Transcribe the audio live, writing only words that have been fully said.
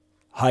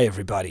Hi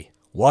everybody,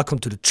 welcome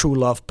to the True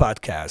Love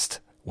Podcast.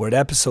 We're at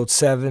episode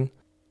 7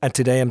 and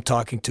today I'm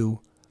talking to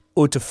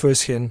Ute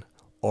Füsschen,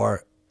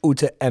 or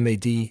Ute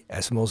MAD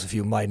as most of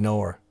you might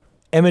know her.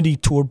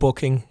 MAD Tour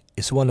Booking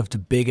is one of the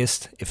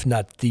biggest, if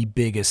not the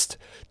biggest,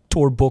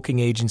 tour booking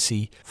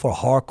agency for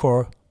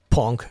hardcore,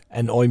 punk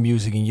and oi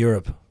music in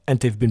Europe. And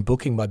they've been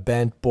booking my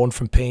band Born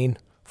From Pain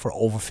for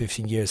over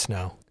 15 years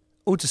now.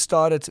 Ute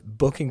started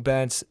booking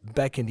bands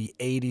back in the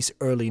 80s,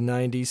 early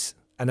 90s.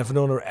 And I've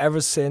known her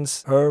ever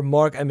since. Her,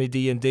 Mark MAD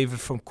and David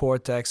from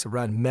Cortex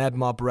ran Mad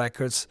Mob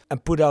Records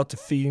and put out the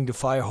Feeding the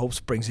Fire Hope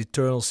Springs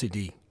Eternal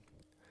CD.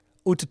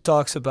 Ute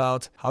talks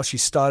about how she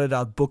started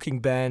out booking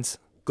bands,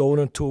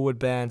 going on tour with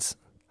bands,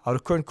 how the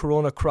current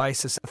corona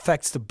crisis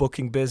affects the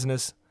booking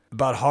business,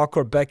 about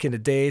hardcore back in the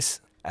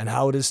days, and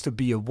how it is to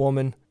be a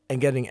woman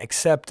and getting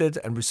accepted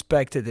and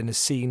respected in a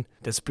scene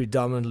that's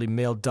predominantly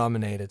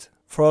male-dominated.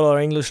 For all our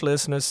English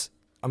listeners,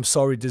 I'm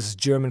sorry this is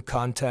German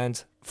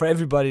content. For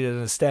everybody that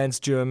understands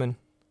German,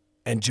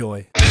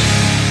 enjoy.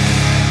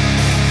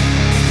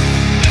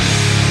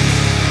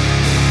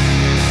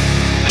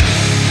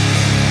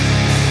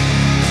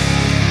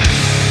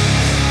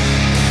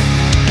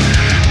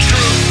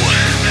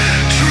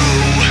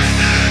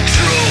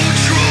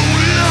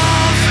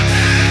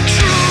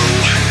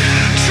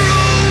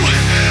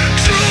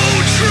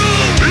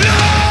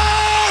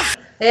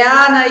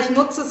 Ja, ich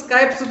nutze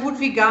Skype so gut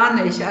wie gar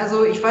nicht.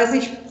 Also ich weiß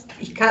nicht,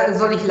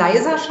 soll ich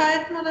leiser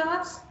schalten oder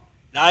was?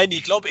 Nein,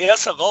 ich glaube,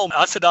 erster Raum.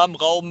 Hast du da im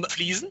Raum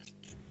Fliesen?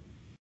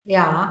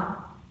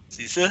 Ja.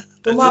 Siehst du?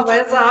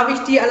 Dummerweise habe ich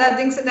die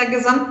allerdings in der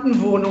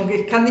gesamten Wohnung.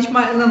 Ich kann nicht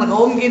mal in einen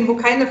Raum gehen, wo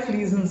keine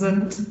Fliesen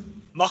sind.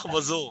 Machen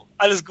wir so.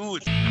 Alles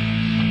gut.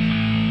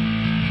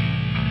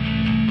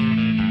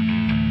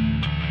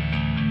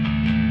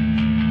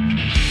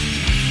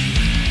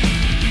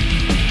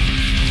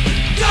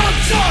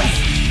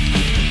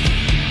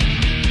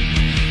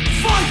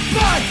 Fight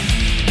back!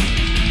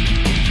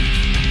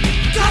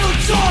 Double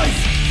choice!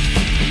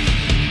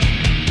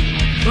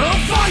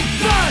 Fight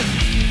back!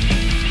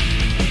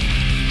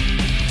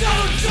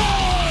 Double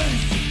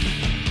choice!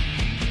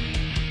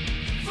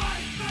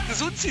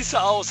 Gesund siehst du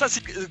aus. Hast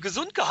du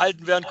gesund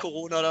gehalten während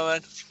Corona, oder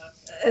was?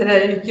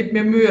 Ich gebe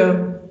mir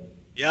Mühe.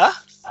 Ja?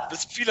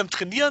 Bist du viel am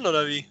Trainieren,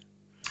 oder wie?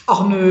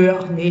 Ach nee,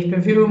 ich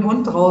bin viel mit dem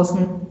Hund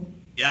draußen.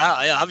 Ja,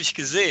 habe ich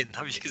gesehen.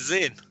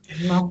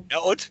 Ja. Ja,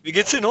 und? Wie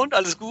geht's dem Hund?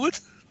 Alles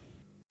gut?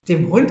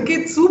 Dem Hund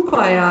geht's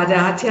super, ja.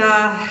 Der hat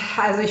ja,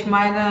 also ich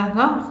meine,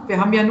 ne, wir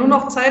haben ja nur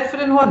noch Zeit für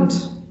den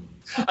Hund.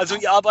 Also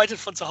ihr arbeitet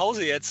von zu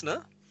Hause jetzt,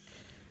 ne?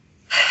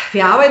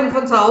 Wir arbeiten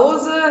von zu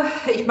Hause.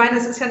 Ich meine,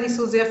 es ist ja nicht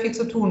so sehr viel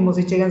zu tun, muss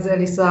ich dir ganz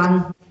ehrlich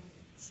sagen.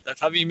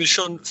 Das habe ich mir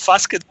schon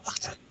fast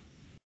gedacht.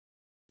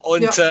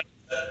 Und ja.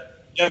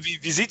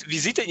 Wie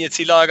sieht denn jetzt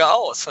die Lage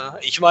aus?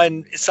 Ich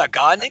meine, ist da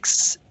gar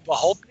nichts,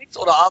 überhaupt nichts?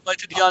 Oder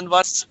arbeitet ihr an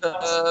was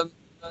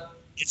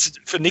jetzt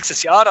für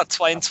nächstes Jahr, da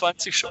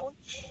 22 schon?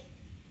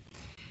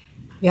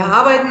 Wir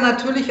arbeiten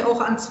natürlich auch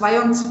an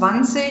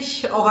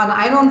 22, auch an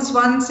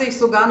 21,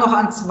 sogar noch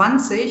an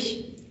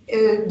 20.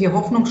 Die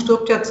Hoffnung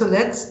stirbt ja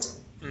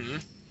zuletzt. Mhm.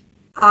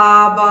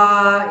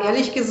 Aber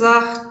ehrlich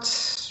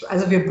gesagt,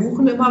 also wir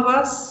buchen immer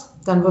was,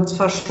 dann wird es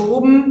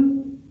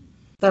verschoben,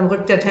 dann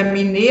rückt der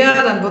Termin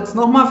näher, dann wird es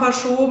nochmal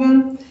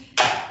verschoben.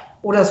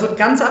 Oder es wird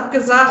ganz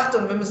abgesagt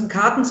und wir müssen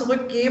Karten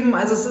zurückgeben.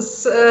 Also es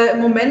ist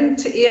im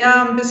Moment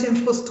eher ein bisschen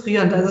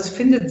frustrierend. Also es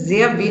findet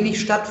sehr wenig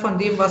statt von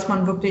dem, was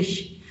man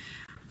wirklich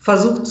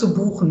versucht zu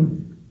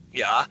buchen.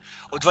 Ja,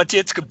 und was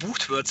jetzt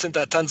gebucht wird, sind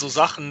da dann so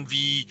Sachen,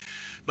 wie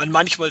man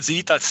manchmal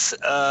sieht, dass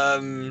da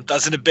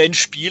so eine Band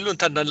spielt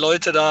und dann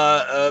Leute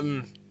da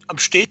am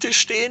Stehtisch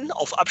stehen,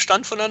 auf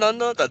Abstand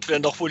voneinander. Das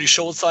werden doch wohl die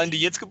Shows sein, die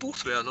jetzt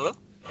gebucht werden, oder?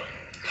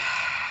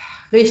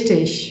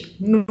 Richtig.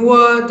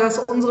 Nur, dass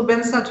unsere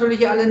Bands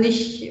natürlich alle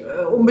nicht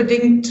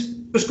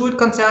unbedingt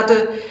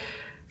Bestuhlkonzerte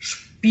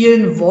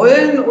spielen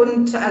wollen.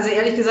 Und also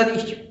ehrlich gesagt,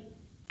 ich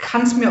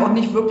kann es mir auch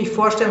nicht wirklich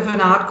vorstellen, für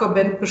eine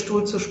Hardcore-Band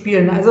bestuhlt zu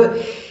spielen. Also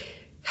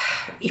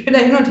ich bin da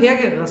hin und her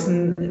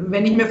gerissen.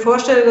 Wenn ich mir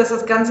vorstelle, dass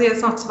das Ganze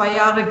jetzt noch 2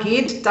 Jahre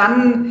geht,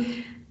 dann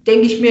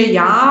denke ich mir,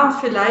 ja,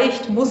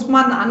 vielleicht muss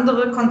man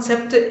andere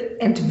Konzepte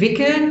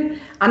entwickeln.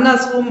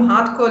 Andersrum,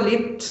 Hardcore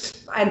lebt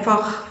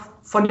einfach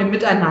von dem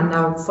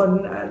Miteinander,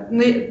 von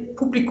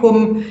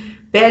Publikum,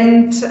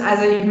 Band.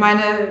 Also ich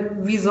meine,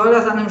 wie soll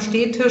das an einem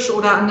Stehtisch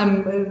oder an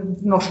einem,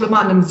 noch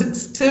schlimmer, an einem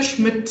Sitztisch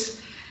mit,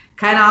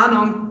 keine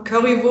Ahnung,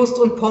 Currywurst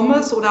und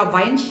Pommes oder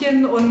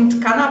Weinchen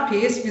und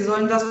Canapés, wie soll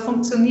denn das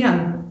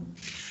funktionieren?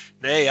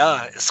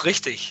 Naja, ist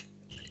richtig.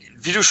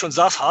 Wie du schon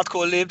sagst,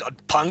 Hardcore lebt,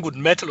 Punk und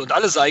Metal und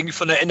alles eigentlich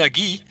von der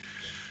Energie.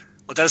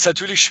 Und das ist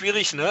natürlich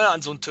schwierig, ne,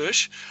 an so einem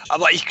Tisch.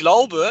 Aber ich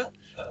glaube,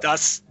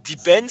 dass die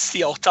Bands,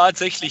 die auch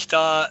tatsächlich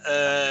da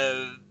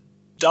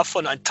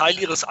davon einen Teil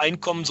ihres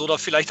Einkommens oder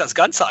vielleicht das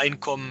ganze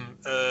Einkommen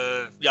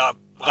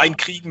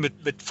reinkriegen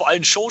mit vor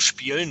allem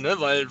Showspielen, ne,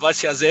 weil du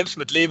weißt ja selbst,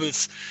 mit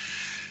Labels,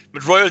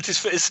 mit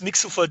Royalties ist nichts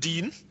zu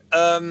verdienen.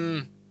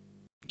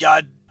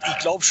 Ich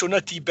glaube schon,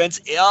 dass die Bands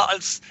eher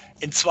als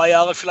in 2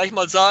 Jahren vielleicht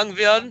mal sagen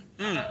werden,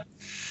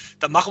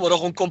 dann machen wir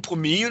doch einen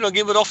Kompromiss und dann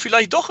gehen wir doch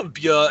vielleicht doch im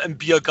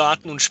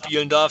Biergarten und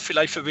spielen da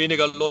vielleicht für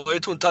weniger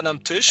Leute und dann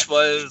am Tisch,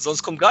 weil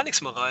sonst kommt gar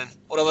nichts mehr rein.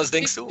 Oder was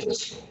denkst du?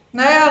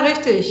 Naja,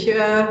 richtig.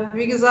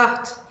 Wie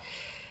gesagt,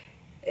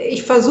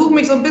 ich versuche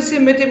mich so ein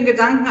bisschen mit dem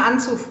Gedanken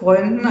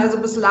anzufreunden. Also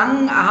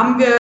bislang haben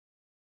wir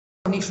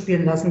noch nicht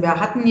spielen lassen. Wir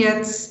hatten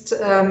jetzt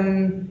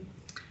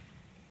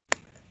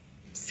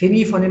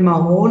Finny von den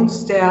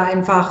Mahones, der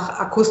einfach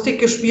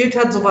Akustik gespielt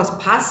hat, sowas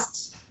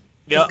passt.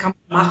 Ja. Das kann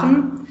man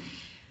machen.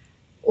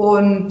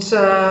 Und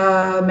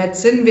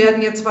Metzin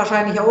werden jetzt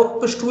wahrscheinlich auch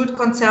bestuhlt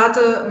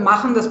Konzerte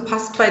machen. Das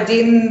passt bei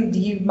denen,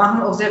 die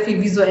machen auch sehr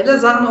viel visuelle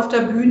Sachen auf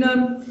der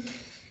Bühne.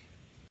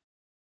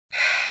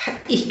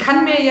 Ich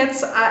kann mir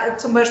jetzt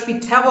zum Beispiel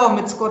Terror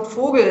mit Scott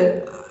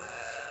Vogel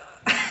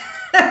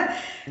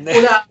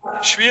oder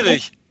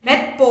schwierig.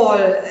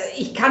 Madball,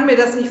 ich kann mir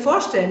das nicht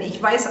vorstellen.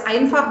 Ich weiß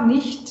einfach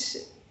nicht,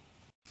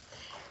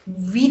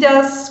 wie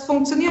das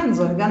funktionieren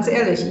soll, ganz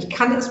ehrlich. Ich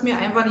kann es mir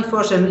einfach nicht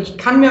vorstellen. Ich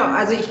kann mir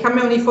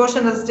auch nicht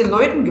vorstellen, dass es den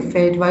Leuten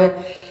gefällt, weil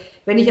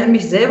wenn ich an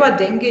mich selber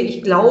denke,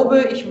 ich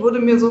glaube, ich würde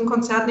mir so ein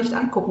Konzert nicht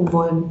angucken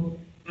wollen.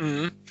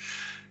 Mhm.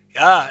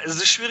 Ja, es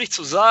ist schwierig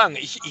zu sagen.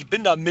 Ich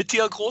bin da mit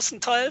dir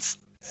großenteils.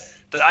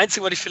 Das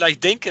Einzige, was ich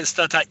vielleicht denke, ist,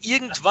 dass da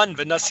irgendwann,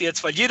 wenn das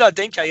jetzt, weil jeder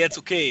denkt ja jetzt,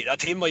 okay,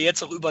 das heben wir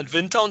jetzt auch über den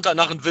Winter und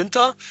danach im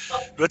Winter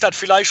wird das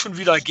vielleicht schon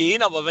wieder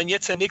gehen, aber wenn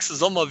jetzt der nächste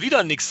Sommer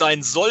wieder nichts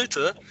sein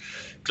sollte,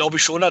 glaube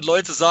ich schon, dass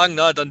Leute sagen,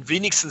 na, dann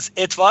wenigstens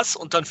etwas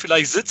und dann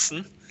vielleicht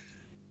sitzen,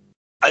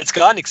 als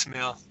gar nichts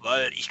mehr.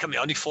 Weil ich kann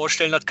mir auch nicht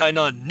vorstellen, dass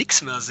keiner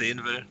nichts mehr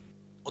sehen will.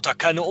 Unter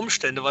keine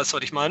Umstände, weißt du,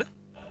 was ich meine?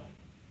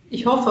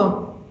 Ich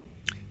hoffe.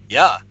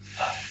 Ja,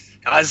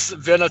 es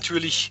wäre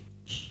natürlich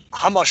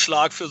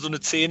Hammerschlag für so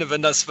eine Szene,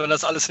 wenn das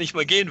alles nicht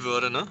mehr gehen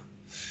würde, ne?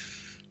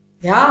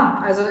 Ja,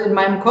 also in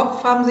meinem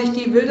Kopf haben sich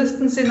die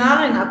wildesten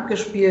Szenarien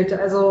abgespielt.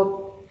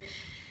 Also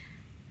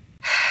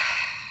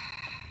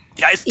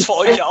ja, ist für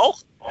euch ja auch.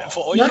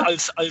 Für euch ja.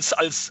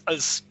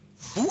 als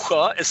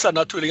Bucher ist das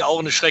natürlich auch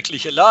eine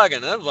schreckliche Lage,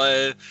 ne?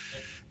 Weil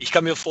ich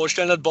kann mir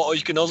vorstellen, dass bei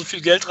euch genauso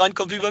viel Geld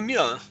reinkommt wie bei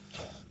mir.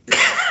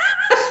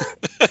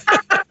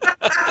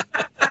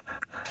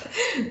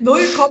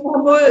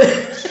 0,0.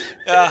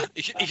 Ja,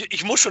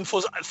 ich muss schon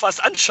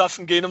fast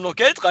anschaffen gehen, um noch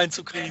Geld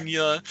reinzukriegen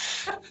hier.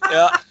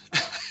 Ja.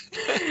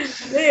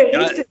 Nee,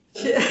 richtig.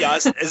 Ja,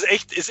 es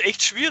ist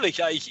echt schwierig.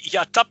 Ja, ich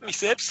ertappe mich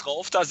selbst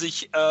drauf, dass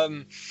ich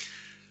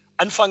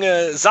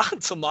anfange,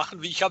 Sachen zu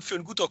machen, wie ich habe für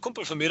einen guten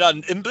Kumpel von mir da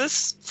einen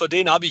Imbiss. Für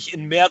den habe ich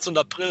im März und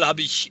April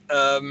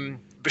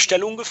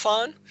Bestellungen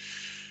gefahren.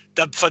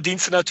 Da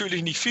verdienst du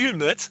natürlich nicht viel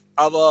mit,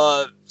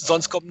 aber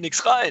sonst kommt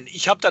nichts rein.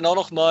 Ich habe dann auch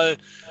noch mal,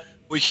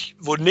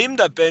 wo neben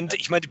der Band,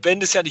 ich meine, die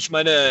Band ist ja nicht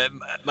mein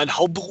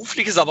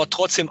hauptberufliches, aber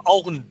trotzdem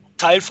auch ein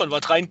Teil von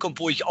was reinkommt,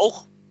 wo ich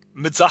auch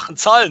mit Sachen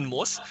zahlen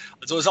muss.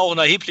 Also ist auch ein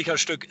erheblicher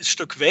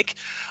Stück weg.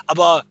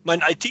 Aber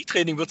mein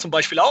IT-Training wird zum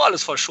Beispiel auch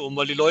alles verschoben,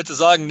 weil die Leute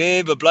sagen,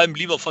 nee, wir bleiben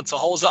lieber von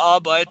zu Hause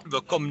arbeiten,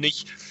 wir kommen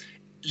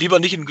lieber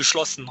nicht in einen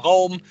geschlossenen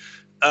Raum.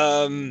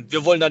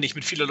 Wir wollen da nicht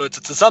mit vielen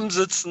Leuten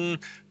zusammensitzen.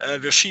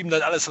 Wir schieben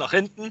das alles nach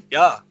hinten.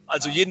 Ja,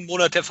 also jeden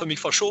Monat, der für mich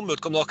verschoben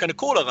wird, kommt auch keine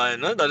Kohle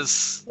rein. Ne? Das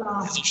ist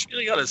so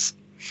schwierig alles.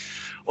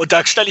 Und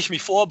da stelle ich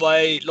mich vor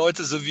bei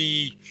Leute so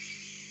wie,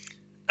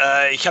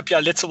 ich habe ja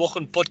letzte Woche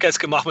einen Podcast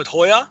gemacht mit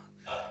Heuer.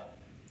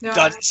 Ja.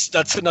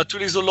 Das sind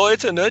natürlich so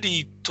Leute, ne,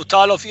 die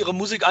total auf ihre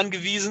Musik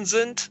angewiesen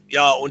sind.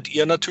 Ja, und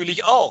ihr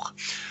natürlich auch.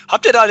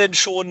 Habt ihr da denn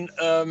schon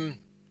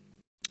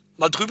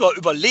mal drüber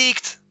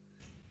überlegt,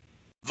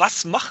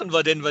 was machen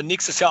wir denn, wenn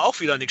nächstes Jahr auch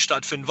wieder nichts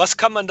stattfindet? Was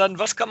kann man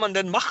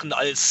denn machen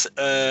als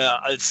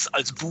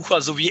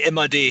Bucher, so wie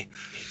MAD?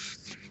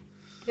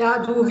 Ja,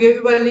 du, wir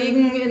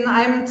überlegen in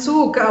einem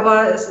Zug,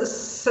 aber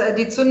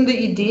die zündende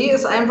Idee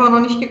ist einfach noch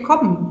nicht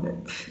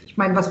gekommen. Ich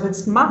meine, was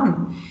willst du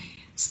machen?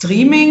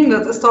 Streaming,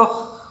 das ist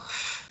doch,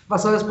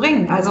 was soll das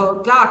bringen?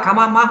 Also klar, kann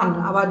man machen,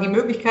 aber die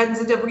Möglichkeiten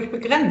sind ja wirklich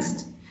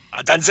begrenzt.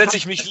 Dann setze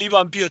ich mich lieber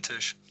am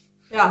Biertisch.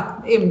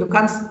 Ja, eben. Du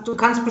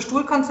kannst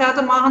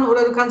Bestuhlkonzerte machen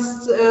oder du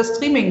kannst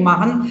Streaming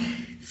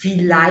machen.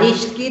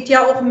 Vielleicht geht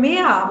ja auch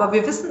mehr, aber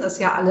wir wissen es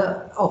ja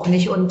alle auch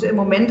nicht. Und im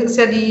Moment ist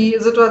ja die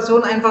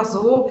Situation einfach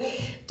so,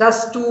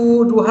 dass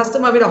du hast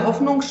immer wieder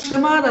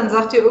Hoffnungsschimmer, dann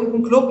sagt dir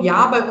irgendein Club,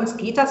 ja, bei uns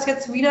geht das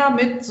jetzt wieder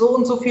mit so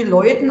und so vielen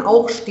Leuten,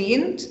 auch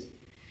stehend.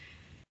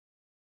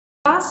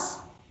 Was?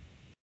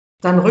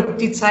 Dann rückt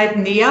die Zeit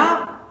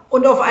näher.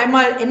 Und auf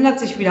einmal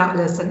ändert sich wieder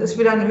alles. Dann ist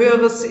wieder ein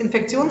höheres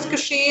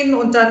Infektionsgeschehen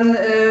und dann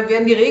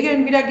werden die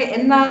Regeln wieder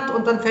geändert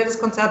und dann fällt das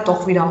Konzert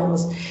doch wieder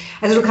aus.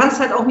 Also du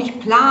kannst halt auch nicht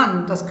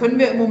planen. Das können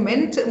wir im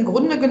Moment im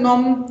Grunde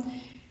genommen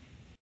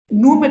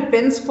nur mit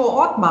Bands vor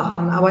Ort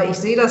machen. Aber ich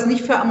sehe das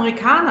nicht für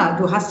Amerikaner.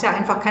 Du hast ja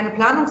einfach keine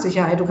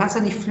Planungssicherheit. Du kannst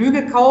ja nicht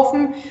Flüge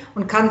kaufen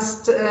und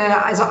kannst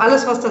also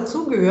alles, was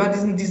dazugehört,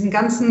 diesen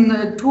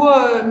ganzen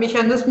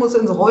Tourmechanismus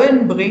ins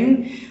Rollen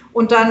bringen.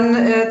 Und dann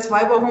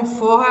 2 Wochen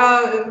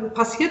vorher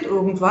passiert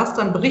irgendwas,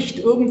 dann bricht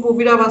irgendwo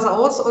wieder was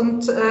aus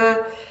und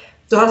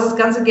du hast das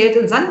ganze Geld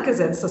in den Sand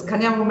gesetzt. Das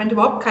kann ja im Moment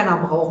überhaupt keiner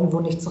brauchen, wo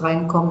nichts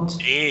reinkommt.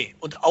 Nee,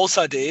 und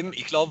außerdem,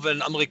 ich glaube, wenn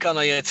ein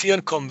Amerikaner jetzt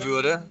hierhin kommen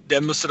würde,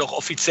 der müsste doch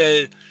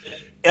offiziell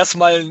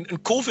erstmal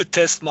einen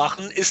Covid-Test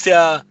machen. Ist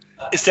der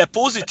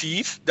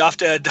positiv, darf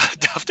der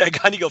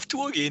gar nicht auf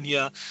Tour gehen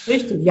hier.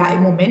 Richtig. Ja,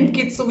 im Moment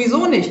geht es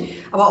sowieso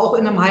nicht. Aber auch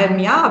in einem halben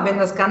Jahr, wenn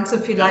das Ganze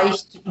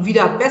vielleicht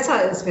wieder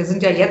besser ist. Wir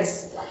sind ja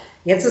jetzt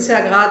ist ja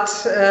gerade,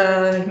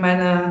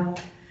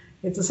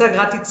 jetzt ist ja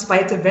gerade die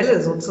zweite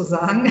Welle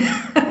sozusagen.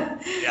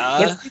 Ja,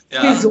 jetzt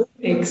geht sowieso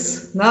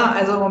nichts. Ne?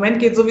 Also im Moment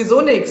geht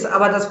sowieso nichts.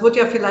 Aber das wird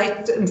ja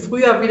vielleicht im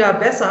Frühjahr wieder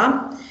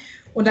besser.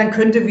 Und dann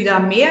könnte wieder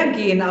mehr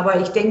gehen,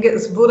 aber ich denke,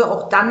 es würde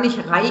auch dann nicht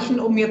reichen,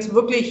 um jetzt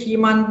wirklich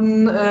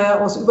jemanden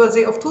aus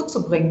Übersee auf Tour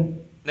zu bringen.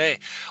 Nee,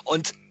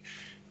 und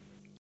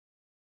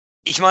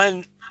ich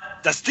meine,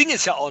 das Ding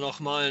ist ja auch noch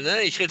mal,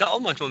 ne? Ich rede auch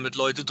manchmal mit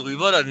Leuten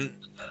drüber, dann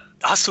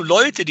hast du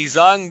Leute, die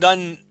sagen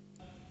dann,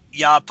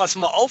 ja, pass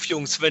mal auf,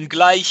 Jungs, wenn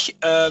gleich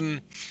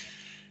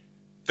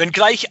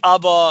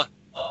aber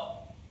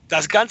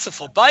das Ganze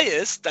vorbei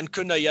ist, dann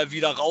können wir ja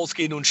wieder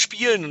rausgehen und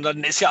spielen und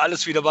dann ist ja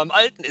alles wieder beim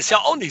Alten. Ist ja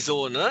auch nicht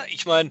so, ne?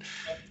 Ich meine,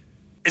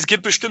 es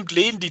gibt bestimmt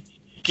Läden, die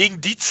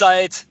gegen die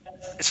Zeit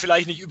es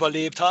vielleicht nicht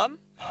überlebt haben.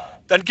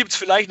 Dann gibt es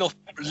vielleicht noch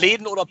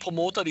Läden oder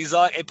Promoter, die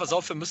sagen, ey, pass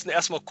auf, wir müssen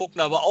erstmal gucken,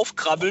 aber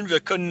aufkrabbeln,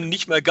 wir können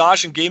nicht mehr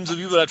Gagen geben, so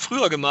wie wir das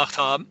früher gemacht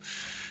haben.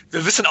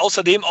 Wir wissen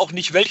außerdem auch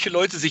nicht, welche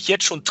Leute sich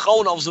jetzt schon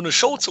trauen, auf so eine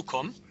Show zu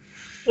kommen.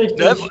 Richtig.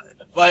 Ne?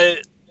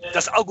 Weil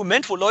das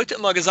Argument, wo Leute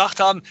immer gesagt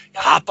haben,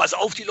 ja, pass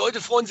auf, die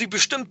Leute freuen sich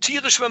bestimmt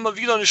tierisch, wenn mal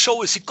wieder eine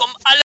Show ist. Sie kommen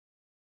alle.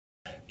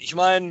 Ich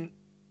meine,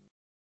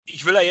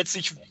 ich will da jetzt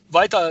nicht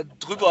weiter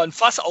drüber ein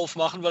Fass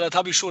aufmachen, weil das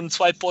habe ich schon in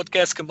 2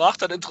 Podcasts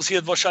gemacht. Das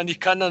interessiert wahrscheinlich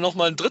keiner noch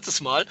mal ein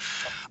drittes Mal.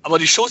 Aber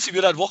die Shows, die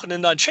wir das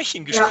Wochenende in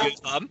Tschechien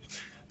gespielt haben,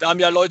 da haben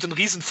ja Leute einen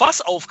riesen Fass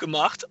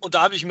aufgemacht. Und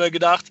da habe ich mir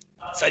gedacht,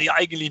 seid ihr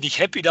eigentlich nicht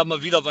happy, da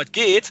mal wieder was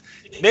geht?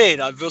 Nee,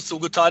 da wird so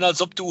getan,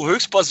 als ob du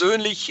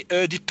höchstpersönlich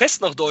die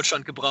Pest nach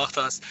Deutschland gebracht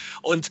hast.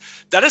 Und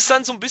das ist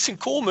dann so ein bisschen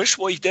komisch,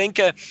 wo ich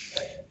denke,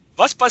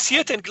 was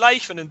passiert denn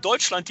gleich, wenn in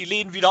Deutschland die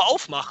Läden wieder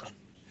aufmachen?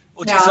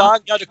 Und die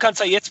sagen, ja, du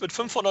kannst ja jetzt mit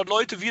 500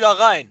 Leute wieder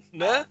rein,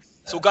 ne?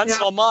 So ganz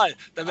normal.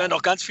 Dann werden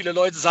auch ganz viele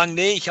Leute sagen,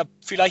 nee, ich habe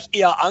vielleicht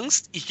eher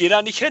Angst, ich gehe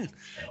da nicht hin.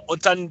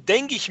 Und dann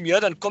denke ich mir,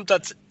 dann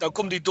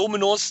kommen die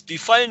Dominos, die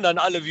fallen dann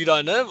alle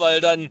wieder, ne?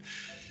 Weil dann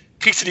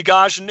kriegst du die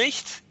Gagen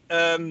nicht.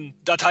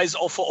 Das heißt,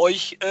 auch für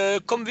euch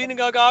kommen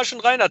weniger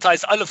Gagen rein. Das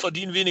heißt, alle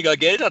verdienen weniger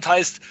Geld. Das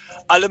heißt,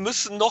 alle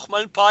müssen noch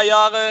mal ein paar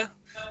Jahre,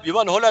 wie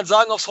wir in Holland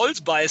sagen, aufs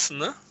Holz beißen,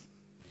 ne?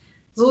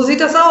 So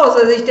sieht das aus.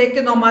 Also ich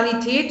denke,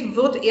 Normalität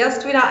wird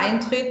erst wieder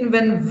eintreten,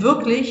 wenn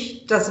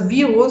wirklich das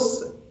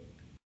Virus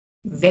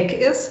weg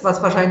ist,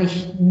 was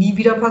wahrscheinlich nie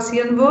wieder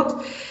passieren wird.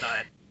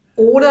 Nein.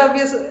 Oder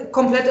wir es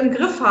komplett im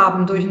Griff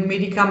haben durch ein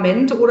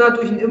Medikament oder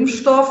durch einen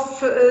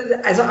Impfstoff.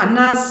 Also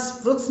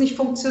anders wird es nicht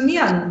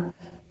funktionieren.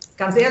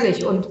 Ganz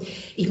ehrlich. Und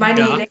ich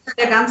meine, je länger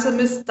der ganze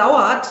Mist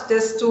dauert,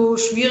 desto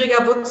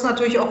schwieriger wird es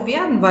natürlich auch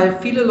werden, weil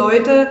viele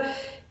Leute,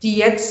 die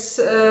jetzt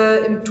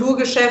im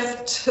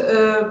Tourgeschäft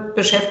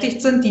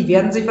beschäftigt sind, die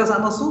werden sich was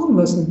anderes suchen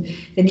müssen.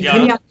 Denn die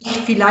können ja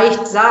nicht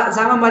vielleicht, sagen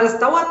wir mal, das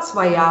dauert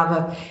 2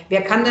 Jahre.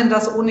 Wer kann denn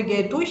das ohne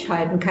Geld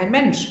durchhalten? Kein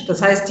Mensch.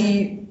 Das heißt,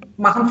 die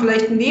machen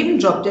vielleicht einen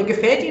Nebenjob, der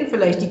gefällt ihnen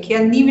vielleicht, die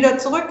kehren nie wieder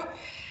zurück.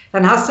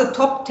 Dann hast du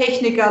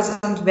Top-Techniker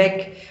sind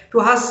weg.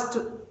 Du hast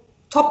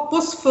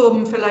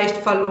Top-Busfirmen vielleicht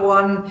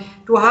verloren.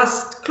 Du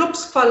hast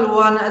Clubs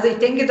verloren. Also ich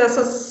denke,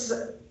 das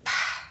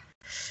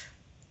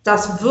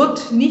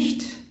wird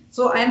nicht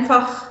so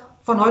einfach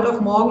von heute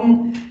auf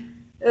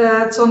morgen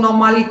zur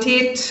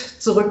Normalität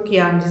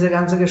zurückkehren, diese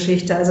ganze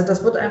Geschichte. Also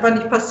das wird einfach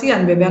nicht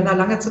passieren. Wir werden da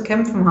lange zu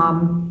kämpfen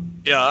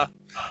haben. Ja,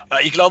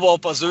 ich glaube auch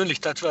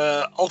persönlich, dass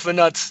wir, auch wenn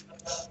das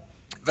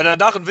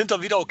nach dem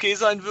Winter wieder okay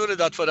sein würde,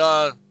 dass wir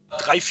da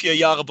 3-4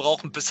 Jahre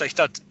brauchen, bis sich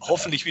das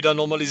hoffentlich wieder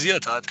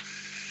normalisiert hat.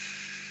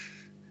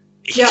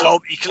 Ich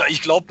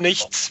glaube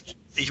nicht.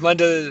 Ich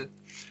meine,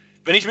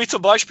 wenn ich mich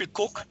zum Beispiel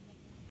gucke,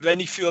 wenn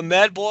ich für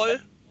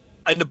Madball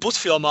eine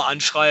Busfirma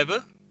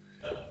anschreibe,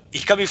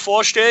 ich kann mir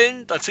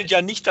vorstellen, das sind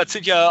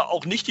ja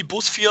auch nicht die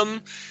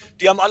Busfirmen,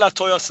 die am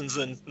allerteuersten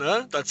sind,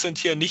 ne? Das sind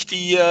hier nicht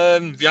die,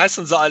 wie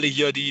heißen sie alle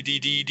hier,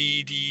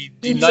 die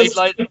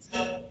Nightlight,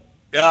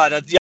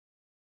 die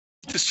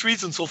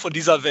Streets und so von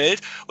dieser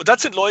Welt. Und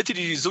das sind Leute,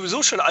 die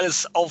sowieso schon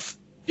alles auf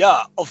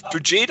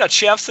Budget das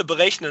Schärfste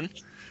berechnen.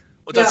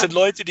 Und das sind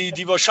Leute,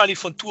 die wahrscheinlich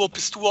von Tour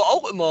bis Tour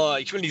auch immer,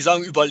 ich will nicht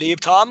sagen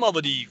überlebt haben,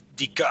 aber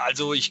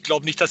also ich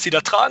glaube nicht, dass sie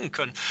da tragen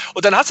können.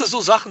 Und dann hast du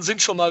so Sachen,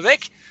 sind schon mal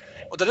weg.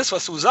 Und dann ist,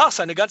 was du sagst,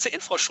 deine ganze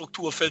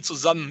Infrastruktur fällt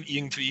zusammen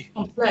irgendwie.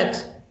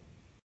 Komplett.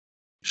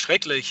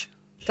 Schrecklich.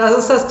 Das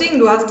ist das Ding.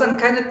 Du hast dann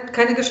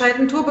keine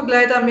gescheiten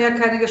Tourbegleiter mehr,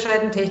 keine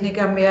gescheiten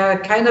Techniker mehr,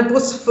 keine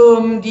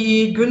Busfirmen,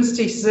 die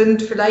günstig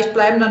sind. Vielleicht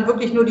bleiben dann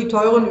wirklich nur die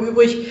teuren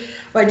übrig,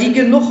 weil die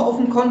genug auf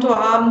dem Konto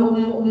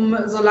haben, um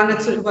so lange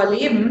zu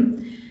überleben.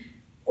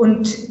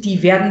 Und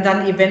die werden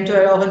dann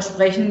eventuell auch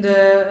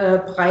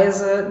entsprechende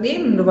Preise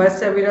nehmen. Du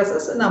weißt ja, wie das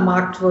ist in der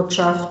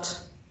Marktwirtschaft.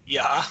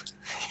 Ja,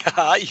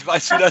 ich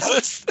weiß, wie das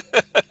ist.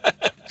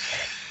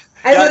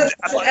 Also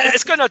aber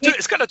es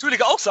es kann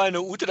natürlich auch sein,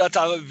 Ute, dass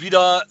da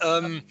wieder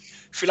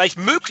vielleicht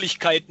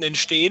Möglichkeiten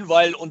entstehen,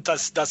 weil, und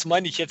das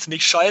meine ich jetzt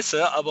nicht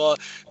scheiße, aber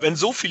wenn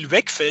so viel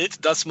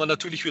wegfällt, dass man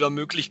natürlich wieder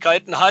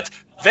Möglichkeiten hat,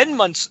 wenn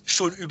man es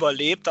schon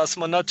überlebt, dass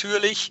man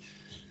natürlich,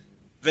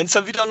 wenn es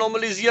dann wieder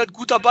normalisiert,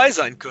 gut dabei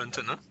sein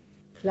könnte. Ne?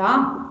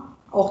 Klar,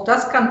 auch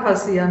das kann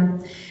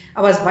passieren.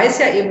 Aber es weiß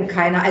ja eben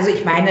keiner. Also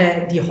ich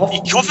meine, die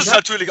Hoffnung... Ich hoffe es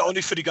natürlich auch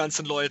nicht für die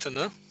ganzen Leute,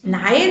 ne?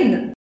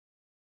 Nein,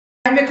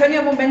 wir können ja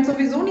im Moment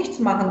sowieso nichts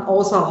machen,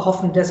 außer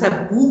hoffen.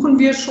 Deshalb buchen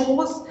wir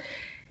Shows.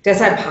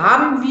 Deshalb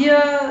haben wir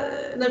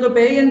eine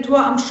Rebellion-Tour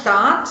am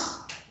Start.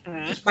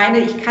 Ich meine,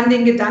 ich kann ja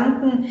den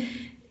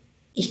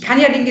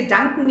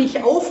Gedanken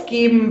nicht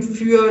aufgeben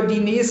für die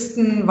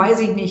nächsten,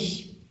 weiß ich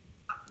nicht,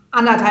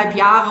 1,5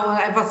 Jahre und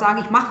einfach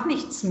sagen, ich mache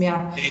nichts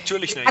mehr. Nee,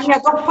 natürlich nicht. Kann ja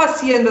doch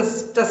passieren,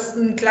 dass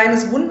ein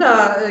kleines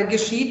Wunder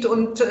geschieht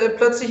und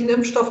plötzlich ein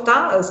Impfstoff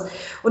da ist.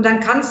 Und dann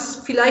kann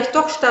es vielleicht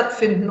doch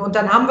stattfinden und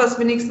dann haben wir es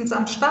wenigstens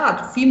am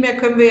Start. Viel mehr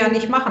können wir ja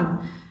nicht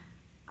machen.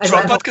 Also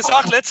Trump hat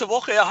gesagt letzte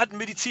Woche, er hat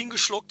Medizin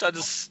geschluckt, da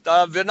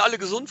werden alle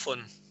gesund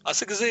von.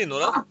 Hast du gesehen,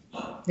 oder?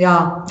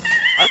 Ja.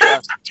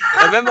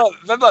 Ja, wenn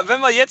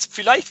wir jetzt,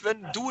 vielleicht,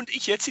 wenn du und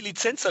ich jetzt die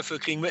Lizenz dafür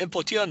kriegen, wir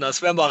importieren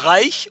das, werden wir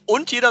reich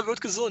und jeder wird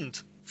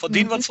gesund.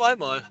 Verdienen wir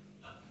zweimal.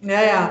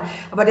 Ja.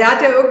 Aber der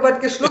hat ja irgendwas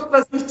geschluckt,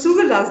 was nicht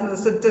zugelassen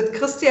ist. Das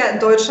kriegst du ja in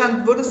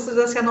Deutschland, würdest du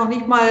das ja noch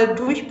nicht mal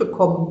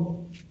durchbekommen.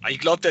 Ich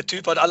glaube, der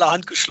Typ hat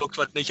allerhand geschluckt,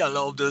 was nicht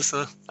erlaubt ist.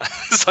 Ne?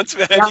 Sonst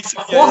wäre er Ja, nicht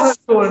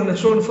so wie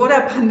schon vor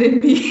der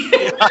Pandemie.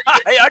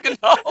 Ja,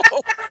 genau.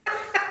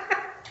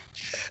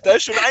 Da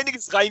ist schon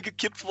einiges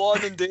reingekippt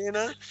worden in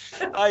denen.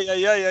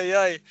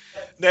 Eieieiei.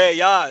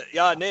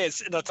 Nee,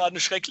 ist in der Tat eine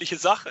schreckliche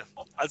Sache.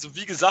 Also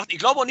wie gesagt, ich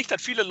glaube auch nicht,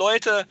 dass viele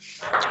Leute,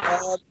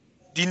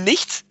 die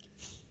nicht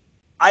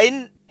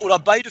ein oder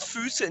beide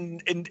Füße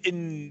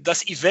in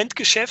das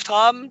Eventgeschäft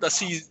haben, dass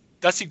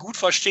sie gut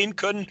verstehen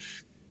können,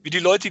 wie die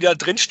Leute, die da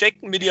drin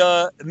stecken, mit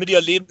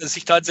ihr Leben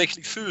sich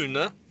tatsächlich fühlen.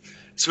 Ne?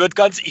 Es wird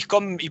ich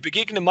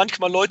begegne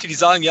manchmal Leute, die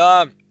sagen,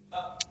 ja,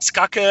 ist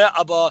kacke,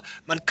 aber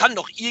man kann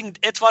doch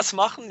irgendetwas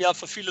machen. Ja,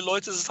 für viele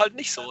Leute ist es halt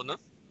nicht so, ne?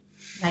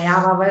 Naja,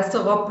 aber weißt du,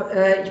 Rob,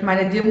 ich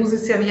meine, dir muss ich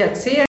es ja nicht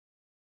erzählen.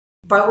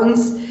 Bei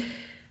uns,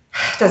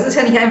 das ist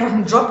ja nicht einfach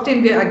ein Job,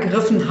 den wir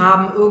ergriffen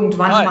haben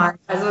irgendwann mal.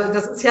 Also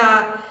das ist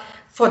ja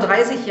vor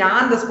 30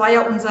 Jahren, das war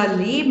ja unser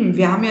Leben.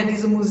 Wir haben ja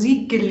diese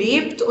Musik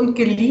gelebt und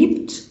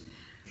geliebt.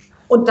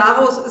 Und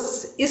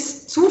daraus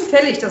ist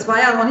zufällig, das war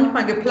ja noch nicht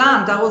mal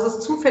geplant, daraus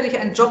ist zufällig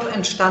ein Job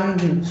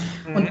entstanden.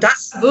 Und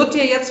das wird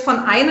dir jetzt von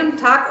einem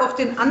Tag auf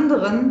den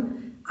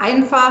anderen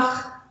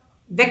einfach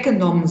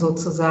weggenommen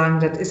sozusagen.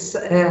 Das ist,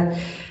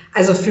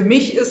 also für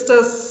mich ist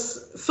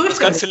das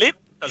fürchterlich.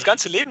 Das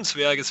ganze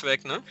Lebenswerk ist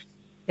weg, ne?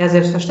 Ja,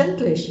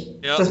 selbstverständlich.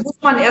 Ja. Das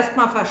muss man erst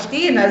mal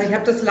verstehen. Also ich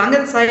habe das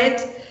lange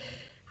Zeit,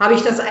 habe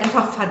ich das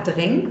einfach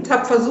verdrängt,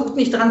 habe versucht,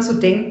 nicht dran zu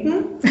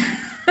denken.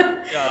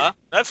 Ja,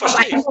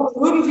 verstehe ich. Habe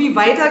irgendwie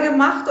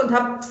weitergemacht und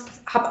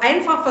habe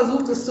einfach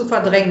versucht, es zu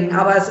verdrängen.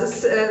 Aber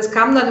es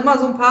kamen dann immer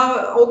so ein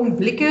paar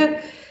Augenblicke.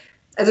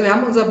 Also wir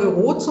haben unser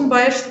Büro zum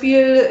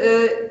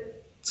Beispiel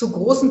zu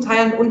großen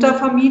Teilen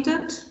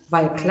untervermietet,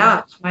 weil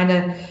klar, ich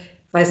meine,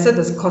 weißt du,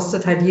 das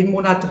kostet halt jeden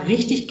Monat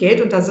richtig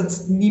Geld und da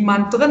sitzt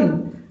niemand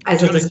drin.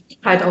 Also das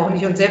geht halt auch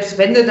nicht. Und selbst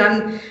wenn du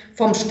dann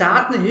vom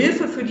Staat eine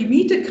Hilfe für die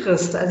Miete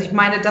kriegst, also ich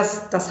meine,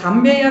 das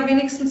haben wir ja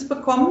wenigstens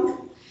bekommen,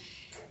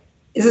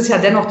 ist es ja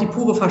dennoch die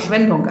pure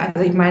Verschwendung.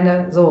 Also ich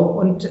meine, so,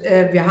 und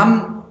wir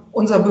haben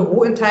unser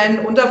Büro in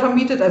Teilen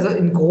untervermietet, also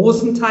in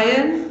großen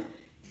Teilen.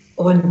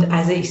 Und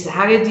also ich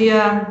sage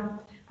dir,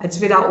 als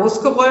wir da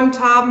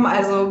ausgeräumt haben,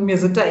 also mir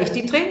sind da echt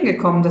die Tränen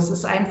gekommen. Das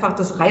ist einfach,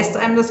 das reißt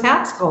einem das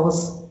Herz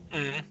raus.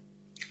 Mhm.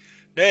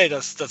 Nee,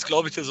 das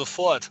glaube ich dir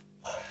sofort.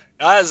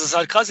 Ja, es ist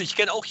halt krass. Ich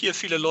kenne auch hier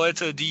viele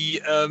Leute,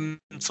 die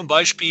zum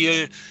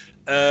Beispiel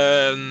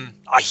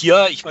auch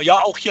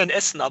hier in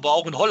Essen, aber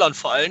auch in Holland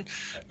vor allem,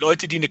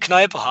 Leute, die eine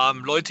Kneipe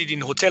haben, Leute, die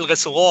ein Hotel,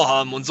 Restaurant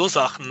haben und so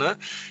Sachen. Ne?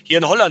 Hier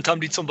in Holland haben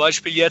die zum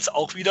Beispiel jetzt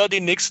auch wieder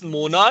den nächsten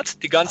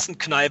Monat die ganzen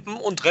Kneipen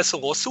und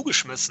Restaurants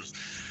zugeschmissen.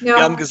 Ja.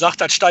 Die haben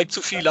gesagt, das steigt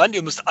zu viel an,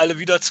 ihr müsst alle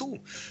wieder zu.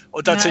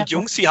 Und das sind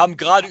Jungs, die haben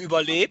gerade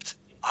überlebt,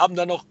 haben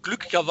dann noch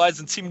glücklicherweise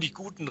einen ziemlich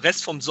guten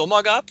Rest vom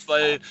Sommer gehabt,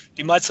 weil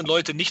die meisten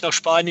Leute nicht nach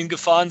Spanien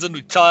gefahren sind,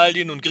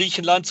 Italien und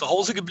Griechenland zu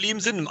Hause geblieben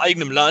sind, im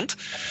eigenen Land.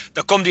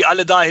 Da kommen die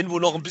alle dahin, wo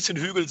noch ein bisschen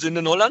Hügel sind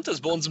in Holland, das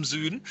ist bei uns im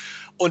Süden.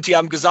 Und die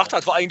haben gesagt,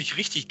 das war eigentlich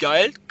richtig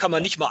geil, kann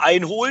man nicht mal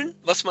einholen,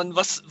 was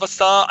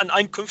da an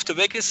Einkünfte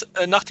weg ist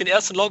nach dem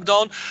ersten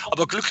Lockdown.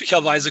 Aber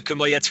glücklicherweise können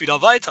wir jetzt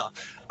wieder weiter.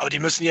 Aber die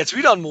müssen jetzt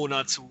wieder einen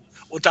Monat zu.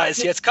 Und da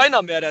ist jetzt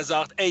keiner mehr, der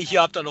sagt, ey,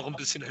 hier habt ihr noch ein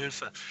bisschen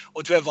Hilfe.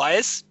 Und wer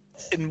weiß,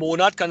 in einem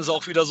Monat kann es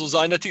auch wieder so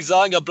sein, dass die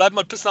sagen, ja, bleib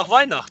mal bis nach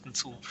Weihnachten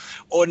zu.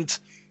 Und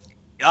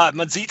ja,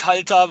 man sieht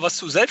halt da, was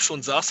du selbst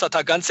schon sagst, hat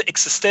da ganze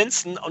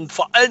Existenzen und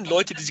vor allem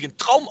Leute, die sich einen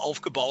Traum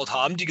aufgebaut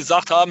haben, die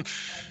gesagt haben,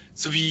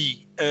 so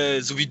wie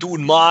du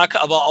und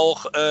Marc, aber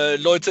auch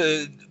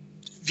Leute,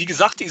 wie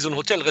gesagt, die so ein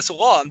Hotel,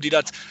 Restaurant haben, die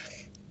das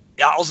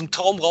ja aus dem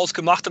Traum raus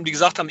gemacht haben, die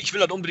gesagt haben, ich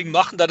will das unbedingt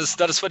machen, das ist,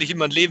 was ich in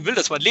meinem Leben will,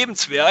 das ist mein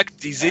Lebenswerk.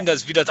 Die sehen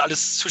das, wie das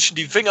alles zwischen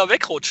die Finger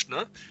wegrutscht,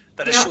 ne?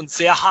 Das ist schon eine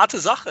sehr harte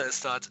Sache,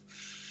 ist das.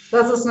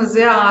 Das ist eine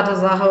sehr harte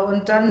Sache.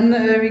 Und dann,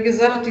 wie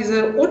gesagt,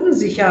 diese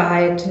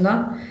Unsicherheit,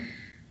 ne?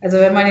 Also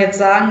wenn man jetzt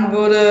sagen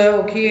würde,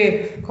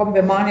 okay, komm,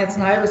 wir machen jetzt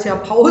ein halbes Jahr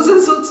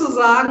Pause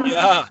sozusagen.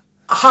 Ja.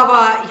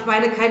 Aber ich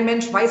meine, kein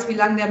Mensch weiß, wie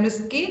lange der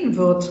Mist gehen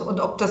wird und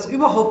ob das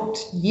überhaupt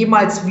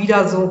jemals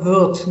wieder so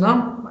wird,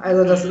 ne?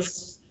 Also das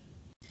ist...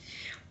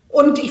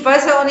 Und ich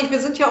weiß ja auch nicht,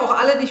 wir sind ja auch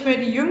alle nicht mehr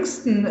die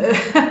Jüngsten.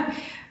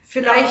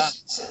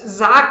 Vielleicht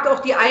sagt auch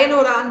die eine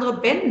oder andere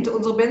Band,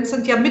 unsere Bands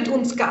sind ja mit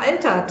uns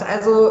gealtert,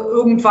 also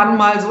irgendwann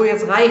mal so,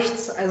 jetzt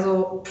reicht's,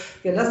 also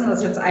wir lassen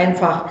das jetzt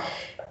einfach,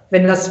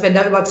 wenn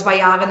da über 2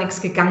 Jahre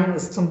nichts gegangen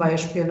ist zum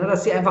Beispiel, ne,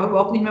 dass sie einfach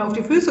überhaupt nicht mehr auf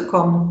die Füße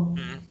kommen.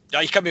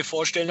 Ja, ich kann mir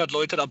vorstellen, dass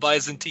Leute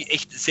dabei sind, die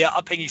echt sehr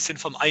abhängig sind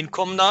vom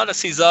Einkommen da,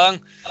 dass sie sagen,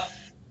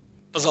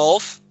 pass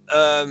auf,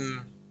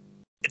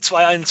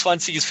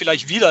 2021 ist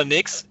vielleicht wieder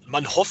nichts.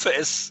 Man hoffe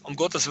es, um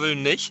Gottes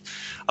Willen nicht.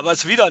 Aber es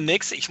ist wieder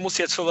nichts. Ich muss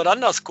jetzt für was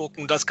anderes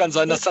gucken. Das kann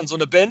sein, dass dann so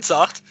eine Band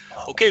sagt,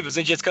 okay, wir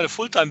sind jetzt keine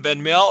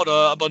Fulltime-Band mehr,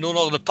 oder aber nur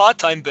noch eine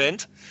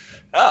Part-Time-Band.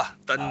 Ja,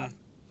 dann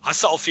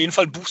hast du auf jeden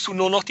Fall, buchst du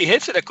nur noch die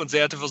Hälfte der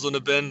Konzerte für so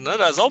eine Band. Ne?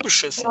 Da ist auch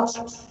beschissen. Ja,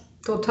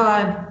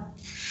 total.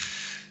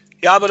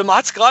 Ja, aber du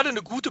hast gerade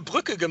eine gute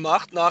Brücke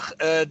gemacht nach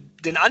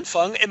den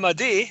Anfang,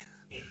 MAD.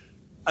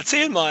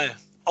 Erzähl mal.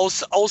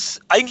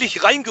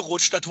 Eigentlich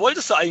reingerutscht, das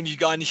wolltest du eigentlich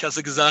gar nicht, hast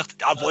du gesagt.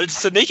 Ja,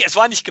 wolltest du nicht, es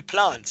war nicht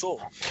geplant, so.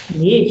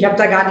 Nee, ich habe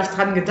da gar nicht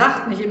dran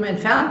gedacht, nicht im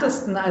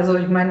Entferntesten. Also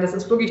ich meine, das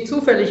ist wirklich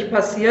zufällig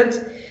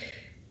passiert.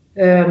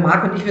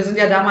 Marc und ich, wir sind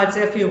ja damals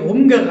sehr viel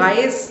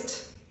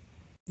rumgereist.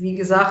 Wie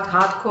gesagt,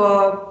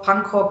 Hardcore,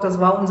 Punkrock, das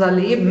war unser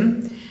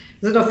Leben.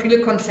 Wir sind auf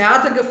viele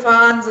Konzerte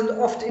gefahren, sind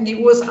oft in die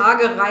USA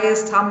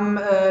gereist, haben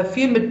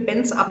viel mit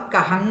Bands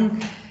abgehangen.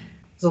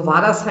 So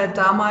war das halt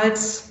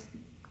damals.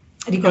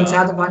 Die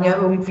Konzerte waren ja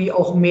irgendwie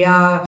auch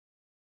mehr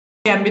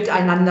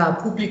miteinander,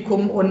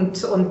 Publikum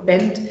und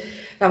Band.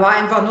 Da war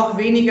einfach noch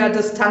weniger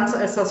Distanz,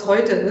 als das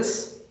heute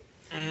ist.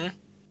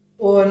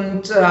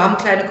 Und haben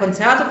kleine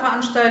Konzerte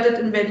veranstaltet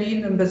in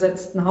Berlin im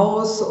besetzten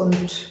Haus.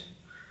 Und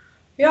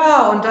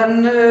ja, und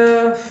dann,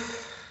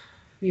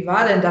 wie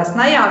war denn das?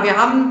 Naja,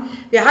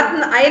 wir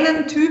hatten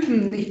einen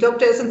Typen, ich glaube,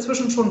 der ist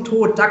inzwischen schon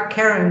tot, Doug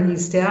Caron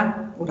hieß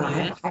der. Oder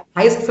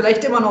heißt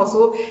vielleicht immer noch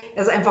so,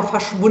 er ist einfach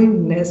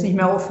verschwunden, er ist nicht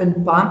mehr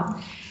auffindbar.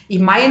 Ich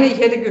meine, ich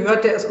hätte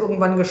gehört, der ist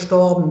irgendwann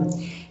gestorben.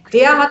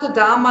 Der hatte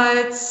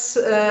damals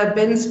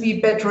Bands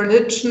wie Bad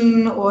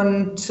Religion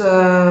und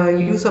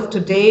Youth of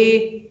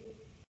Today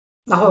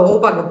nach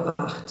Europa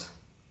gebracht.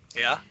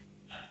 Ja.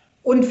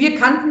 Und wir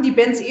kannten die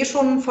Bands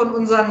schon von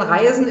unseren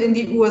Reisen in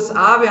die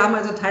USA. Wir haben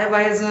also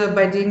teilweise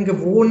bei denen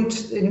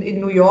gewohnt, in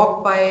New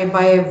York bei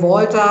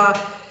Walter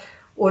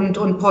und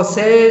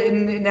Porcel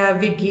in der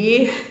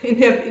WG,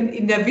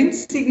 in der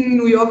winzigen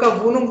New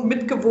Yorker Wohnung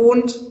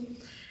mitgewohnt.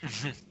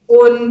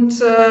 Und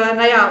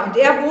naja, und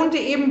er wohnte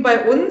eben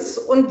bei uns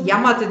und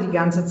jammerte die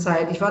ganze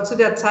Zeit. Ich war zu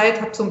der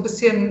Zeit, habe so ein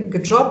bisschen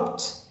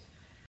gejobbt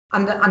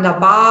an der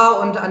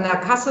Bar und an der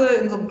Kasse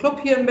in so einem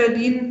Club hier in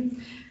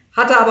Berlin,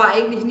 hatte aber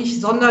eigentlich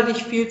nicht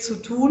sonderlich viel zu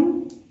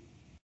tun.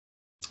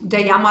 Und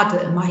der jammerte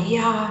immer,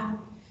 ja,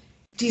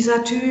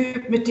 dieser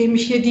Typ, mit dem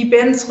ich hier die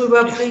Bands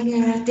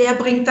rüberbringe, der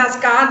bringt das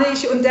gar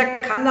nicht und der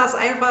kann das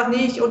einfach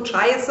nicht und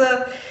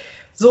scheiße.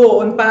 So,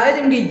 und bei all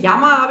dem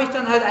Gejammer habe ich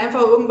dann halt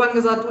einfach irgendwann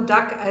gesagt, du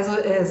Doug, also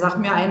sag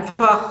mir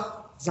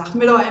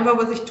doch einfach,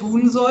 was ich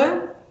tun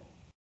soll.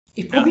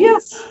 Ich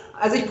probier's.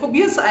 Also ich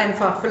probier's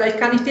einfach, vielleicht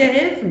kann ich dir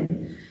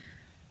helfen,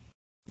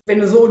 wenn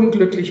du so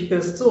unglücklich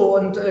bist. So,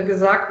 und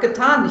gesagt,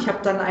 getan. Ich habe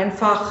dann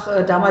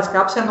einfach, damals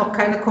gab es ja noch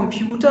keine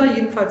Computer,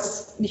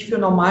 jedenfalls nicht für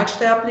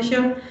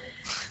Normalsterbliche,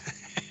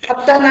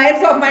 habe dann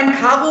einfach meinen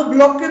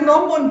Karo-Block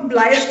genommen und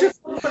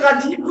Bleistift und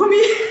Radiergummi.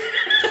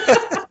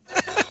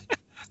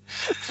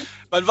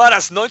 Wann war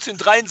das?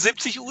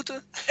 1973,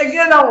 Ute?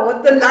 Genau,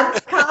 und eine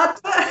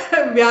Landkarte.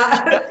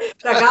 Ja,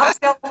 da gab es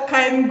ja auch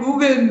keinen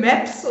Google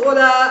Maps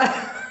oder...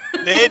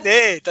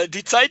 Nee,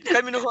 die Zeiten kann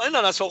ich mich noch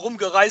erinnern, als wir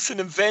rumgereist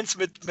sind im Vans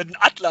mit einem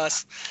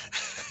Atlas.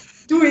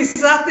 Du, ich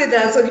sag dir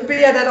das, und ich bin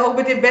ja dann auch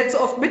mit den Vans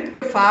oft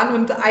mitgefahren,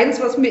 und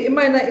eins, was mir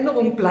immer in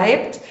Erinnerung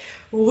bleibt,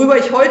 worüber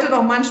ich heute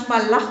noch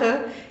manchmal lache,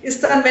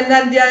 ist dann, wenn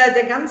dann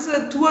der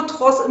ganze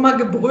Tourtross immer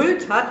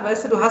gebrüllt hat,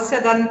 weißt du hast ja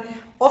dann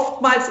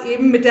oftmals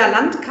eben mit der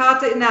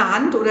Landkarte in der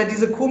Hand oder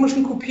diese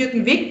komischen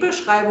kopierten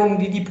Wegbeschreibungen,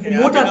 die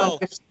Promoter dann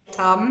geschickt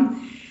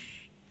haben,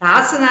 da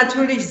hast du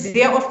natürlich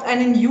sehr oft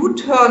einen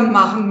U-Turn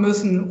machen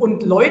müssen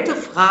und Leute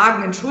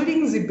fragen,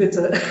 entschuldigen Sie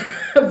bitte,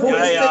 wo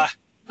ist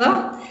denn,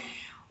 ne?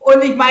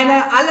 Und ich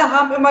meine, alle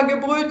haben immer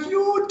gebrüllt,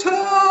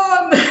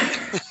 U-Turn!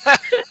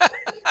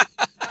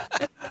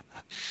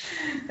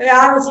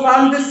 Ja, es war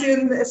ein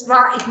bisschen,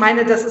 ich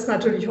meine, das ist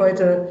natürlich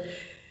heute,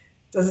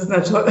 das ist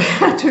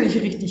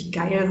natürlich richtig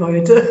geil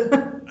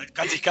heute. Das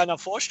kann sich keiner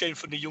vorstellen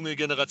von der jungen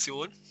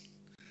Generation.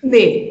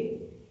 Nee.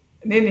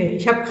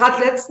 Ich habe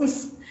gerade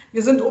letztens,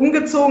 wir sind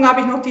umgezogen,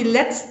 habe ich noch die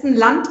letzten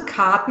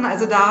Landkarten,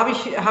 also da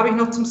habe ich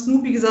noch zum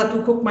Snoopy gesagt,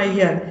 du guck mal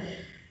hier,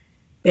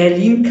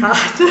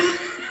 Berlin-Karte.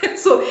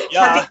 So, So, ich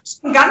Ja. hatte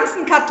den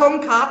ganzen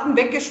Karton Karten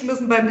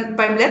weggeschmissen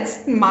beim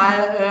letzten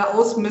Mal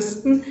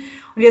ausmisten.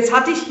 Und jetzt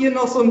hatte ich hier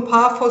noch so ein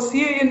paar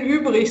Fossilien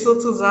übrig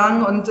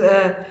sozusagen und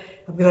habe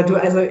gesagt, du,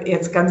 also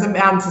jetzt ganz im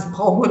Ernst, das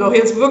brauchen wir doch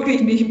jetzt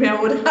wirklich nicht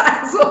mehr, oder?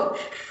 Also,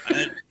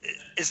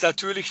 Ist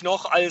natürlich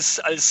noch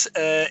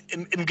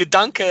im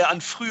Gedanke an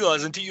früher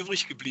sind die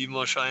übrig geblieben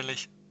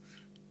wahrscheinlich.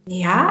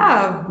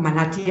 ja, man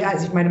hat die,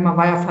 also ich meine, man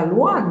war ja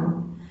verloren.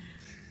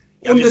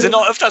 Ja, Und wir das- sind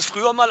auch öfters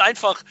früher mal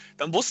einfach,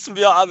 dann wussten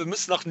wir, wir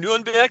müssen nach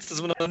Nürnberg, dann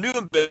sind wir nach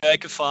Nürnberg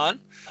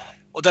gefahren.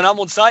 Und dann haben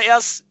wir uns da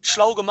erst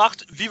schlau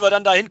gemacht, wie wir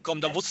dann da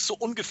hinkommen. Da wusstest du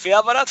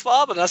ungefähr, was das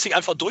war, aber dann hast du dich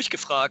einfach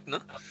durchgefragt,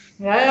 ne?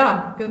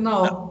 Ja,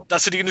 genau.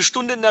 Dass du dich eine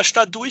Stunde in der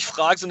Stadt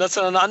durchfragst und dass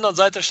du an der anderen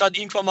Seite der Stadt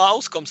irgendwann mal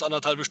auskommst,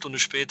 1,5 Stunden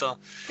später.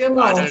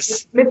 Genau. Ah, das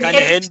ist Mit keine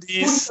Apps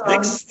Handys, runter.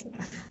 nix.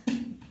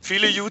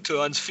 Viele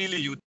U-Turns, viele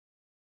U-Turns.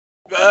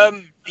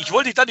 Ich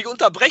wollte dich da nicht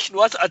unterbrechen.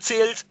 Du hast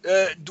erzählt,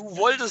 du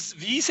wolltest,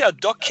 wie hieß er,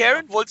 Doc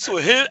Karen, wolltest du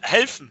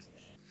helfen?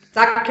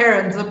 Doug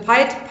Karen, The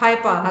Pied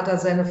Piper hat er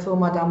seine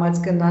Firma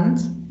damals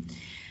genannt.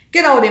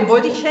 Genau, dem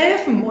wollte ich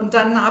helfen und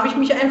dann habe ich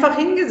mich einfach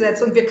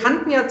hingesetzt und wir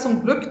kannten ja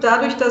zum Glück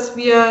dadurch, dass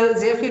wir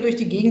sehr viel durch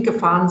die Gegend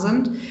gefahren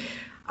sind.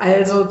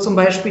 Also zum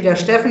Beispiel der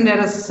Steffen, der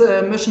das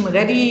Mission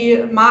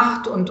Ready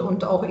macht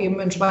und auch eben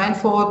in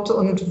Schweinfurt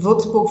und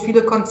Würzburg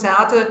viele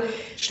Konzerte.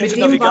 Steffen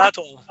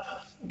Navigator.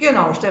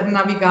 Genau, Steffen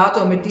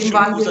Navigator, mit dem Schönen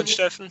waren Gruß wir. an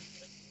Steffen.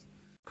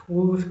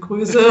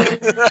 Grüße.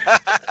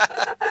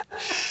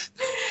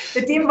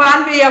 Mit dem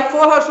waren wir ja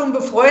vorher schon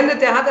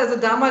befreundet. Der hat also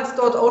damals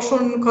dort auch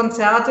schon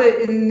Konzerte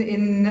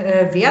in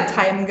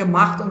Wertheim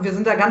gemacht und wir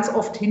sind da ganz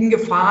oft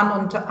hingefahren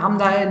und haben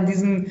da in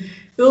diesem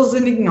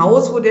irrsinnigen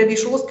Haus, wo der die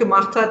Shows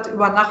gemacht hat,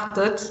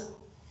 übernachtet.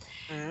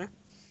 Mhm.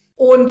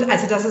 Und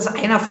also das ist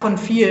einer von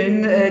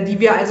vielen, die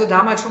wir also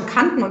damals schon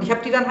kannten. Und ich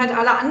habe die dann halt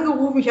alle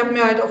angerufen. Ich habe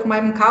mir halt auf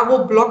meinem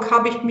Karo-Blog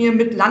habe ich mir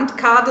mit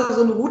Landkarte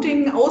so ein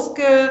Routing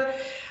ausgedacht.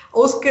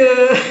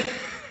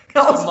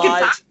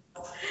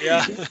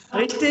 Ja.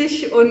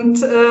 Richtig.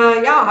 Und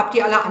ja, habe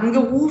die alle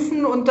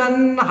angerufen und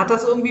dann hat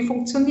das irgendwie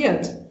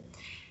funktioniert.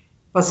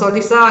 Was soll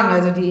ich sagen?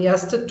 Also die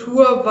erste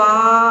Tour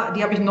war,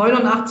 die habe ich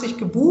 89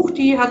 gebucht.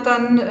 Die hat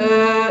dann,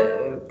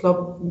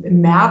 glaube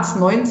im März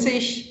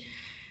 90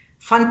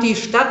 fand die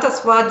statt.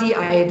 Das war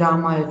DI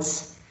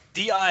damals.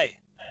 DI.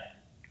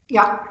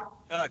 Ja,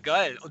 Ja,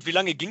 geil. Und wie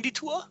lange ging die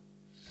Tour?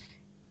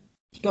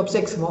 ich glaube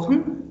 6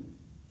 Wochen,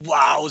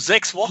 Wow,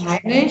 6 Wochen.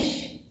 meine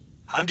ich.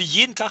 Haben die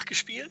jeden Tag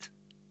gespielt?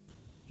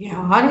 Ja,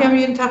 die haben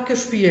jeden Tag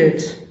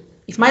gespielt.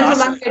 Ich meine, so Krass.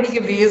 lange wäre die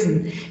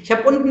gewesen. Ich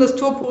habe unten das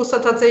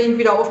Tourposter tatsächlich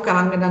wieder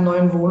aufgehangen in der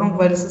neuen Wohnung,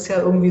 weil das ist ja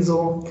irgendwie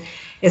so,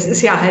 es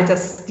ist ja halt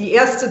die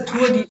erste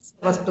Tour, die ist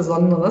was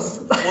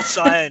Besonderes. Muss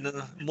sein, ne?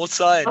 Muss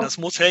sein, das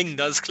muss hängen,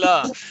 das ist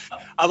klar.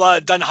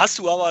 Aber dann hast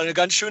du aber eine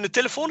ganz schöne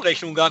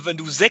Telefonrechnung gehabt, wenn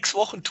du 6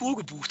 Wochen Tour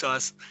gebucht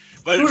hast.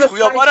 Weil Du, das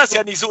früher war war ich das so.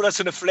 ja nicht so, dass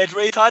du eine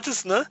Flatrate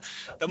hattest, ne?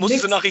 Da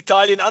musstest du Nix. nach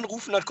Italien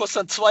anrufen, das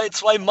kostet dann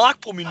 2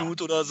 Mark pro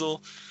Minute oder so.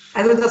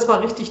 Also das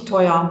war richtig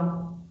teuer.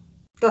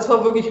 Das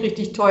war wirklich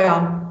richtig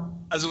teuer.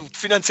 Also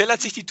finanziell hat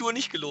sich die Tour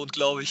nicht gelohnt,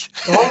 glaube ich.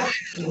 Doch.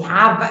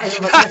 Ja,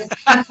 also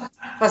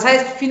was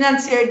heißt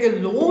finanziell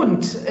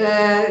gelohnt?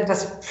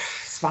 Das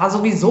war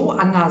sowieso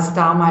anders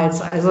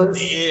damals. Also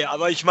Nee,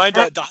 aber ich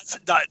meine, da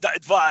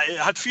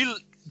hat viel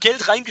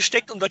Geld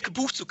reingesteckt, um das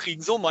gebucht zu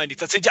kriegen, so meine ich.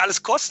 Das sind ja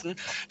alles Kosten,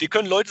 die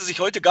können Leute sich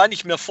heute gar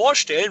nicht mehr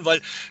vorstellen,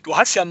 weil du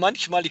hast ja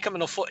manchmal, ich kann mir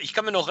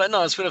noch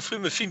erinnern, als wir da früher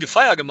mit vielen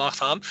Gefeier gemacht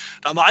haben,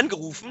 da haben wir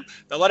angerufen,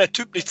 da war der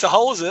Typ nicht zu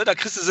Hause, da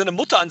kriegst du seine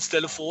Mutter ans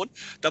Telefon,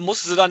 da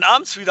musst du sie dann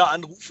abends wieder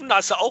anrufen, da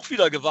hast du auch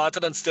wieder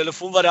gewartet ans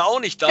Telefon, war der auch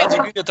nicht da,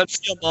 so ging das dann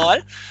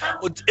 4-mal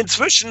und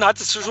inzwischen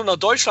hattest du schon nach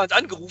Deutschland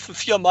angerufen,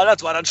 4-mal,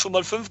 das war dann schon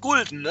mal 5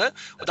 Gulden, ne?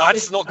 Und da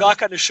hattest du noch gar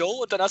keine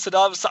Show und dann hast du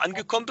da, bis du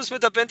angekommen bist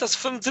mit der Band, hast du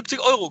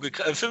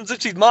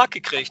 75 Mark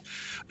gekriegt.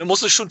 Dann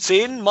musst du schon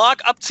 10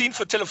 Mark abziehen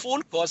für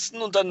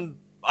Telefonkosten und dann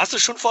hast du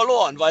schon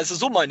verloren, weißt du,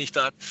 so meine ich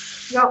das.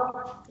 ja,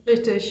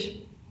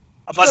 richtig.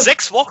 Aber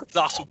 6 Wochen,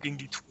 sagst du, ging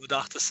die Tour,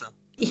 dachtest du.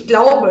 Ich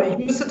glaube, ich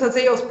müsste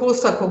tatsächlich aufs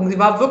Poster gucken. Sie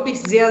war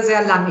wirklich sehr,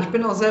 sehr lang. Ich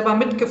bin auch selber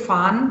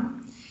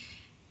mitgefahren.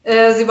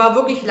 Sie war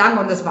wirklich lang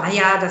und das war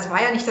ja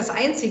nicht das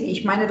Einzige.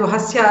 Ich meine, du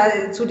hast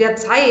ja zu der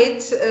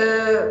Zeit,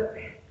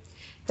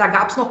 da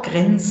gab es noch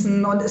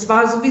Grenzen und es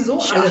war sowieso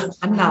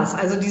alles anders.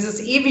 Also dieses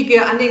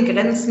ewige an den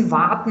Grenzen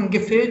warten,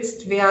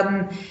 gefilzt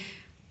werden,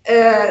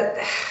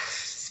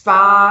 es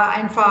war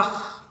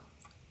einfach,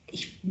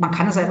 man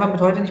kann es einfach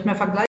mit heute nicht mehr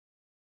vergleichen.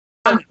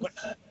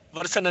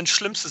 Was ist denn dein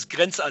schlimmstes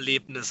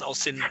Grenzerlebnis aus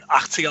den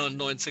 80er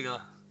und 90er?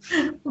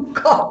 Oh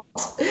Gott,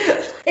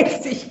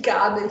 weiß ich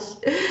gar nicht.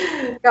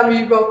 Ich kann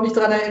mich überhaupt nicht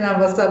daran erinnern,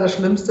 was da das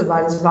Schlimmste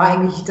war. Das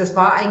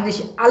war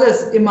eigentlich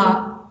alles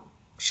immer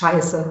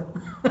scheiße.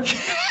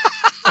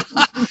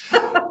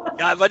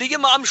 Ja, was ich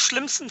immer am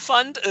schlimmsten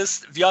fand,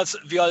 ist, wir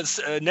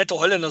als nette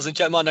Holländer sind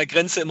ja immer an der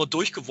Grenze immer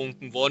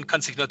durchgewunken worden,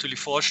 kannst dich natürlich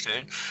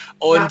vorstellen.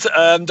 Und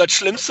das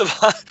Schlimmste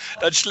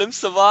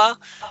war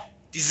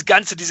diese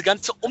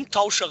ganze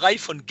Umtauscherei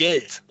von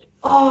Geld.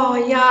 Oh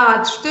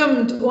ja,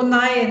 stimmt. Oh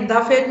nein,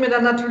 da fällt mir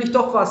dann natürlich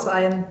doch was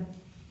ein.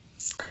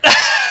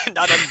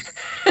 Na dann,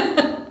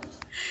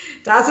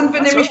 Da sind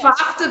wir Ach so. nämlich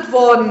verhaftet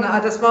worden.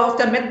 Das war auf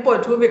der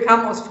Medball-Tour. Wir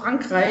kamen aus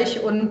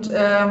Frankreich und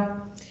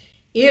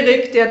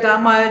Erik, der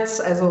damals,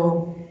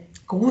 also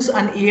Gruß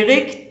an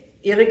Erik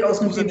aus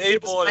dem Gruß an DB2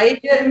 A-Ball.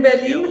 hier in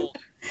Berlin. Jo.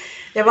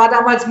 Der war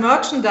damals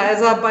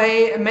Merchandiser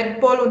bei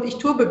Medball und ich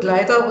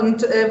Tourbegleiter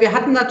und wir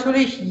hatten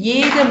natürlich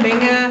jede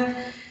Menge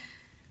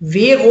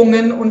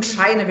Währungen und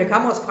Scheine. Wir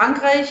kamen aus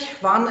Frankreich,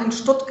 waren in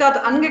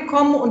Stuttgart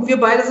angekommen und wir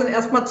beide sind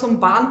erstmal zum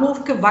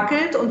Bahnhof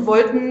gewackelt und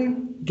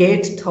wollten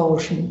Geld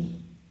tauschen.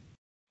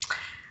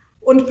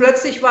 Und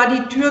plötzlich war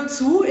die Tür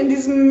zu in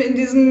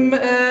diesem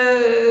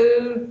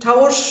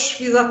Tausch,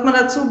 wie sagt man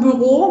dazu,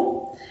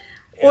 Büro.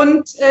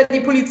 Und die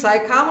Polizei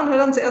kam und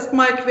hat uns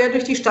erstmal quer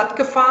durch die Stadt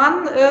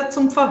gefahren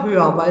zum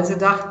Verhör, weil sie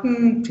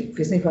dachten, ich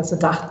weiß nicht, was sie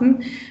dachten,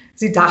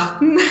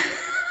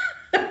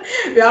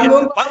 wir haben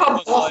irgendwas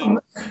verbrochen.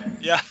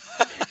 Ja.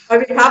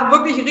 Weil wir haben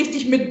wirklich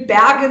richtig mit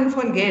Bergen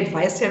von Geld,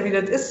 weißt ja, wie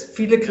das ist,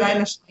 viele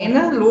kleine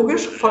Scheine,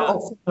 logisch,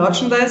 auch für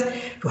Merchandise.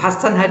 Du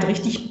hast dann halt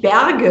richtig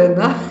Berge,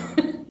 ne?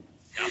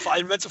 Ja, vor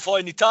allem, wenn du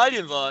vorher in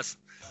Italien warst.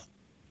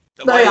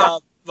 Da Naja.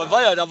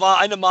 war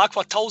eine Mark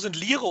war 1000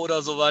 Lire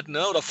oder sowas,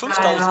 ne? Oder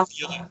 5000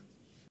 Lire.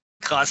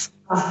 Krass.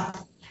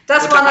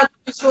 Das Und war dann-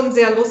 natürlich schon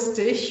sehr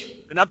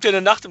lustig. Dann habt ihr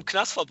eine Nacht im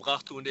Knast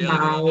verbracht, du und Erik.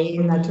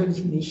 Nein,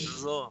 natürlich nicht.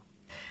 So.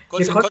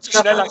 Wir Konntest du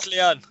schnell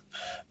erklären.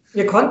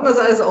 Wir konnten das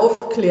alles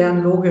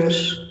aufklären,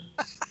 logisch.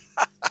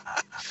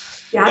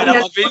 Wir hatten da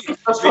ja war wenig-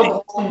 was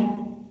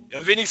verbrochen.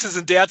 Ja, wenigstens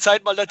in der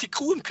Zeit mal, dass die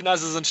Crew im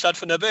Knast sind, statt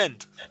von der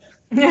Band.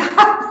 Ja.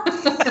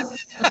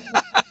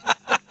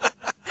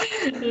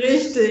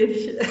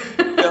 Richtig.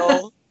 Ja.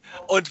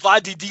 Und war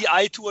die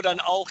DI-Tour dann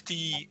auch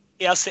die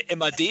erste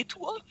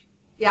MAD-Tour?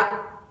 Ja,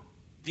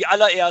 Die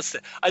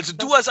allererste. Also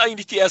du hast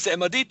eigentlich die erste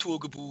MAD-Tour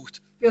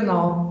gebucht.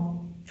 genau.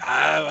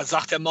 Ja, was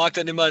sagt der Marc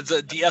dann immer,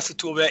 die erste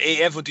Tour wäre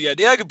AF und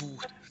DRR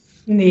gebucht?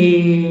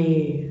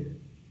 Nee,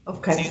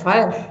 auf keinen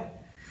Fall.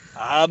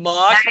 Ah,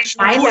 Marc,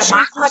 Nein, der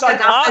Marc hat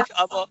ja Marc,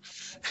 aber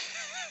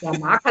Der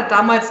Marc hat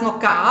damals noch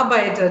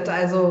gearbeitet,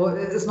 also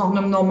ist noch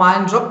einem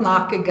normalen Job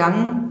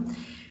nachgegangen.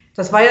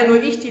 Das war ja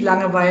nur ich, die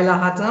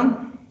Langeweile hatte.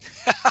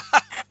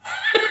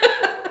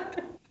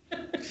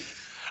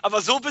 Aber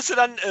so bist du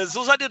dann,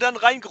 so seid ihr dann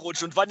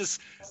reingerutscht. Und wann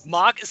ist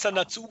Marc ist dann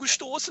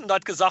dazugestoßen und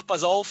hat gesagt,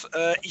 pass auf,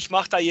 ich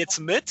mache da jetzt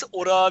mit,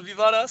 oder wie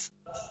war das?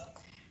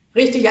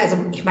 Richtig, also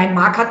ich meine,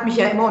 Marc hat mich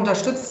ja immer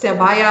unterstützt. Der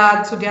war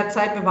ja zu der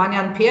Zeit, wir waren ja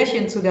ein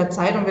Pärchen zu der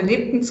Zeit und wir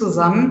lebten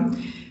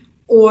zusammen.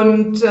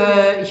 Und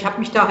ich habe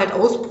mich da halt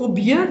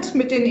ausprobiert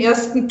mit den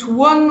ersten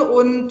Touren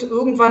und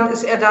irgendwann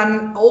ist er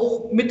dann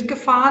auch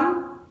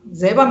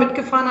selber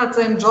mitgefahren, hat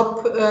seinen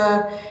Job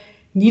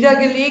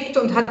niedergelegt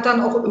und hat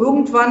dann auch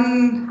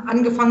irgendwann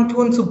angefangen,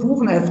 Touren zu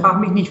buchen. Er fragt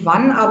mich nicht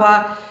wann,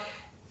 aber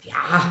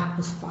ja,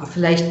 es war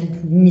vielleicht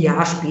ein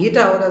Jahr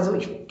später oder so,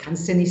 ich kann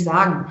es dir nicht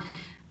sagen.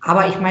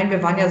 Aber ich meine,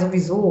 wir waren ja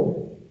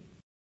sowieso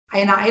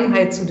eine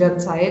Einheit zu der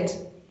Zeit.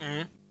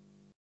 Mhm.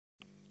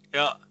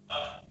 Ja.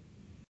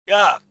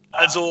 Ja,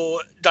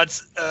 also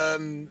das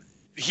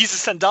hieß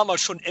es dann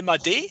damals schon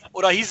MAD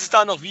oder hieß es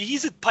da noch, wie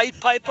hieß es, Pied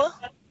Piper?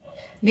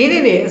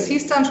 Nee, es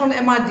hieß dann schon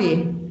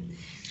MAD.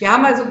 Wir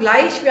haben also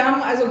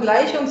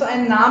gleich uns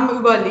einen Namen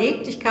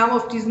überlegt. Ich kam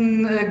auf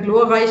diesen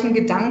glorreichen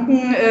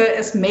Gedanken,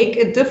 es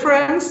Make a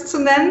Difference zu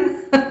nennen.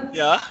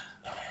 Ja.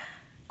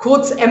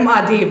 Kurz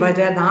MAD, weil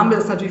der Name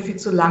ist natürlich viel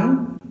zu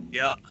lang.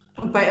 Ja.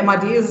 Und bei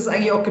MAD ist es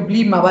eigentlich auch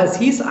geblieben. Aber es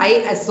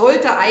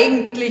sollte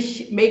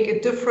eigentlich Make a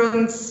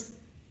Difference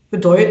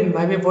bedeuten,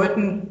 weil wir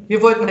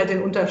wollten halt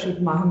den Unterschied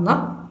machen,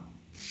 ne?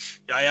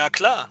 Ja,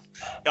 klar.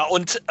 Ja,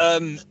 und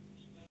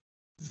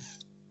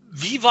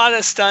wie war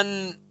das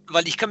dann,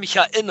 weil ich kann mich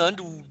erinnern,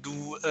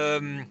 du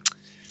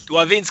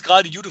erwähnst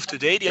gerade Youth of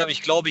Today, die habe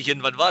ich, glaube ich,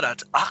 wann war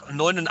das?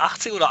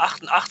 89 oder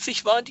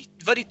 88 war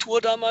die Tour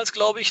damals,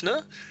 glaube ich,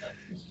 ne?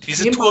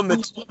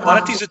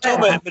 War das diese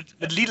Tour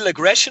mit Lethal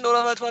Aggression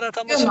oder was war das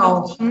damals?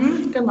 Genau,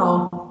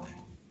 genau.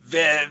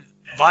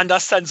 Waren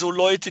das dann so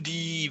Leute,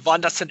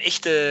 waren das dann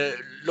echte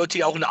Leute,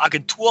 die auch eine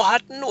Agentur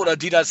hatten oder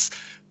die das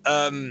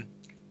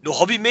nur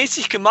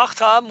hobbymäßig gemacht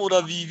haben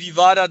oder wie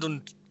war das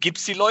und gibt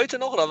es die Leute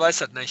noch oder weiß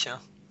das nicht, ja?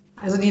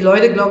 Also die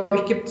Leute, glaube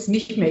ich, gibt es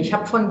nicht mehr. Ich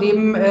habe von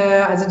dem,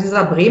 also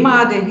dieser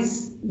Bremer, der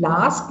hieß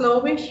Lars,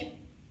 glaube ich,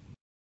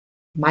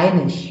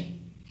 meine ich.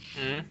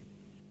 Mhm.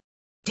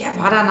 Der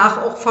war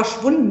danach auch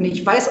verschwunden.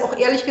 Ich weiß auch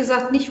ehrlich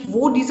gesagt nicht,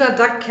 wo dieser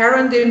Doug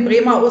Caron den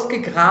Bremer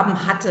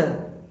ausgegraben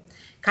hatte.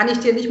 Kann ich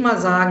dir nicht mal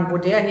sagen, wo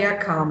der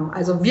herkam.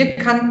 Also wir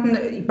kannten,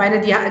 ich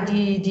meine,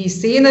 die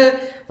Szene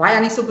war ja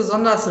nicht so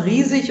besonders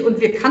riesig und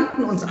wir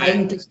kannten uns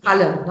eigentlich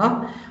alle,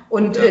 ne?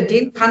 Und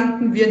den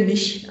kannten wir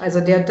nicht. Also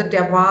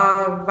der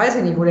war, weiß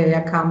ich nicht, wo der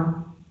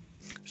herkam.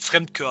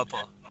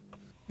 Fremdkörper.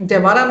 Und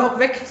der war dann auch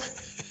weg.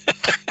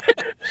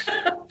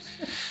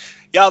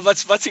 Ja,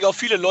 was sich auch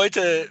viele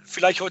Leute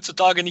vielleicht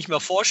heutzutage nicht mehr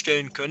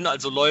vorstellen können,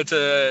 also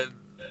Leute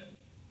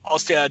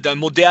aus der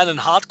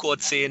modernen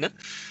Hardcore-Szene.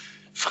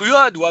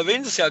 Früher, du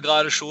erwähnst es ja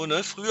gerade schon,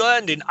 ne? Früher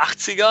in den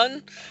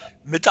 80ern,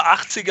 Mitte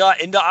 80er,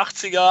 Ende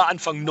 80er,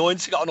 Anfang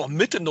 90er, auch noch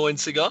Mitte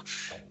 90er,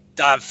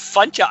 da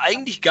fand ja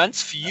eigentlich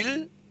ganz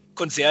viel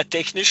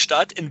konzerttechnisch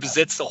statt in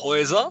besetzte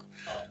Häuser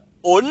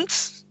und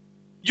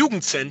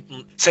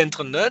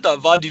Jugendzentren, ne?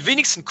 Da waren die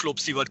wenigsten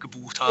Clubs, die was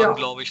gebucht haben, Ja.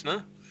 glaube ich,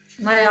 ne?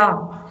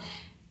 Naja,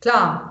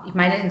 klar. Ich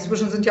meine,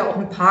 inzwischen sind ja auch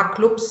ein paar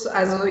Clubs,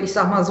 also ich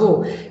sag mal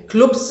so,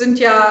 Clubs sind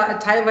ja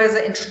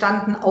teilweise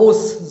entstanden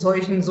aus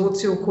solchen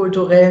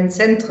soziokulturellen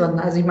Zentren.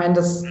 Also ich meine,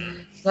 das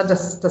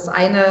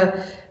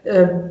eine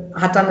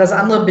hat dann das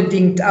andere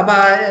bedingt.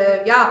 Aber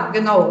ja,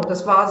 genau,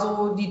 das war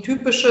so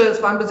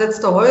es waren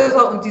besetzte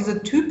Häuser und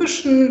diese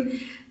typischen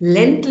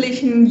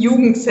ländlichen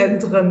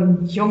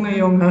Jugendzentren.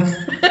 Junge.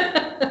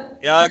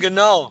 Ja,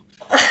 genau.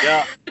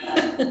 Ja.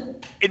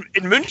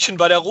 In München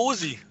bei der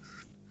Rosi.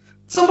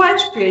 Zum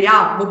Beispiel,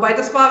 ja. Wobei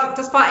das war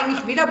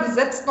eigentlich weder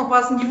besetzt noch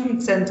war es ein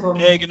Jugendzentrum.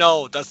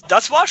 Genau,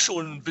 das war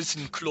schon ein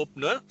bisschen ein Club,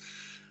 ne?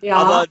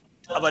 Ja.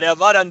 Aber der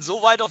war dann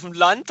so weit auf dem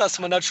Land, dass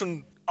man das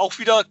schon auch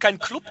wieder keinen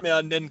Club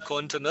mehr nennen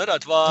konnte, ne?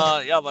 Das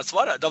war, ja, was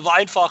war das? Da war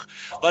einfach,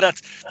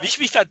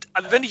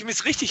 wenn ich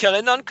mich richtig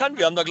erinnern kann,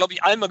 wir haben da, glaube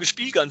ich, einmal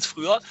gespielt ganz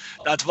früher,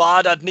 das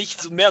war das nicht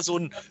so mehr so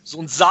ein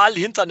Saal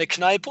hinter eine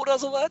Kneipe oder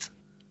sowas?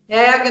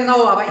 Ja,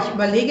 genau, aber ich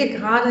überlege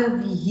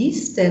gerade, wie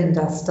hieß denn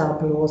das da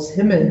bloß?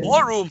 Himmel.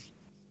 Ballroom.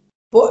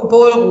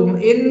 Ballroom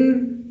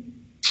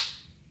in,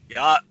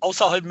 Ja,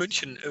 außerhalb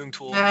München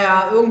irgendwo.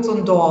 irgend so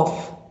ein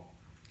Dorf.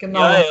 Genau.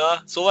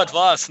 Ja, sowas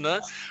war es,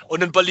 ne?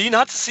 Und in Berlin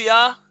hattest du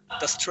ja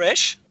das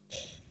Trash.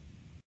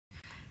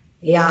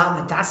 Ja,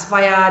 aber das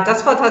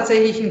war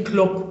tatsächlich ein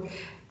Club.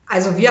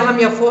 Also wir haben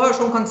ja vorher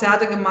schon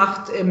Konzerte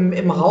gemacht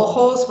im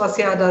Rauchhaus, was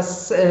ja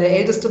das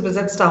älteste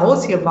besetzte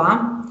Haus hier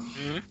war.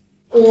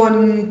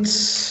 Und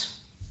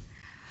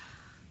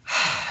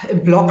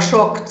im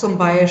Blockschock zum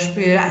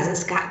Beispiel, also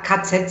es gab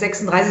KZ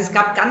 36, es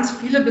gab ganz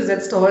viele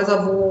besetzte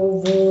Häuser,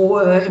 wo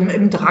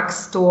im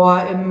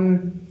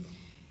Drugstore,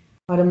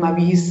 warte mal,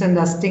 wie hieß denn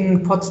das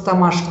Ding,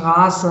 Potsdamer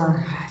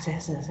Straße.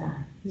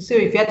 Ich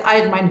werde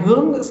alt, mein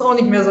Hirn ist auch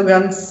nicht mehr so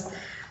ganz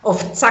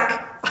auf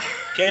Zack.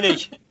 Kenn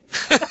ich.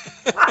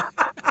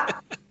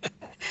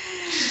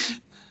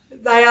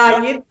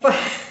 Naja, jedenfalls,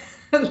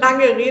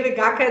 lange Rede,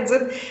 gar keinen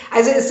Sinn.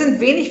 Also es sind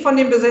wenig von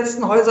den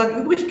besetzten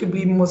Häusern übrig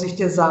geblieben, muss ich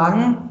dir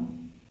sagen.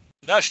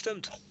 Ja,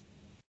 stimmt.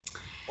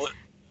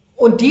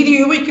 Und die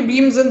übrig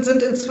geblieben sind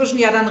inzwischen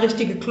ja dann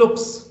richtige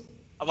Clubs.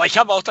 Aber ich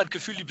habe auch das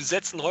Gefühl, die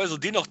besetzten Häuser,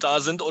 die noch da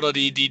sind, oder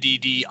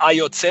die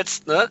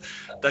AJZs, ne,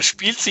 da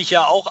spielt sich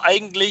ja auch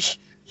eigentlich,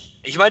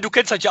 ich meine, du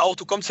kennst das ja auch,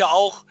 du kommst ja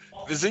auch,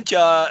 wir sind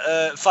ja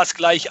fast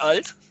gleich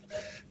alt.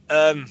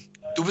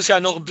 Du bist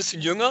ja noch ein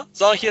bisschen jünger,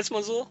 sage ich jetzt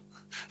mal so.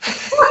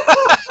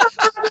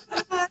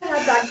 Ja,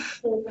 danke.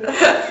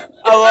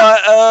 Aber,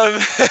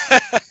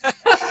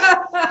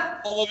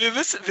 aber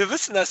wir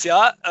wissen das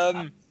ja.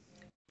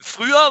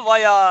 Früher war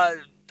ja,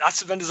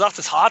 wenn du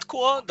sagtest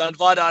Hardcore, dann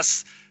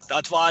das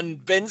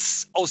waren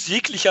Bands aus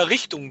jeglicher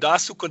Richtung. Da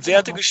hast du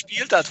Konzerte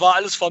gespielt, das war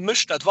alles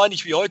vermischt. Das war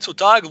nicht wie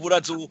heutzutage, wo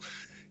das so,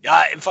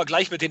 ja, im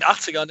Vergleich mit den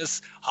 80ern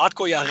ist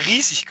Hardcore ja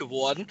riesig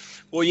geworden,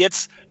 wo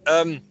jetzt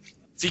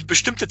sich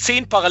bestimmte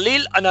 10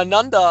 parallel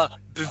aneinander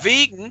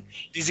bewegen,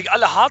 die sich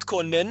alle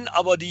Hardcore nennen,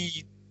 aber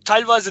die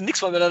teilweise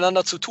nichts mehr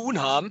miteinander zu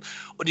tun haben.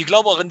 Und ich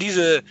glaube auch in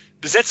diese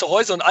besetzte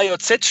Häuser und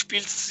IOZ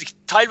spielt sich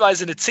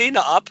teilweise eine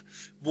Szene ab,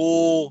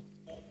 wo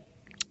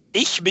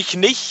ich mich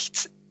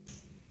nicht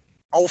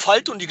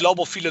aufhalte, und ich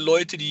glaube auch viele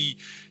Leute, die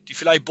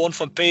vielleicht Born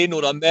from Pain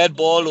oder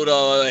Madball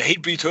oder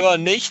Hatebreed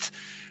hören, nicht,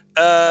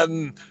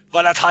 weil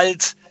das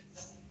halt,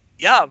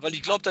 ja, weil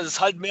ich glaube, das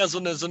ist halt mehr so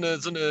eine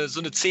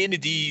Szene,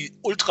 die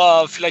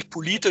ultra vielleicht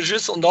politisch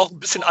ist und auch ein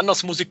bisschen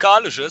anders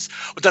musikalisch ist.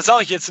 Und das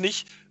sage ich jetzt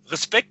nicht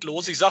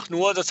respektlos, ich sage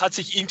nur, das hat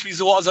sich irgendwie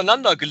so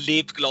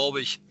auseinandergelebt,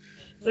 glaube ich.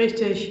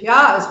 Richtig,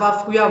 ja,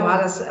 war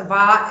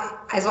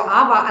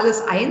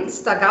alles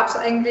eins, da gab es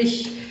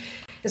eigentlich,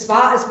 es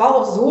war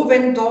auch so,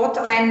 wenn dort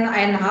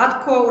ein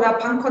Hardcore- oder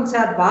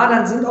Punkkonzert war,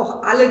 dann sind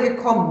auch alle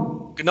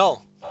gekommen.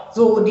 Genau.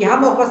 So, und die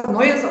haben auch was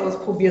Neues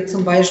ausprobiert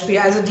zum Beispiel,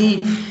 also die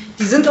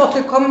sind auch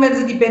gekommen, wenn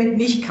sie die Band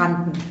nicht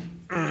kannten.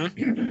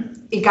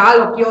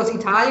 Egal, ob die aus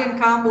Italien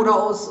kamen oder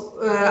aus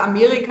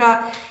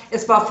Amerika,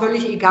 es war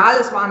völlig egal,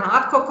 es war ein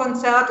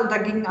Hardcore-Konzert und da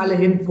gingen alle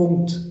hin,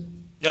 Punkt.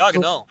 Ja,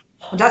 genau.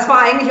 Und das war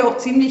eigentlich auch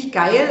ziemlich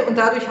geil und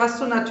dadurch hast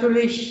du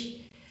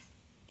natürlich,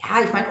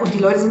 ja, ich meine, und die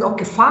Leute sind auch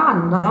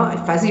gefahren, ne?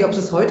 Ich weiß nicht, ob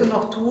sie es heute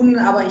noch tun,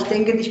 aber ich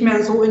denke nicht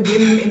mehr so in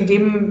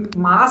dem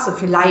Maße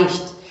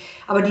vielleicht.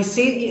 Aber die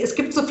Szene, es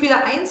gibt so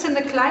viele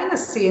einzelne kleine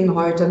Szenen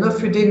heute, ne,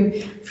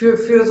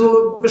 für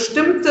so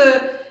bestimmte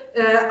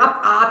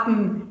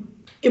Abarten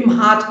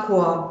im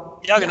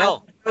Hardcore. Ja,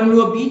 genau. Die hören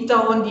nur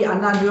Beatdown, die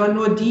anderen hören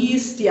nur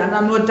dies, die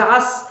anderen nur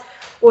das.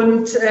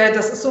 Und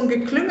das ist so ein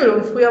Geklüngel.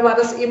 Und früher war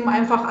das eben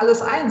einfach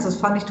alles eins. Das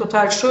fand ich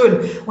total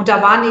schön. Und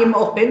da waren eben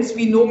auch Bands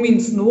wie No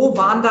Means No,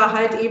 waren da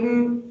halt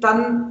eben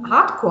dann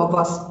Hardcore,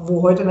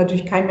 wo heute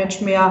natürlich kein Mensch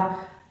mehr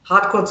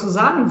Hardcore zu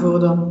sagen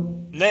würde.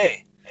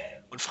 Nee.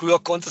 Und früher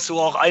konntest du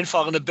auch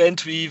einfach eine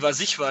Band wie, weiß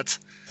ich was,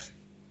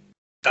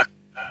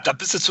 da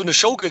bist du zu einer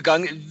Show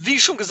gegangen. Wie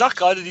schon gesagt,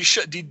 gerade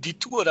die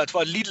Tour, das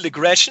war Lethal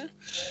Aggression.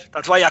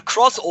 Das war ja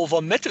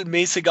Crossover,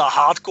 metalmäßiger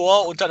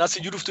Hardcore. Und dann hast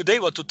du Youth of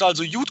Today, was total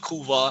so Youth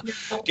Crew war,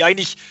 die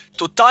eigentlich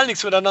total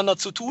nichts miteinander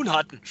zu tun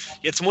hatten.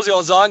 Jetzt muss ich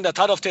auch sagen, das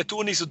hat auf der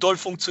Tour nicht so doll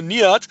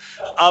funktioniert,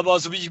 aber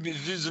so wie ich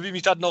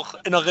mich das noch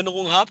in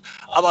Erinnerung habe.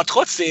 Aber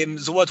trotzdem,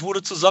 sowas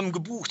wurde zusammen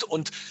gebucht.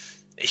 Und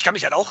ich kann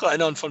mich halt auch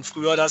erinnern von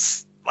früher,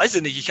 dass, weiß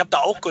ich nicht, ich habe da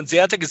auch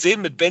Konzerte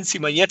gesehen mit Bands, die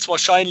man jetzt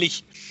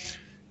wahrscheinlich,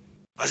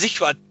 weiß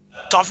ich was,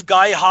 Tough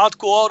Guy,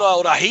 Hardcore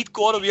oder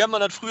Hatecore, oder wie hat man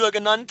das früher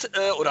genannt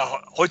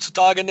oder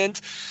heutzutage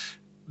nennt,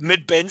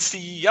 mit Bands,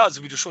 die, ja,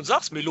 so wie du schon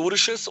sagst,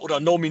 melodisches oder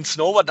No Means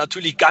No, was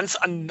natürlich ganz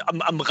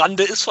am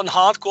Rande ist von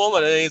Hardcore,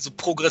 weil er so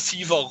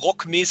progressiver,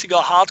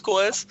 rockmäßiger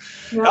Hardcore ist.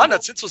 Ja,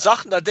 das sind so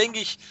Sachen, da denke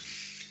ich,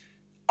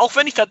 auch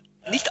wenn ich da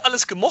nicht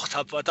alles gemocht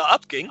habe, was da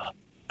abging,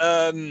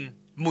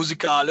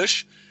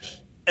 musikalisch,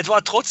 es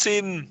war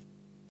trotzdem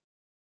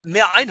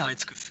mehr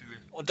Einheitsgefühl.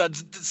 Und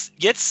das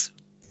jetzt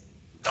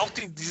auch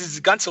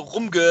dieses ganze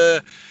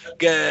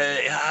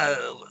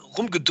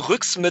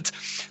rumgedrücks mit,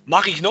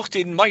 mache ich noch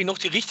die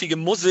richtige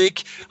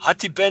Musik,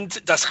 hat die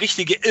Band das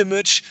richtige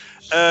Image,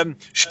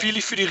 spiele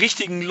ich für die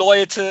richtigen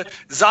Leute,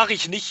 sage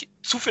ich nicht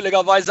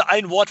zufälligerweise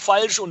ein Wort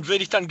falsch und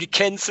werde ich dann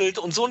gecancelt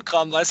und so ein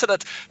Kram, weißt du, das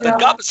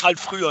gab es halt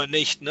früher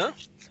nicht, ne?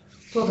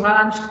 Total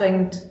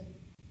anstrengend.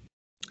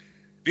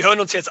 Wir hören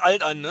uns jetzt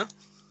alt an, ne?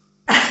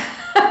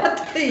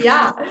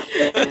 Ja,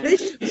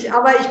 richtig.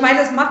 Aber ich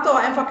meine, es macht doch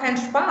einfach keinen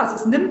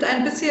Spaß. Es nimmt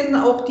ein bisschen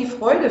auch die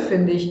Freude,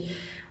 finde ich.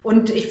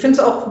 Und ich finde es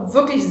auch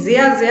wirklich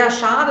sehr, sehr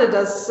schade,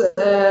 dass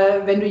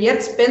wenn du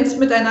jetzt Bands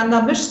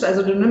miteinander mischst,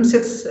 also du nimmst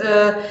jetzt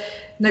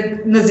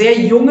eine sehr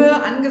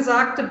junge,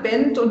 angesagte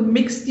Band und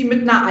mixt die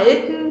mit einer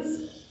alten,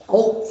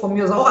 auch von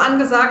mir aus auch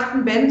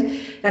angesagten Band,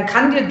 dann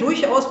kann dir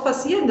durchaus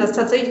passieren, dass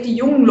tatsächlich die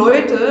jungen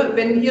Leute,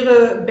 wenn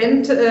ihre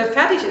Band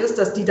fertig ist,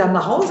 dass die dann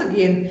nach Hause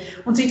gehen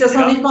und sich das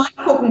noch nicht mal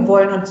angucken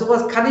wollen. Und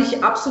sowas kann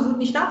ich absolut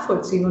nicht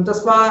nachvollziehen. Und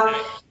das war,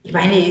 ich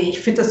meine, ich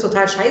finde das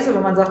total scheiße,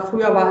 wenn man sagt,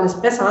 früher war alles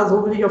besser,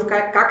 so will ich auf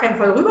gar keinen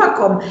Fall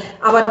rüberkommen.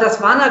 Aber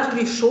das war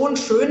natürlich schon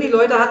schön, die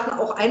Leute hatten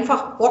auch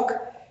einfach Bock,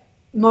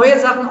 neue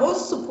Sachen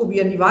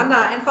auszuprobieren. Die waren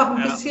da einfach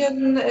ein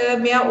bisschen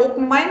mehr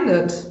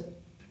open-minded.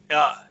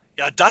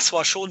 Ja, das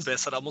war schon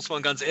besser, da muss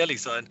man ganz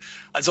ehrlich sein.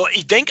 Also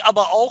ich denke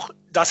aber auch,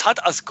 das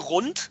hat als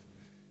Grund,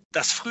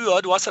 dass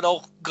früher, du hast ja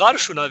auch gerade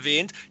schon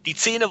erwähnt, die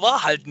Szene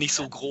war halt nicht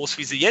so groß,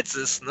 wie sie jetzt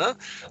ist. Ne?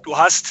 Du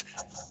hast,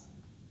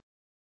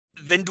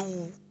 wenn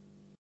du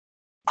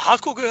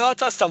Hardcore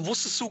gehört hast, dann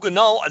wusstest du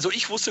genau, also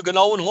ich wusste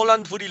genau in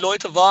Holland, wo die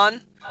Leute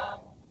waren,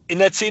 in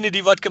der Szene,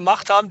 die was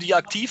gemacht haben, die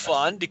aktiv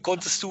waren, da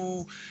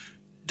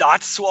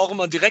hattest du auch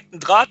immer einen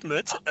direkten Draht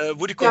mit,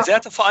 wo die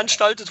Konzerte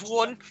veranstaltet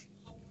wurden.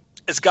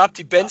 Es gab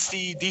die Bands,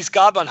 die es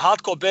gab, an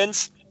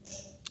Hardcore-Bands,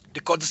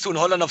 die konntest du in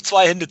Holland auf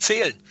 2 Hände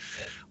zählen.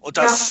 Und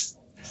das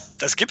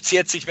gibt es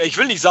jetzt nicht mehr. Ich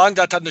will nicht sagen,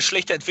 dass das eine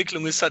schlechte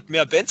Entwicklung ist, dass es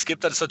mehr Bands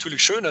gibt. Das ist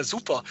natürlich schöner,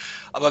 super.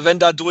 Aber wenn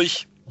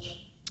dadurch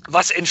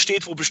was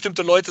entsteht, wo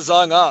bestimmte Leute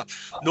sagen,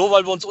 nur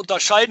weil wir uns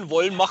unterscheiden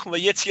wollen, machen wir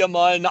jetzt hier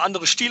mal eine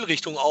andere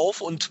Stilrichtung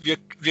auf und wir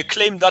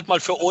claimen das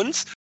mal für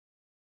uns.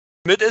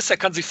 Mit ist, der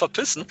kann sich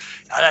verpissen.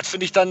 Ja, das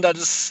finde ich dann,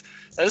 das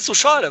ist so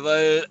schade,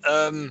 weil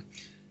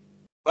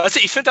weißt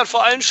du, ich finde das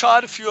vor allem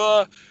schade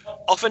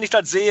auch wenn ich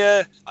das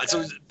sehe,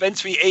 also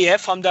Bands wie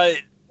AF haben da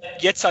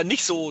jetzt halt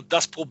nicht so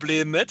das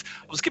Problem mit,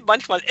 aber es gibt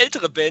manchmal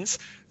ältere Bands,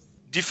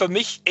 die für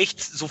mich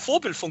echt so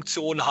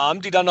Vorbildfunktionen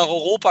haben, die dann nach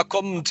Europa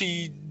kommen und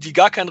die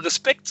gar keinen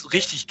Respekt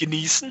richtig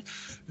genießen,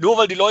 nur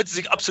weil die Leute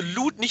sich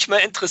absolut nicht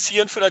mehr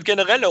interessieren für das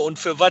Generelle und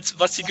für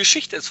was die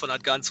Geschichte ist von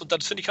das Ganze. Und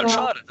das finde ich halt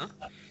schade. Ne?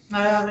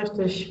 Naja,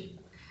 richtig.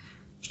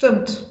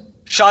 Stimmt.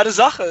 Schade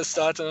Sache ist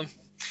das.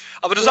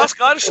 Aber du sagst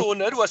gerade schon,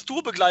 ne, du hast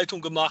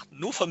Tourbegleitung gemacht,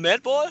 nur für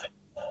Madball?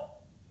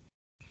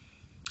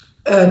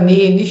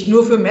 Nee, nicht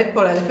nur für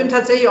Madball. Also ich bin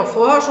tatsächlich auch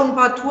vorher schon ein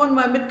paar Touren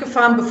mal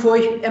mitgefahren, bevor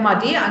ich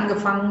MAD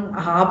angefangen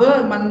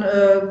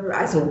habe.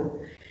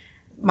 Also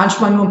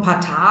manchmal nur ein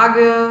paar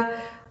Tage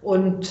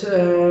und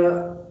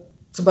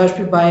zum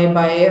Beispiel bei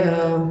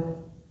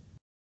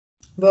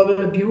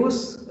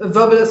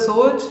Verbal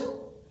Assault.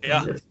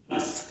 Ja.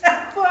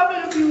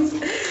 Verbal Abuse.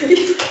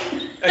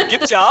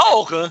 Gibt's ja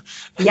auch.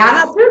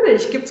 Ja,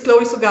 natürlich. Gibt's,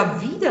 glaube ich, sogar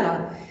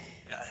wieder.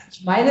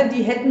 Ich meine,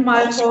 die hätten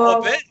mal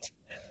vor...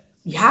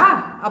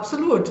 Ja,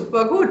 absolut.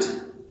 War gut.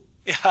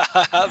 Ja,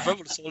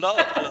 Verbal Assault auch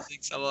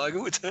allerdings, aber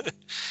gut.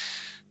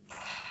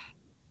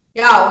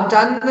 Ja, und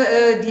dann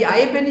die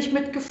bin ich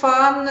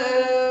mitgefahren.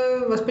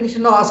 Was bin ich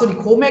denn noch? Achso, die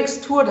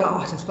Chromex-Tour.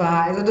 Das ist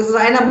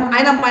einer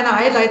meiner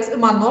Highlights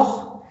immer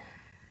noch.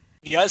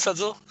 Ja, ist das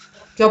so?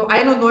 Ich glaube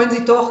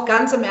 91, doch,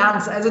 ganz im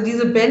Ernst. Also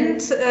diese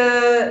Band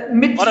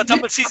mit... War das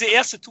damals diese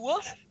erste Tour?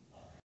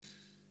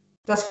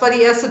 Das war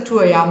die erste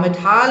Tour, ja,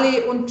 mit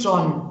Harley und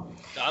John.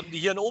 Da haben die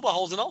hier in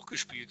Oberhausen auch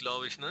gespielt,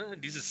 glaube ich. Ne?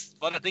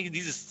 War das nicht in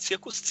dieses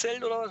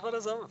Zirkuszelt oder was war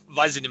das?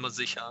 Weiß ich nicht mehr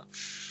sicher.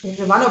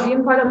 Wir waren auf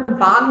jeden Fall im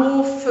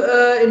Bahnhof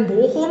in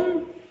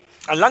Bochum.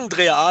 An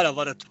Langendreher, da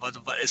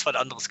ist was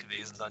anderes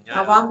gewesen dann. Ja,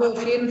 da waren wir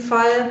auf jeden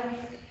Fall,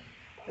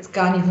 weiß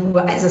gar nicht wo,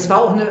 also es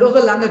war auch eine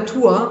irre lange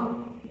Tour.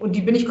 und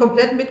die bin ich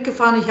komplett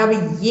mitgefahren. Ich habe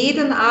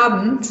jeden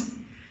Abend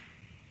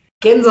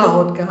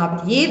Gänsehaut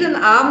gehabt. Jeden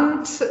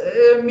Abend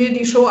mir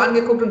die Show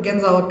angeguckt und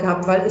Gänsehaut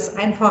gehabt, weil es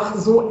einfach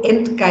so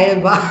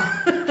endgeil war.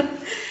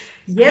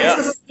 Jetzt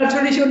ist es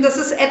natürlich, und das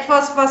ist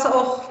etwas,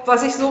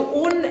 was ich so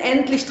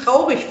unendlich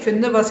traurig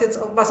finde,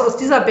 was aus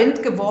dieser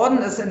Band geworden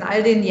ist in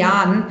all den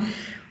Jahren.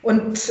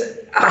 Und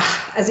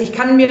also ich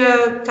kann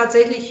mir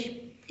tatsächlich,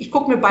 ich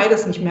gucke mir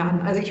beides nicht mehr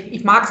an. Also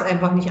ich mag es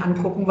einfach nicht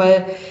angucken,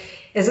 weil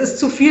es ist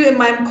zu viel in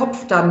meinem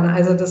Kopf dann.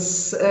 Also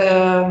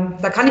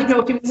da kann ich mir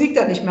auch die Musik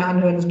dann nicht mehr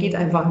anhören. Das geht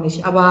einfach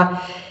nicht.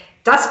 Aber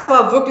das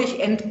war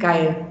wirklich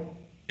endgeil.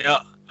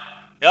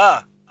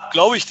 Ja,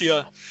 glaube ich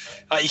dir.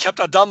 Ja, ich habe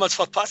da damals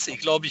verpasst.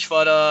 Ich glaube, ich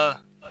war da,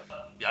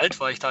 wie alt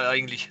war ich da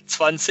eigentlich?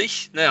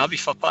 20? Ne, habe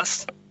ich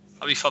verpasst.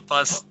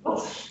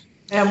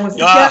 Ja, muss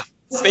ja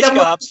Pech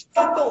gehabt. Ich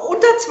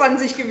unter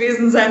 20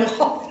 gewesen sein,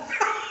 Rob.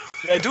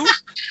 Ja, du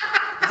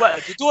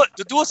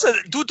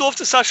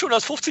durftest da schon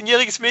als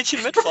 15-jähriges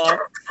Mädchen mitfahren.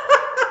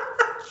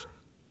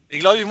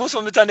 Ich glaube, ich muss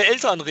mal mit deinen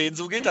Eltern reden,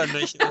 so geht das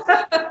nicht.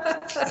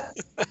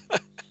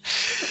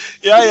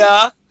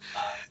 Ja.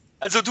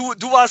 Also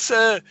du warst,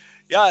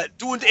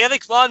 du und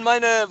Erik waren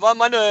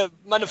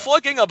meine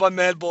Vorgänger bei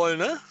Madball,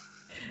 ne?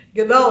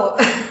 Genau.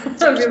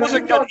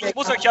 Ich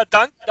muss euch ja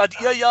danken, dass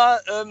ihr ja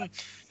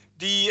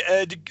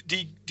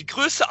die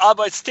größte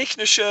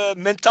arbeitstechnische,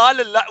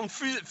 mentale und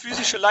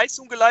physische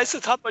Leistung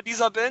geleistet habt bei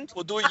dieser Band,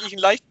 wodurch ich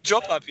einen leichten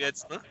Job habe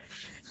jetzt, ne?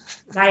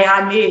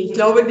 Naja, nee, ich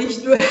glaube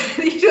nicht nur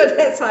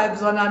deshalb,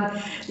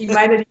 sondern ich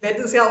meine, die Band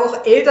ist ja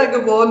auch älter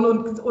geworden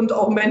und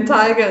auch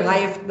mental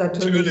gereift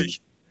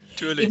natürlich.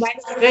 Natürlich. Ich meine,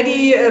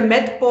 Freddy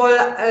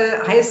Madball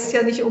heißt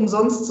ja nicht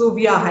umsonst so,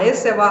 wie er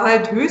heißt. Er war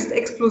halt höchst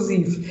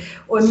explosiv.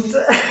 Und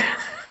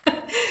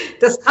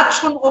das hat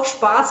schon auch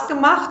Spaß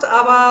gemacht,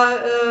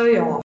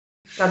 aber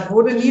das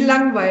wurde nie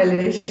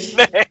langweilig.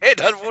 Nee,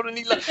 das wurde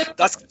nie langweilig.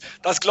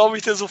 Das glaube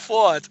ich dir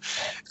sofort.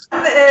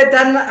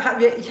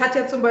 Ich hatte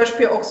ja zum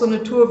Beispiel auch so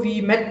eine Tour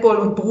wie Madball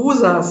und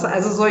Bruisers.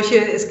 Also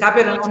es gab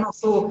ja dann auch noch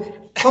so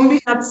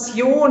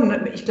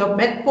Kombinationen. Ich glaube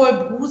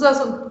Madball, Bruisers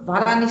und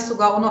war da nicht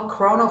sogar auch noch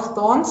Crown of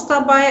Thorns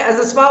dabei?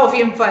 Also es war auf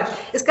jeden Fall,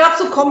 es gab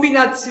so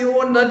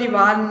Kombinationen, ne, die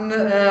waren,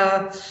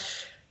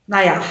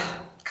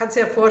 kannst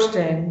du dir ja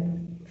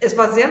vorstellen. Es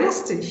war sehr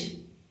lustig.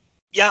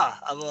 Ja,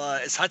 aber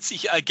es hat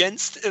sich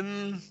ergänzt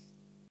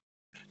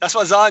lass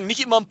mal sagen,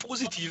 nicht immer im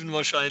Positiven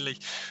wahrscheinlich.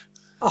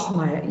 Ich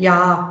muss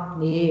ja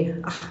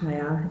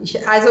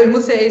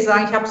ehrlich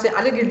sagen, ich habe sie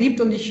alle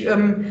geliebt und das ist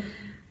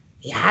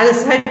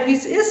halt, wie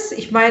es ist.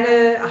 Ich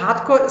meine,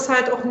 Hardcore ist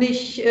halt auch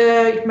nicht,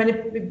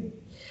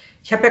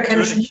 ich habe ja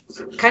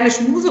keine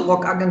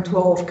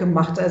Schmuserock-Agentur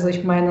aufgemacht, also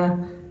ich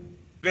meine...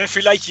 Wäre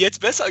vielleicht jetzt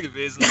besser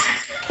gewesen.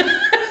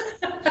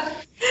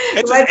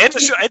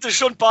 Hätte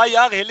schon ein paar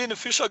Jahre Helene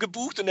Fischer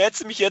gebucht und hätte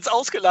sie mich jetzt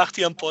ausgelacht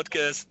hier im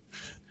Podcast.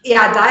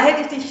 Ja, da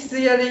hätte ich dich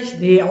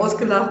sicherlich,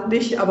 ausgelacht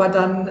nicht, aber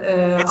dann...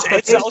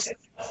 Hättest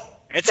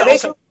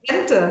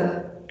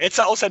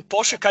du aus ein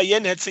Porsche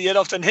Cayenne, hättest du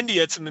jeder auf dein Handy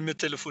jetzt mit mir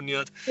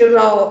telefoniert.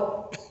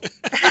 Genau.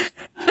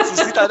 So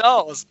sieht das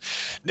aus.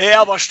 Nee,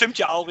 aber stimmt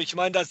ja auch. Ich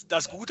meine,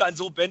 das Gute an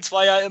so Bands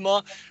war ja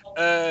immer,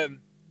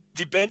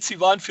 die Bands, die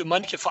waren für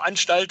manche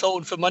Veranstalter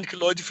und für manche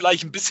Leute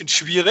vielleicht ein bisschen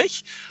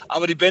schwierig,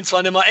 aber die Bands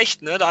waren immer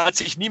echt, ne? Da hat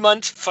sich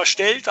niemand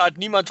verstellt, da hat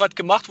niemand was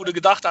gemacht, wo du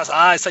gedacht hast,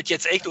 ist das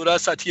jetzt echt oder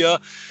ist das hier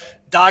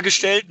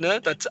dargestellt,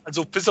 ne?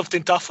 Also bis auf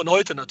den Tag von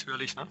heute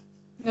natürlich, ne?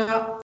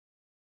 Ja.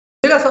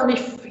 Ich will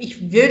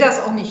das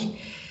auch nicht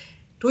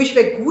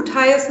durchweg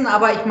gutheißen,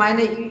 aber ich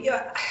meine,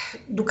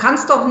 du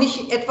kannst doch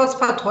nicht etwas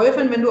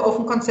verteufeln, wenn du auf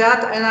ein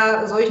Konzert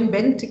einer solchen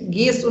Band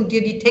gehst und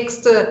dir die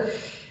Texte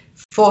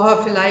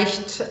vorher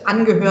vielleicht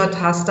angehört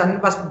hast.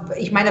 Dann was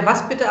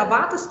bitte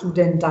erwartest du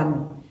denn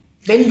dann?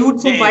 Wenn du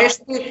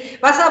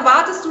was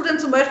erwartest du denn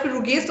zum Beispiel,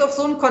 du gehst auf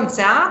so ein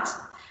Konzert,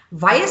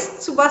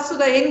 weißt, zu was du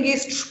dahin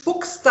gehst,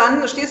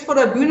 stehst vor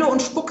der Bühne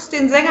und spuckst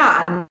den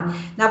Sänger an.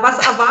 Na, was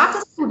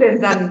erwartest du denn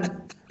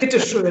dann?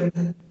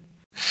 Bitteschön.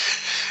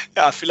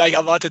 Ja, vielleicht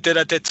erwartet der,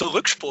 dass der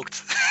zurückspuckt.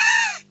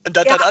 Und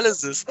das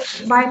alles ist.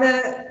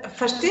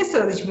 Verstehst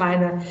du, was ich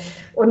meine?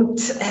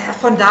 Und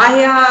von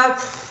daher...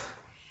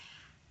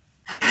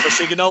 Ich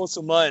verstehe genau, was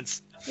du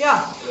meinst.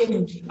 Ja,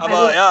 eben.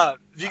 Aber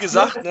wie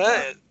gesagt, ne,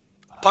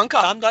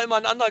 Punker haben da immer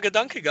einen anderen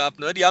Gedanke gehabt.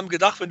 Ne? Die haben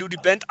gedacht, wenn du die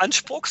Band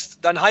anspuckst,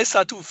 dann heißt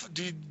das, du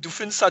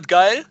findest das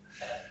geil.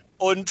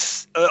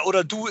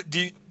 Oder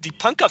die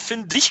Punker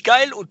finden dich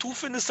geil und du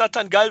findest das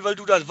dann geil, weil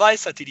du das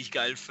weißt, dass die dich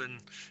geil finden.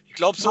 Ich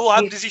glaube, so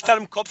haben die sich dann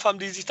im Kopf,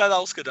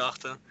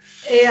 ausgedacht.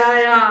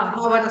 Ja,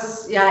 aber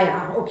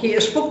okay.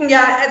 Es spucken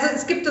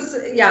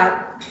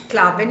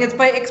klar, wenn jetzt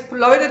bei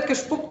Exploited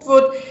gespuckt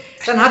wird,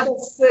 dann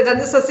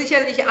ist das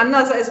sicherlich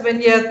anders, als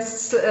wenn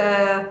jetzt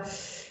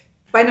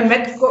bei einem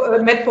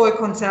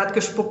Madball-Konzert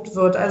gespuckt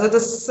wird. Also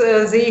das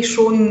sehe ich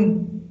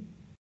schon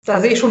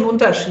einen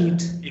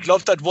Unterschied. Ich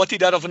glaube, dass Wotti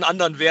da auf einen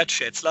anderen Wert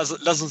schätzt. Lass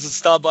uns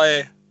es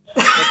dabei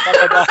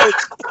behalten.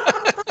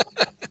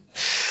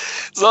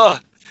 So,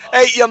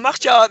 Ey, ihr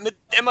macht ja mit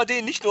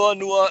MAD nicht nur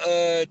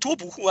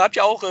Tourbuchen, ihr habt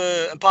ja auch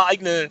ein paar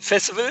eigene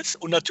Festivals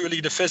und natürlich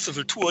eine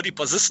Festival-Tour, die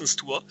Persistence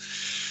Tour.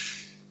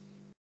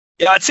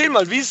 Ja, erzähl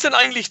mal, wie ist es denn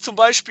eigentlich zum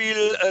Beispiel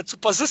zu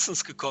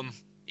Persistence gekommen?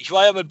 Ich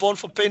war ja mit Born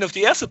from Pain auf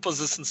die erste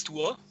Persistence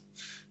Tour.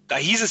 Da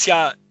hieß es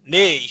ja,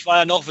 nee, ich war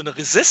ja noch für eine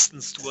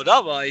Resistance Tour,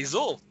 da war ich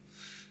so.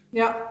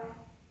 Ja.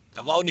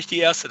 Da war auch nicht die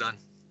erste dann.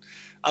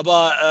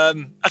 Aber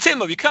erzähl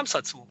mal, wie kam es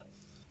dazu?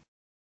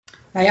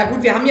 Naja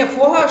gut, wir haben ja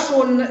vorher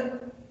schon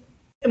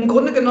im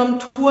Grunde genommen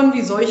Touren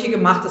wie solche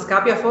gemacht. Es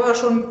gab ja vorher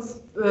schon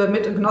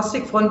mit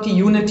Agnostic Front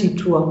die Unity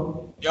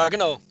Tour. Ja,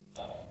 genau.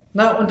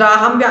 Na, und da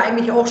haben wir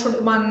eigentlich auch schon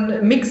immer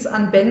einen Mix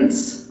an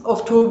Bands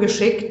auf Tour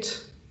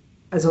geschickt.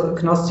 Also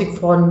Agnostic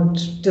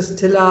Front,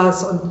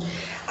 Distillers und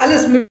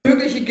alles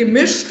Mögliche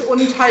gemischt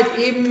und halt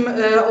eben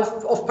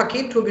auf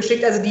Pakettour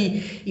geschickt. Also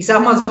ich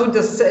sag mal so,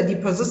 die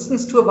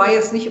Persistence Tour war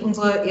jetzt nicht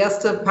unsere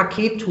erste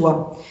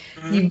Pakettour.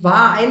 Die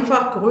war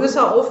einfach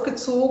größer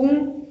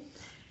aufgezogen,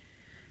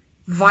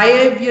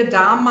 weil wir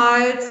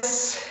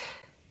damals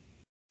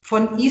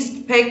von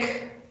Eastpak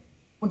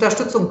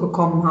Unterstützung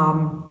bekommen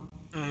haben.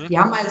 Die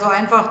haben also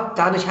einfach,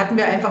 dadurch hatten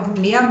wir einfach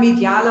mehr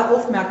mediale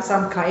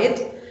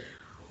Aufmerksamkeit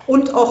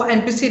und auch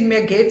ein bisschen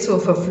mehr Geld zur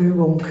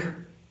Verfügung.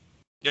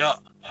 Ja.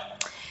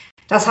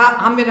 Das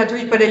haben wir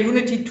natürlich bei der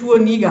Unity Tour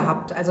nie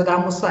gehabt. Also da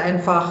musste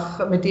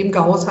einfach mit dem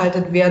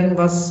gehaushaltet werden,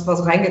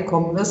 was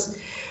reingekommen ist.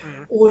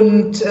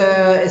 Und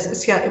es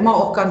ist ja immer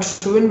auch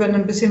ganz schön, wenn du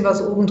ein bisschen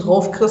was oben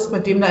drauf kriegst,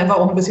 mit dem du einfach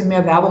auch ein bisschen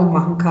mehr Werbung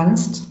machen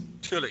kannst.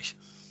 Natürlich.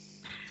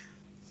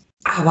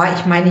 Aber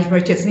ich meine, ich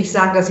möchte jetzt nicht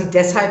sagen, dass sie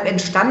deshalb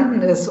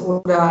entstanden ist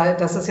oder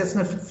dass es jetzt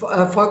eine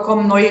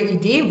vollkommen neue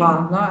Idee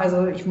war. Ne?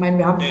 Also ich meine,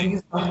 wir haben, wie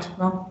gesagt...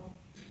 Ne?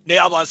 Nee,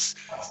 aber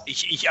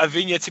ich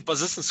erwähne jetzt die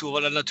Persistence Tour,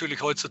 weil dann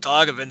natürlich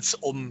heutzutage, wenn es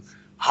um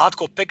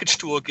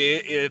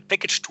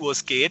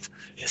Hardcore-Package-Tours geht,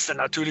 ist dann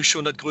natürlich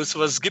schon das Größte,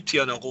 was es gibt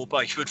hier in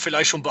Europa. Ich würde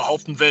vielleicht schon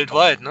behaupten,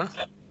 weltweit, ne?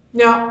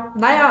 Ja,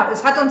 naja,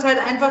 es hat uns halt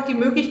einfach die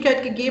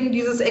Möglichkeit gegeben,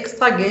 dieses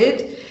extra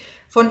Geld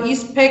von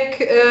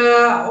Eastpak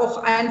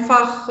auch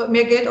einfach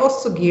mehr Geld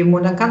auszugeben.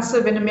 Und dann kannst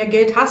du, wenn du mehr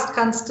Geld hast,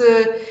 kannst du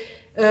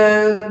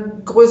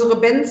größere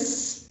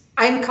Bands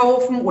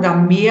einkaufen oder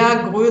mehr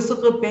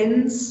größere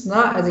Bands.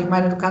 Ne? Also ich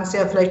meine, du kannst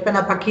ja vielleicht bei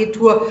einer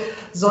Pakettour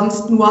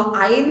sonst nur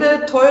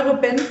eine teure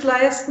Band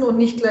leisten und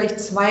nicht gleich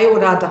 2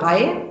 oder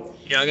 3.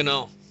 Ja,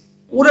 genau.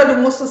 Oder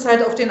du musst es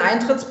halt auf den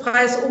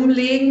Eintrittspreis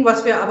umlegen,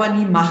 was wir aber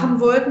nie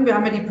machen wollten. Wir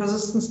haben ja die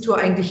Persistence Tour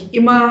eigentlich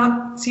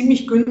immer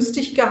ziemlich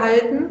günstig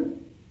gehalten.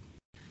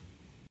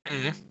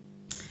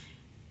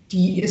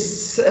 Die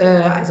ist,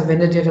 also wenn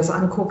du dir das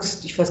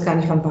anguckst, ich weiß gar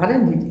nicht, wann war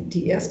denn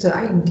die erste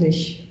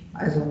eigentlich?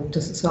 Also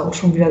das ist ja auch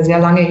schon wieder sehr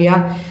lange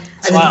her.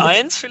 Also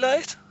 2.1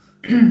 vielleicht?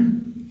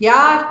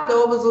 Ja, ich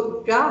glaube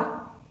so,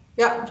 ja,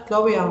 ich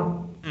glaube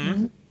ja.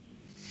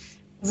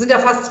 Das sind ja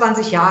fast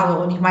 20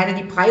 Jahre und ich meine,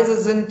 die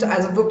Preise sind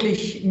also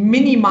wirklich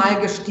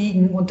minimal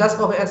gestiegen und das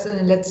auch erst in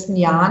den letzten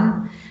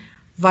Jahren,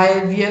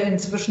 weil wir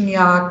inzwischen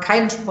ja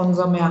keinen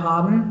Sponsor mehr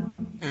haben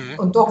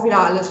und doch wieder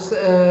alles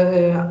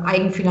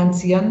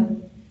eigenfinanzieren.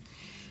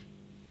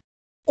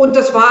 Und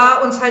das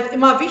war uns halt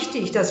immer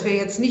wichtig, dass wir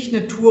jetzt nicht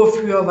eine Tour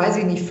für, weiß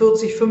ich nicht,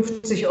 40,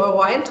 50 Euro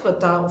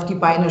Eintritt da auf die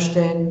Beine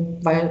stellen,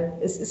 weil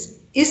es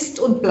ist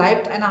und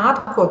bleibt eine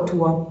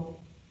Hardcore-Tour.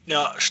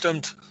 Ja,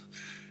 stimmt.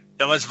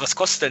 Ja, was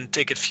kostet denn ein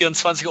Ticket?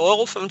 24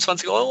 Euro,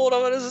 25 Euro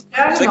oder was ist es?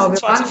 Ja, genau.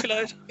 26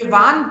 vielleicht? Wir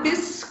waren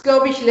bis,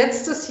 glaube ich,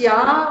 letztes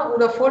Jahr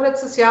oder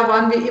vorletztes Jahr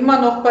waren wir immer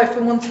noch bei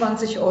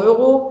 25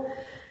 Euro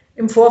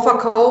im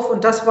Vorverkauf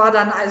und das war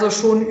dann also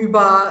schon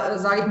über,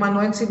 sage ich mal,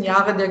 19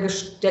 Jahre der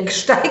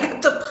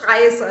gesteigerte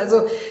Preis.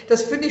 Also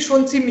das finde ich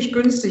schon ziemlich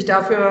günstig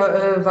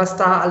dafür, was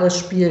da alles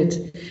spielt.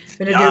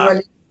 Wenn du dir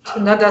überlegst,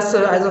 ne, dass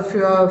du also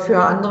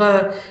für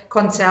andere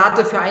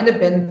Konzerte, für eine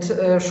Band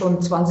schon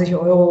 20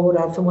 Euro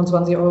oder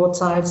 25 Euro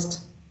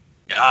zahlst.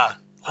 Ja,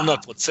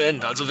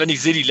 100%. Also wenn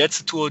ich sehe, die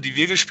letzte Tour, die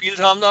wir gespielt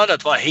haben da,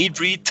 das war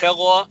Hatebreed,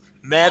 Terror,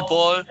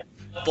 Madball,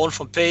 Born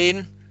from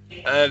Pain,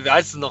 wie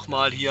heißt es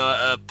nochmal hier,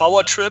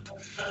 Power Trip.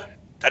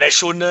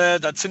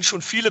 Das sind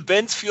schon viele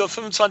Bands für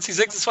 25,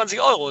 26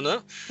 Euro, ne?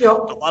 Ja.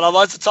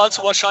 Normalerweise zahlst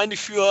du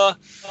wahrscheinlich für,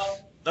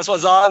 lass mal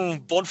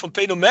sagen, Born from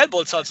Pain und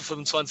Madball zahlst du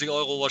 25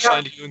 Euro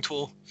wahrscheinlich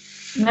irgendwo.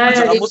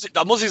 Naja, also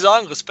da muss ich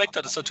sagen, Respekt,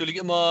 das ist natürlich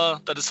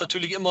immer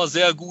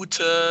sehr gut,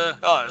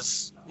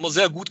 ist immer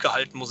sehr gut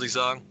gehalten, muss ich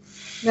sagen.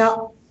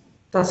 Ja,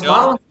 das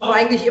war uns aber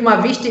eigentlich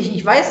immer wichtig.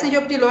 Ich weiß nicht,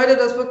 ob die Leute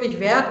das wirklich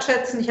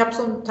wertschätzen.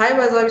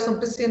 Teilweise habe ich so ein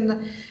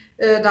bisschen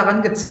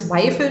daran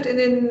gezweifelt in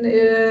den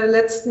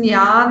letzten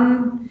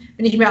Jahren,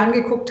 wenn ich mir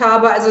angeguckt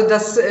habe, also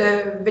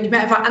wenn ich mir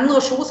einfach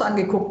andere Shows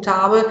angeguckt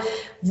habe,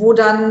 wo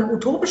dann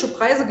utopische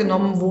Preise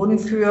genommen wurden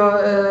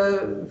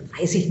für,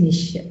 weiß ich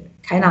nicht,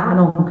 keine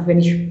Ahnung, wenn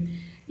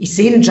ich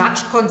sehe ein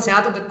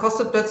Judge-Konzert und das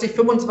kostet plötzlich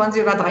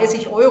 25 oder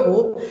 30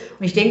 Euro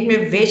und ich denke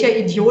mir, welcher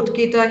Idiot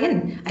geht da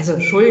hin? Also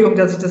Entschuldigung,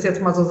 dass ich das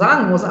jetzt mal so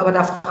sagen muss, aber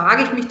da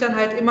frage ich mich dann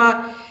halt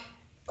immer,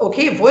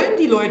 okay, wollen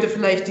die Leute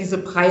vielleicht diese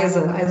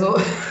Preise? Also,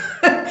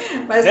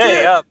 weißt du,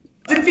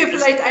 sind wir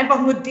vielleicht einfach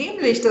nur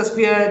dämlich, dass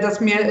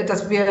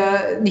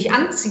wir nicht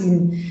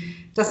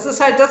anziehen? Das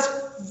ist halt das,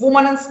 wo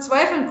man ins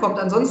Zweifeln kommt.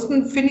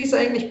 Ansonsten finde ich es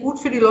eigentlich gut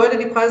für die Leute,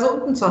 die Preise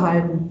unten zu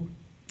halten.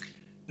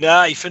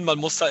 Ja, ich finde, man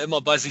muss da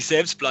immer bei sich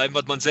selbst bleiben,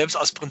 was man selbst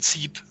als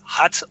Prinzip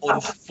hat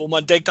und wo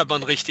man denkt, dass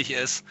man richtig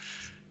ist.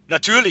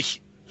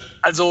 Natürlich,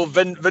 also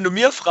wenn du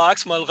mir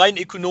fragst, mal rein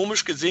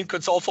ökonomisch gesehen,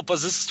 könntest du auch vor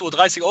Persistence Tour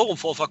 30 Euro im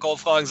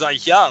Vorverkauf fragen, sage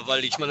ich ja,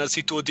 weil ich meine, das ist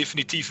die Tour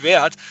definitiv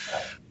wert.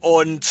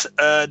 Und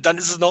dann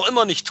ist es noch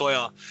immer nicht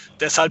teuer.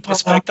 Deshalb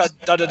Respekt, dass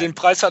er den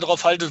Preis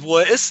darauf haltet, wo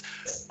er ist.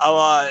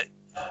 Aber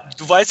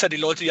du weißt ja, die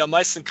Leute, die am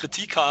meisten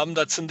Kritik haben,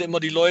 das sind immer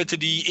die Leute,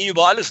 die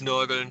über alles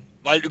nörgeln.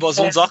 Weil über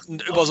so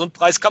einen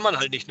Preis kann man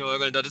halt nicht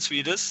nörgeln, das ist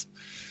wie das.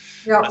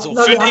 Ja, Also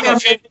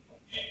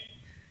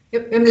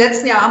im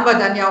letzten Jahr haben wir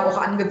dann ja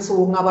auch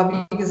angezogen,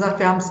 aber wie gesagt,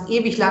 wir haben es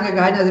ewig lange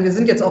gehalten. Also wir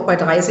sind jetzt auch bei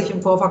 30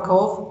 im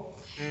Vorverkauf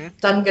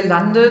dann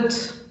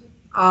gelandet,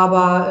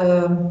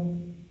 aber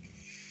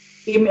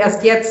eben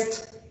erst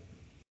jetzt.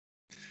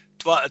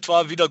 Es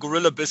war wieder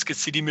Gorilla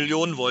Biscuits, die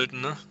Millionen wollten,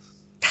 ne?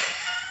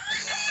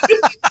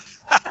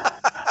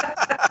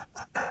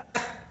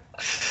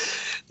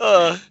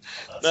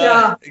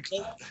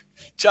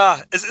 Tja,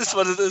 es ist,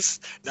 was es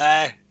ist.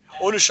 Nee,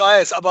 ohne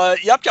Scheiß.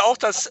 Aber ihr habt ja auch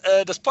das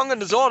Pong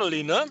and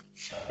Disorderly, ne?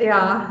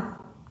 Ja.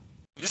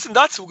 Wie ist denn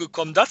dazu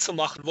gekommen, das zu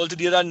machen?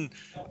 Wolltet ihr dann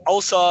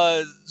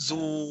außer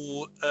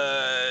so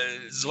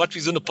was wie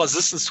so eine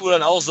Persistence-Tour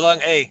dann auch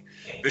sagen, ey,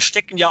 wir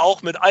stecken ja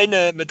auch mit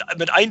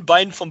ein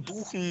Bein vom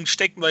Buchen,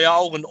 stecken wir ja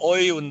auch in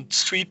Oi und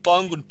Street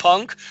Punk und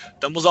Punk.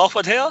 Da muss auch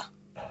was her?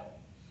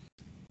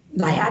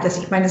 Naja,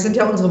 ich meine, das sind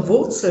ja unsere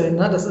Wurzeln.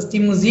 Ne? Das ist die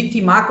Musik,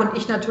 die Marc und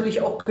ich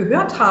natürlich auch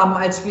gehört haben,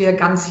 als wir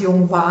ganz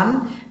jung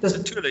waren.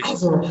 Natürlich.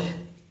 Also,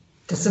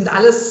 das sind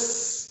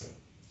alles,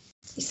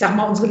 ich sag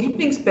mal, unsere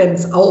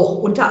Lieblingsbands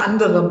auch, unter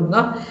anderem,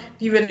 ne?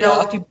 Die wir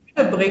da auf die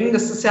Bühne bringen.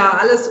 Das ist ja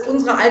alles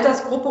unsere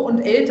Altersgruppe und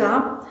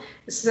älter.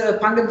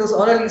 Punk and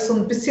Disorderly ist so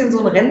ein bisschen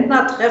so ein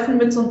Rentnertreffen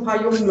mit so ein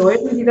paar jungen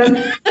Leuten, die dann...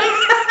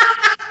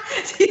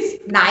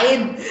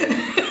 Nein,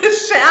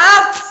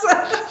 Scherz!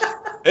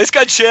 Ist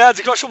kein Scherz,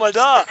 ich war schon mal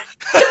da.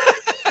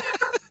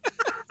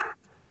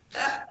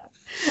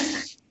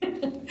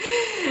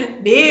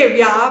 Nee,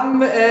 wir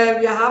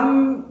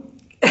haben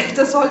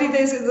das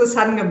Holidays in the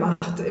Sun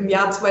gemacht im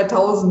Jahr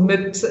 2000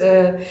 mit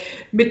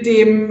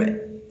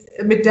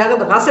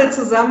Darren Russell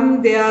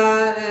zusammen,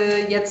 der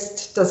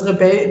jetzt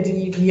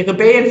die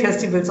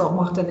Rebellion-Festivals auch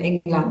macht in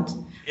England.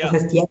 Ja. Das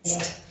heißt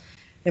jetzt.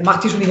 Der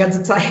macht die schon die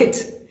ganze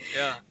Zeit.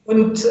 Ja.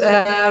 Und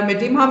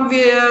mit dem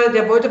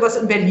der wollte was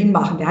in Berlin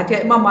machen. Der hat ja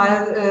immer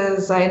mal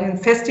sein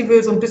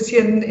Festival so ein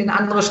bisschen in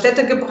andere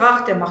Städte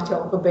gebracht. Der macht ja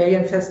auch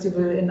Rebellion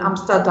Festival in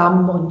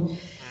Amsterdam und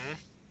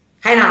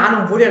keine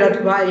Ahnung, wo der das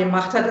überall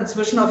gemacht hat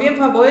inzwischen. Auf jeden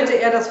Fall wollte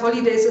er das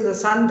Holidays in the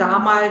Sun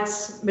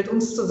damals mit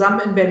uns zusammen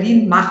in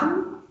Berlin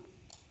machen.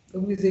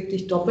 Irgendwie sägte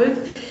ich doppelt.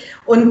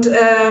 Und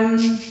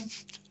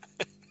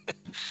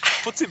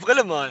putz die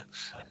Brille mal.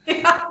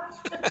 Ja.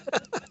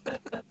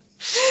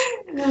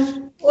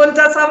 Und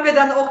das haben wir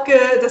dann auch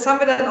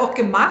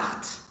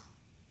gemacht.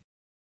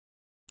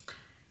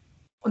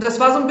 Und das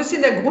war so ein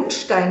bisschen der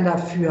Grundstein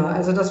dafür.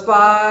 Also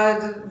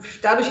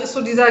dadurch ist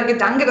so dieser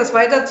Gedanke, das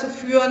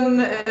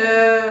weiterzuführen,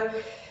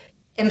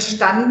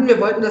 entstanden. Wir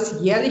wollten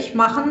das jährlich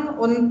machen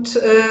und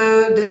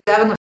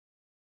deren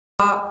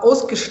war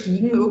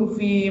ausgestiegen.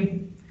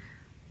 Irgendwie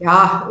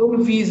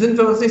sind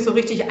wir uns nicht so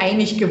richtig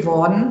einig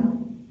geworden.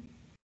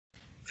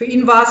 Für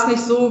ihn war es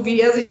nicht so,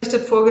 wie er sich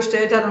das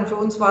vorgestellt hat und für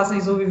uns war es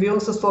nicht so, wie wir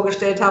uns das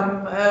vorgestellt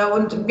haben.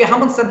 Und wir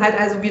haben uns dann halt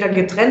also wieder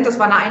getrennt. Das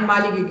war eine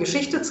einmalige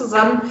Geschichte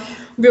zusammen.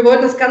 Und wir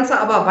wollten das Ganze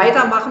aber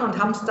weitermachen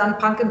und haben es dann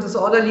Punk and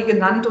Disorderly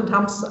genannt und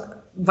haben es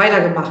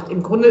weitergemacht.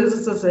 Im Grunde ist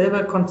es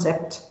dasselbe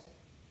Konzept.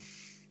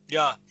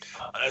 Ja,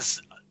 das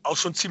ist auch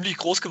schon ziemlich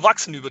groß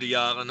gewachsen über die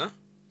Jahre, ne?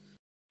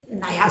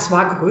 Naja, es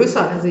war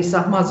größer. Also ich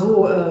sag mal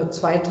so,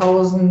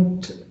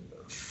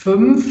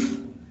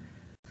 2005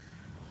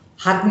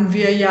 hatten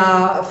wir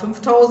ja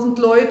 5000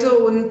 Leute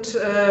und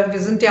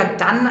wir sind ja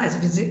dann, also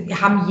wir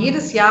haben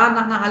jedes Jahr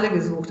nach einer Halle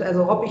gesucht.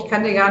 Also Rob, ich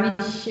kann dir gar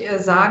nicht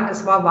sagen,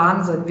 es war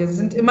Wahnsinn. Wir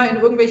sind immer in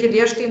irgendwelche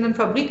leerstehenden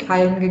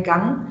Fabrikhallen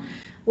gegangen,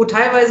 wo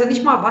teilweise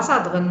nicht mal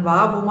Wasser drin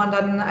war, wo man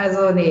dann,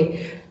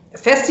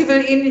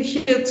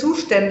 Festival-ähnliche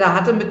Zustände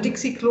hatte mit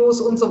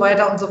Dixie-Klos und so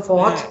weiter und so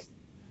fort.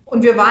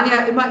 Und wir waren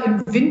ja immer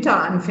im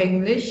Winter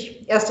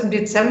anfänglich, erst im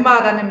Dezember,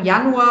 dann im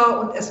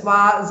Januar und es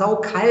war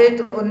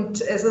saukalt und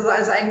es ist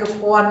alles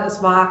eingefroren,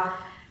 es war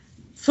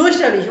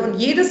fürchterlich. Und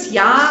jedes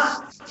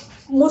Jahr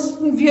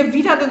mussten wir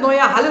wieder eine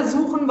neue Halle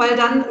suchen, weil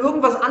dann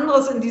irgendwas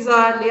anderes in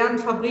dieser leeren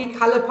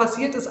Fabrikhalle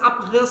passiert ist,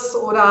 Abriss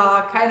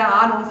oder keine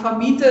Ahnung,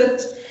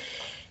 vermietet.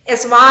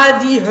 Es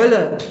war die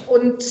Hölle.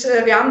 Und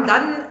wir haben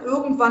dann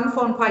irgendwann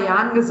vor ein paar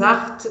Jahren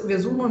gesagt,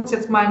 wir suchen uns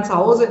jetzt mal ein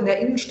Zuhause in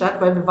der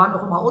Innenstadt, weil wir waren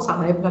auch immer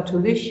außerhalb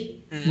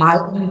natürlich.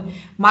 Mal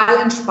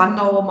in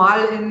Spandau,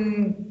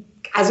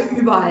 also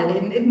überall,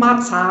 in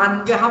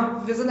Marzahn.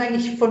 Wir sind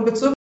eigentlich von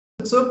Bezirk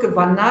zu Bezirk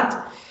gewandert.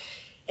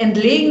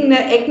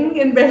 Entlegene Ecken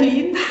in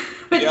Berlin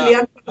mit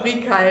leeren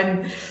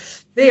Fabrikhallen.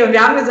 Nee, und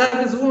wir haben gesagt,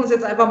 wir suchen uns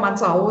jetzt einfach mal ein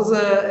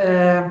Zuhause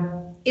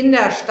in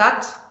der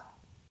Stadt.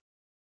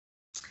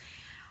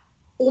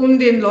 um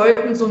den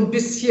Leuten so ein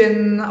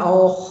bisschen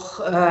auch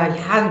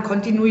eine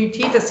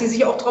Kontinuität, dass sie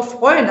sich auch darauf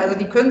freuen. Also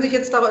die können sich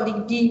jetzt,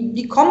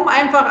 die kommen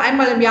einfach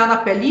einmal im Jahr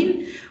nach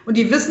Berlin und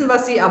die wissen,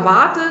 was sie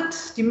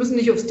erwartet. Die müssen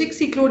nicht aufs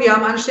Dixie-Klo, die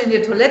haben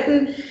anständige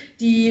Toiletten,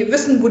 die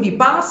wissen, wo die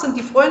Bars sind,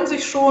 die freuen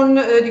sich schon,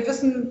 die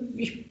wissen,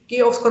 ich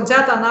gehe aufs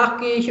Konzert, danach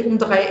gehe ich um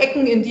 3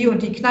 Ecken in die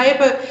und die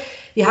Kneipe.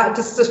 Ja,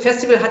 das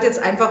Festival hat jetzt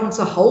einfach ein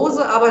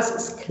Zuhause, aber es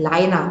ist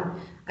kleiner.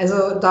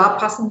 Also da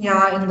passen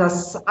ja in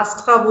das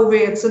Astra, wo wir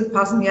jetzt sind,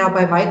 passen ja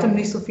bei weitem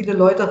nicht so viele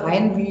Leute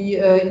rein wie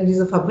in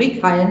diese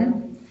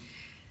Fabrikhallen.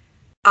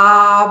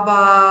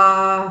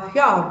 Aber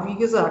ja, wie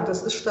gesagt,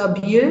 es ist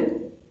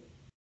stabil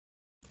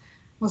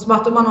und es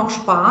macht immer noch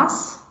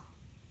Spaß.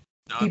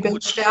 Ja, die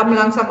Bands sterben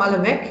langsam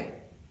alle weg.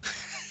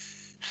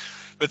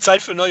 Wird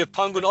Zeit für neue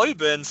Punk- und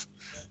Oi-Bands.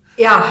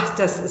 Ja,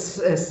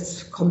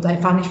 es kommt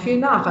einfach nicht viel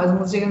nach. Also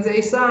muss ich ganz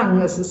ehrlich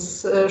sagen, es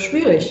ist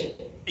schwierig.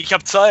 Ich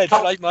habe Zeit,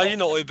 vielleicht mal hier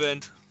eine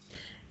Oi-Band.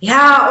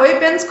 Ja,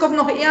 Oi-Bands kommen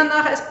noch eher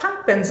nach als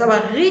Punk-Bands,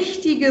 aber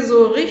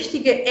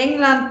richtige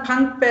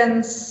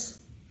England-Punk-Bands,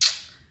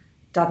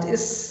 das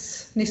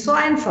ist nicht so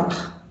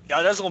einfach.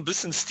 Ja, das ist auch ein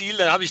bisschen Stil,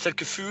 dann habe ich das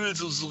Gefühl,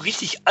 so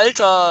richtig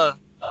alter,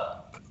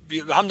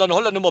 wir haben dann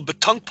Holland immer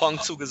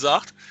Betonpunk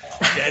zugesagt,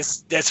 der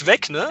ist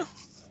weg, ne?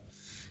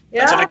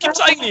 Ja, also da gibt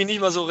es eigentlich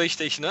nicht mehr so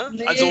richtig, ne?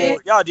 Nee. Also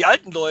ja, die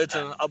alten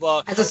Leute,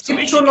 aber also es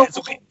gibt schon noch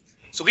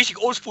so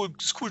richtig oldschool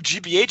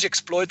GBH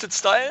Exploited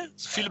Style,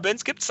 so viele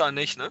Bands gibt es da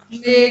nicht, ne?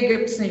 Nee,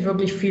 gibt es nicht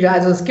wirklich viele.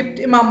 Also es gibt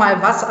immer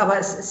mal was, aber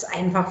es ist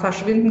einfach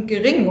verschwindend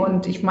gering.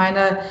 Und ich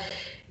meine,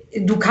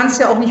 du kannst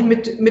ja auch nicht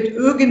mit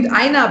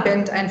irgendeiner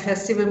Band ein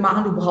Festival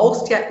machen. Du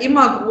brauchst ja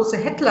immer große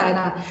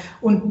Headliner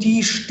und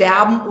die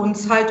sterben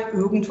uns halt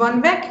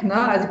irgendwann weg,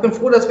 ne? Also ich bin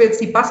froh, dass wir jetzt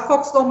die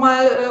Buzzcocks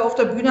nochmal auf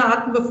der Bühne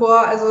hatten,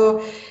 bevor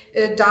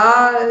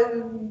da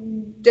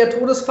der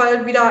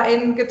Todesfall wieder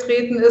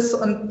eingetreten ist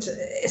und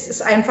es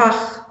ist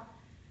einfach...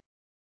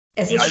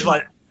 Wie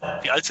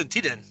alt sind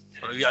die denn?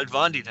 Oder wie alt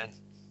waren die denn?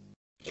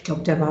 Ich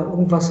glaube, der war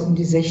irgendwas um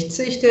die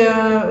 60,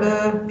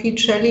 der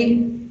Pete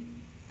Shelley.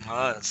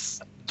 Ah, das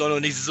ist doch noch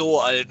nicht so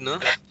alt, ne?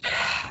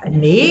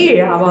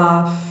 Nee,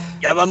 aber...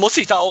 Ja, man muss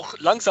sich da auch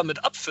langsam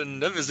mit abfinden,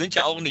 ne? Wir sind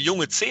ja auch eine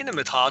junge Szene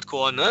mit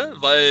Hardcore, ne?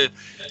 Weil,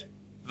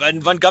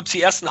 wann gab es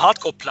die ersten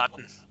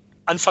Hardcore-Platten?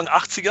 Anfang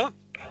 80er?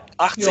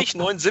 80, ja.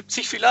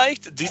 79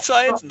 vielleicht, die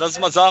Zeit, lass uns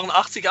mal sagen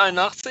 80,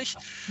 81.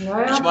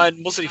 Naja. Ich meine,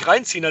 musst du dich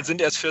reinziehen, das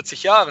sind erst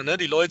 40 Jahre, ne?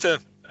 Die Leute,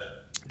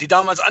 die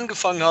damals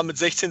angefangen haben mit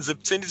 16,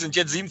 17, die sind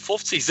jetzt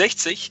 57,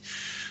 60.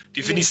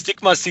 Die sind die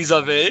Stigmas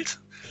dieser Welt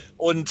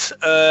und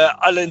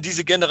alle in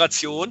diese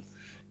Generation.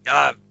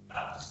 Ja,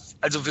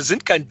 also wir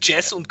sind kein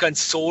Jazz und kein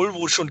Soul,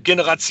 wo schon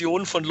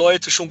Generationen von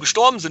Leuten schon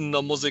gestorben sind in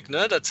der Musik,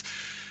 ne? Dass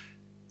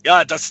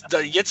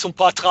da jetzt so ein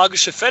paar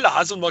tragische Fälle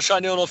hast und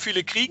wahrscheinlich auch noch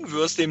viele kriegen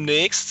wirst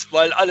demnächst,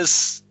 weil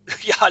alles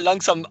ja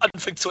langsam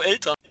anfängt zu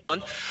ältern.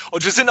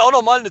 Und wir sind auch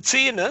noch mal eine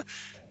Szene,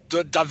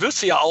 da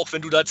wirst du ja auch,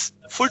 wenn du das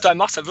Fulltime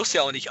machst, dann wirst du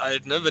ja auch nicht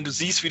alt, ne? Wenn du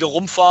siehst, wie du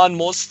rumfahren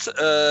musst,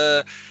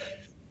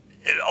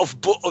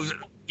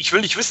 ich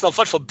will nicht wissen, auf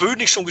was für Böden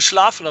ich schon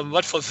geschlafen habe,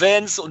 was für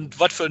Vans und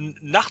was für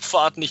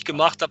Nachtfahrten ich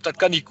gemacht habe, das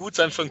kann nicht gut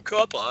sein für den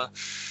Körper.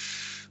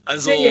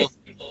 Also... Nee,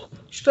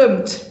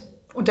 stimmt.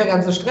 Und der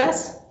ganze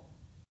Stress,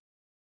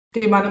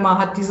 den man immer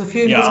hat, diese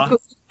vielen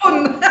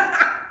Diskussionen.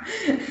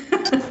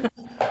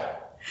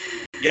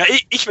 Ja,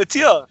 ich mit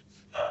dir.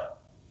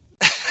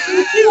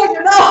 Ja,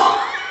 genau.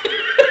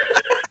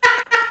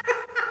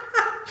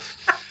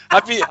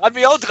 Hat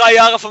mich auch 3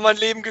 Jahre von meinem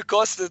Leben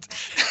gekostet.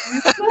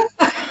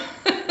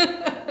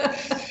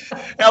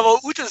 Ja,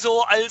 aber Ute,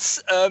 so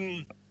als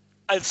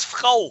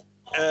Frau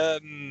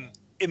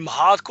im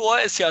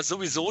Hardcore ist ja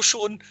sowieso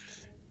schon,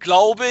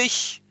 glaube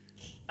ich,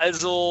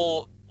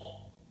 also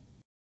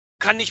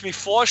kann ich mir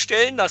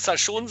vorstellen, dass da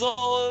schon so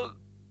ein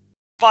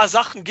paar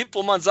Sachen gibt,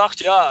 wo man sagt,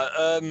 ja,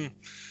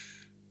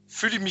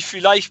 fühle ich mich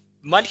vielleicht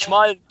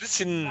manchmal ein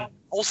bisschen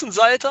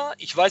Außenseiter.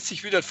 Ich weiß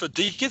nicht, wie das für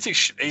dich ist.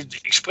 Ich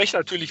spreche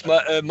natürlich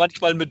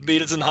manchmal mit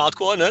Mädels in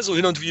Hardcore, ne, so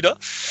hin und wieder.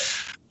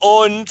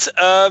 Und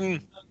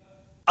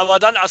aber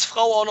dann als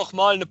Frau auch noch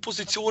mal eine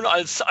Position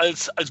als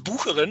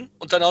Bucherin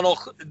und dann auch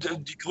noch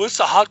die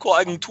größte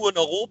Hardcore-Agentur in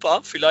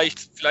Europa,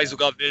 vielleicht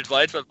sogar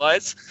weltweit, wer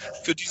weiß,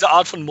 für diese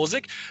Art von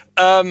Musik.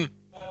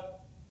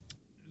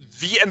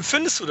 Wie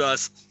empfindest du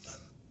das?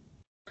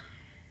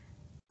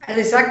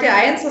 Also ich sag dir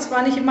eins, das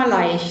war nicht immer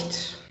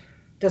leicht.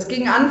 Das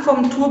ging an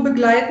vom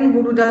Tourbegleiten,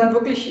 wo du dann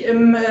wirklich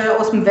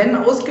aus dem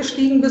Van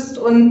ausgestiegen bist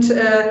und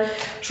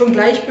schon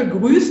gleich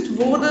begrüßt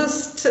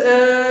wurdest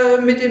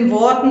mit den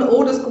Worten,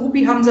 oh, das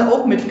Groupie haben sie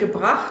auch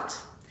mitgebracht.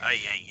 Ei,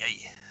 ei,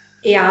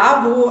 ei.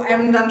 Ja, wo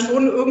einem dann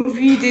schon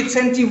irgendwie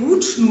dezent die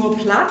Hutschnur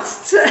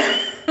platzt.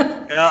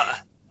 Ja.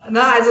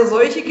 Na, also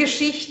solche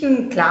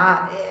Geschichten,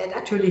 klar,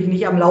 natürlich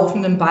nicht am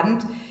laufenden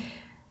Band.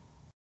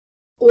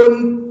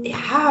 Und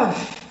ja,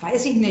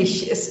 weiß ich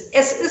nicht, es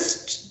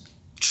ist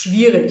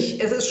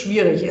schwierig. Es ist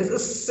schwierig. Es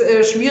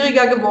ist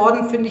schwieriger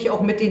geworden, finde ich,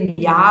 auch mit den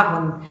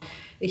Jahren.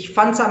 Ich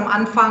fand es am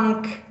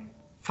Anfang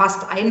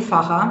fast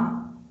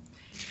einfacher.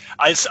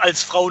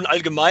 Als Frauen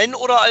allgemein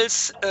oder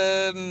als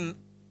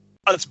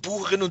als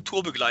Bucherin und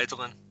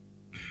Tourbegleiterin?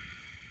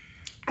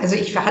 Also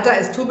ich hatte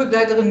als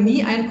Tourbegleiterin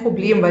nie ein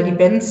Problem, weil die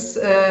Bands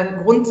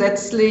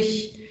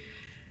grundsätzlich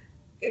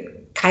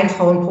kein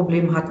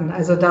Frauenproblem hatten.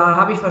 Also da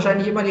habe ich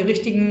wahrscheinlich immer die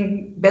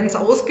richtigen Bands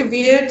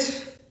ausgewählt,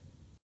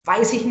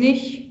 weiß ich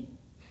nicht.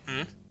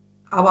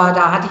 Aber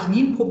da hatte ich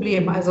nie ein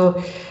Problem. Also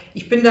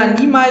ich bin da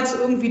niemals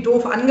irgendwie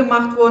doof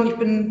angemacht worden. Ich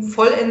bin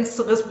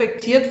vollends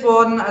respektiert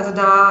worden. Also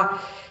da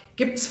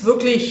gibt's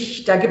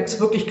wirklich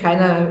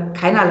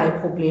keinerlei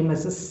Probleme.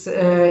 Es ist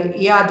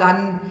eher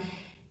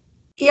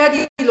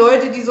die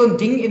Leute, die so ein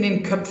Ding in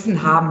den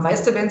Köpfen haben.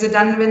 Weißt du, wenn sie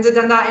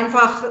dann da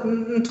einfach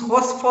einen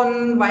Tross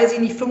von, weiß ich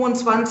nicht,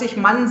 25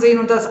 Mann sehen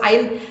und das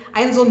ein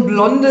so ein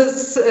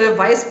blondes,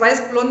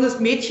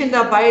 weiß-blondes Mädchen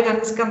dabei, dann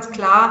ist ganz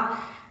klar,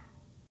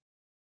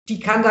 die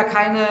kann da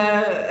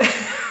keine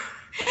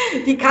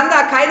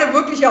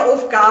wirkliche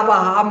Aufgabe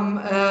haben.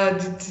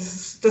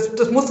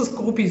 Das muss das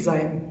Groupie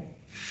sein.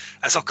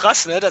 Das ist auch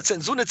krass, ne? Das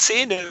sind so eine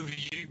Szene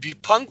wie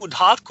Punk und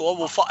Hardcore,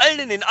 wo vor allem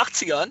in den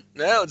 80ern,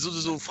 ne?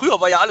 So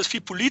früher war ja alles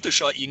viel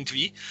politischer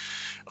irgendwie,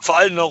 vor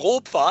allem in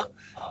Europa,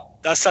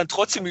 dass dann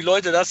trotzdem die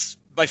Leute, das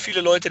bei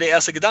vielen Leuten der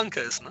erste Gedanke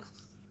ist, ne?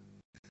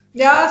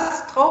 Ja, es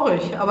ist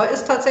traurig, aber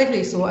ist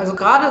tatsächlich so. Also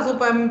gerade so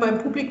beim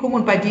Publikum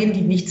und bei denen,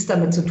 die nichts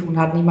damit zu tun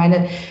hatten. Ich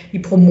meine, die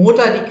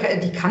Promoter,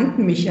 die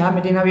kannten mich ja,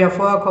 mit denen habe ich ja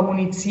vorher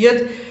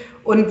kommuniziert.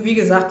 Und wie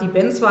gesagt, die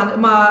Bands waren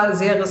immer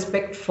sehr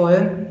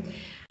respektvoll.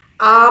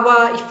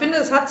 Aber ich finde,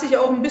 es hat sich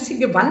auch ein bisschen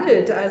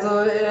gewandelt. Also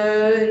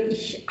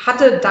ich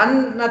hatte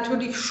dann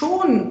natürlich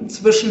schon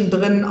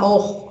zwischendrin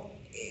auch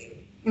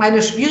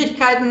meine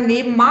Schwierigkeiten,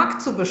 neben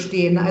Marc zu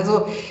bestehen.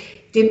 Also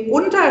den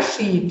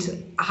Unterschied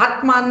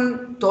hat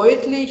man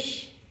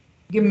deutlich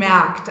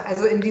gemerkt.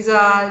 Also in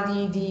dieser,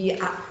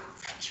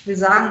 ich will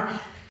sagen,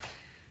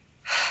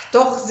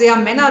 doch sehr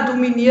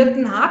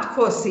männerdominierten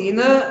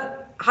Hardcore-Szene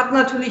hat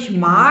natürlich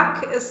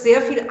Marc es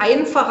sehr viel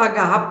einfacher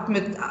gehabt,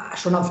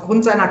 schon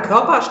aufgrund seiner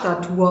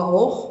Körperstatur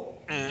auch,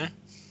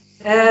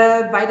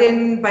 bei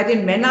den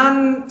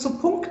Männern zu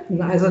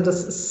punkten. Also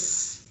das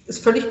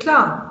ist völlig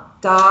klar.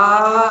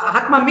 Da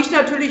hat man mich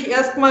natürlich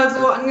erstmal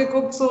so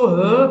angeguckt, so,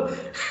 hä?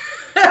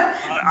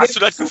 Hast du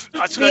das Gefühl,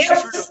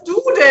 wer bist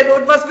du denn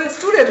und was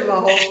willst du denn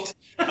überhaupt?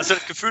 Hast du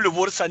das Gefühl, du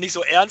wurdest dann nicht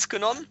so ernst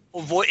genommen?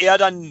 Und wo er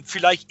dann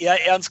vielleicht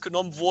eher ernst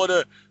genommen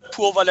wurde,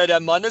 pur weil er der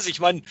Mann ist? Ich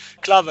meine,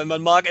 klar, wenn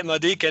man Marc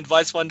MAD kennt,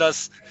 weiß man,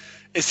 das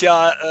ist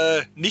ja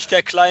nicht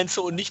der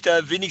kleinste und nicht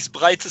der wenigst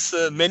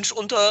breiteste Mensch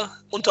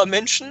unter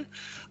Menschen.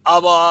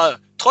 Aber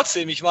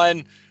trotzdem, ich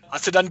meine,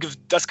 hast du dann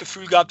das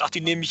Gefühl gehabt, ach,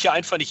 die nehmen mich hier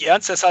einfach nicht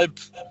ernst, deshalb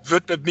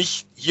wird mit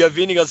mich hier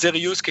weniger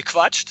seriös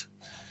gequatscht?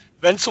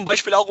 Wenn es zum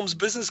Beispiel auch ums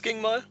Business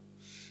ging mal?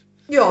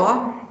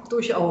 Ja,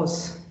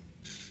 durchaus.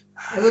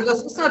 Also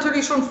das ist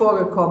natürlich schon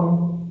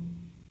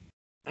vorgekommen.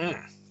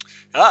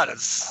 Ja,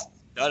 das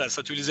ist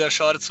natürlich sehr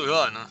schade zu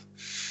hören. Ne?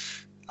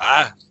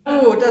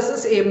 Oh, das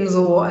ist eben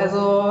so.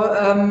 Also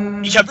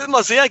ich habe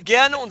immer sehr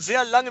gerne und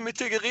sehr lange mit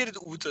dir geredet,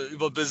 Ute,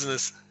 über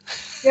Business.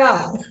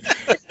 Ja,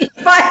 ich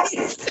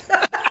weiß.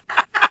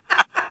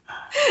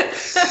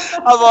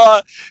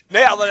 aber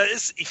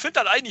ich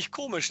finde das eigentlich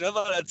komisch, ne?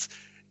 Weil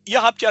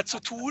ihr habt ja zu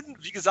tun,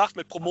 wie gesagt,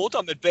 mit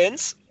Promotern, mit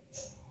Bands.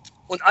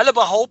 Und alle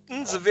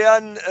behaupten, sie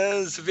wären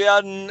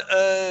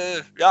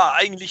ja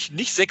eigentlich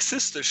nicht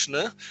sexistisch,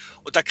 ne?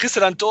 Und da kriegst du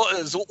dann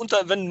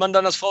wenn man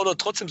dann als Frau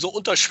dort trotzdem so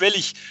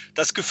unterschwellig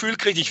das Gefühl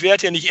kriegt, ich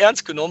werde hier nicht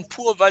ernst genommen,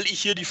 pur weil ich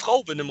hier die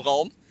Frau bin im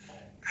Raum.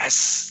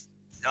 Es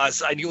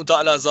ist eigentlich unter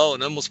aller Sau,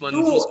 ne? Muss man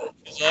sagen.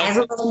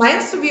 Also was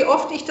meinst du, wie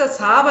oft ich das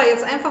habe?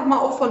 Jetzt einfach mal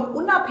auch von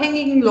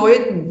unabhängigen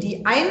Leuten,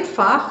 die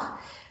einfach,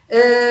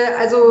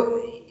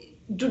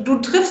 Du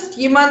triffst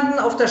jemanden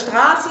auf der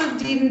Straße,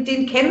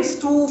 den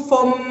kennst du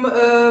von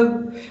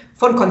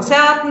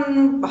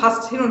Konzerten,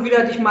 hast hin und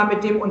wieder dich mal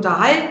mit dem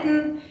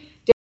unterhalten,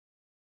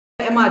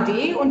 der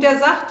MAD, und der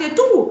sagt dir,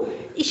 du,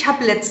 ich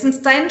habe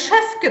letztens deinen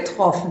Chef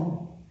getroffen.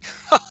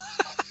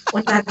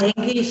 Und dann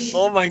denke ich...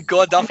 Oh mein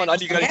Gott, davon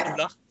hat die gar nicht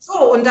gelacht.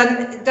 So, und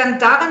dann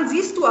daran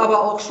siehst du aber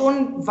auch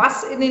schon,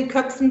 was in den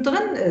Köpfen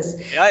drin ist.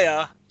 Ja,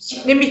 ja.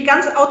 Nämlich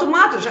ganz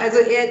automatisch. Also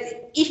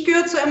ich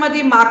gehöre zu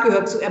MAD, Marc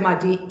gehört zu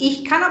MAD.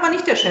 Ich kann aber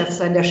nicht der Chef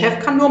sein. Der Chef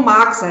kann nur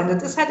Marc sein.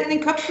 Das ist halt in den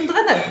Köpfen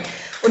drin.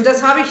 Und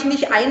das habe ich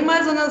nicht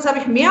einmal, sondern das habe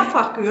ich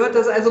mehrfach gehört,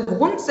 dass also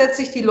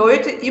grundsätzlich die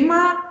Leute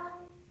immer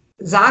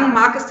sagen,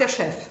 Marc ist der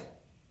Chef.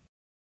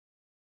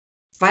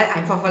 Weil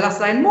das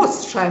sein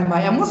muss,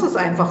 scheinbar. Er muss es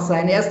einfach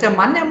sein. Er ist der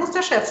Mann, er muss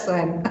der Chef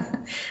sein.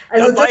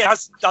 Also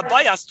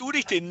dabei hast du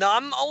dich den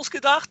Namen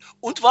ausgedacht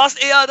und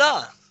warst eher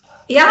da.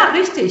 Ja,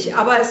 richtig.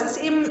 Aber es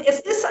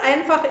ist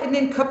einfach in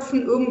den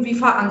Köpfen irgendwie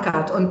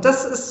verankert. Und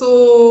das ist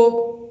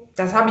so,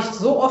 das habe ich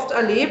so oft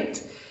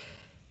erlebt.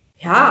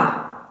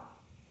 Ja.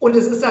 Und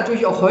es ist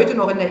natürlich auch heute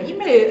noch in der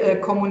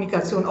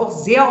E-Mail-Kommunikation auch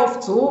sehr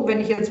oft so,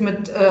 wenn ich jetzt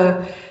mit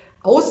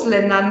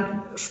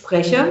Ausländern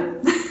spreche,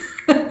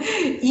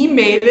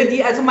 E-Maile,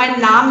 die also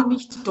meinen Namen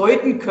nicht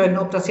deuten können,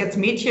 ob das jetzt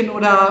Mädchen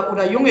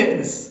oder Junge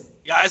ist.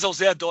 Ja, ist auch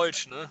sehr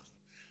deutsch, ne?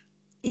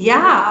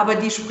 Ja, aber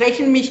die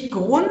sprechen mich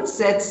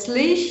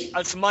grundsätzlich...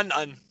 als Mann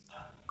an.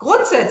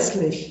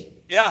 Grundsätzlich.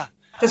 Ja.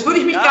 Das würde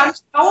ich mich gar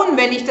nicht trauen,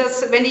 wenn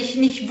ich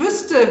nicht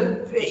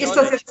wüsste, ist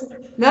das jetzt,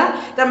 ne?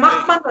 Dann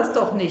macht man das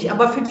doch nicht.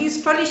 Aber für die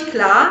ist völlig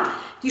klar,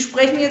 die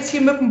sprechen jetzt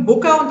hier mit dem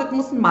Booker und das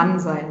muss ein Mann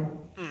sein.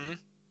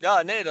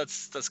 Ja, nee,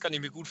 das kann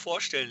ich mir gut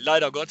vorstellen.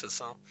 Leider Gottes.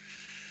 Ja.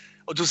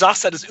 Und du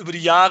sagst ja, dass über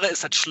die Jahre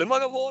ist das schlimmer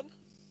geworden?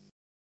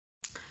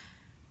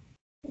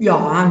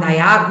 Ja,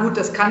 naja, gut,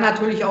 das kann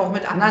natürlich auch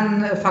mit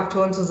anderen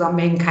Faktoren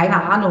zusammenhängen.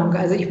 Keine Ahnung.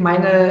 Also ich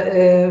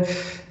meine,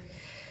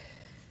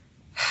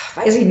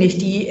 weiß ich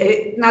nicht,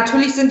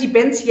 natürlich sind die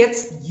Bands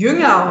jetzt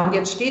jünger und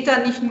jetzt steht da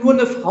nicht nur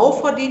eine Frau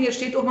vor denen, jetzt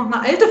steht auch noch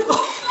eine alte Frau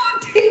vor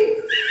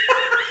denen.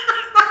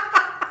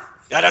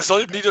 Ja, da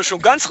sollten die doch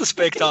schon ganz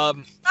Respekt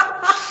haben.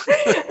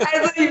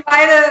 Also ich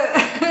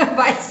meine,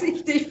 weiß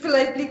ich nicht,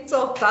 vielleicht liegt es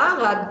auch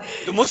daran.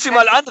 Du musst sie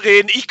mal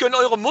anreden, ich könnte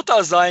eure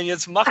Mutter sein,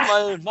 jetzt mach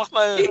mal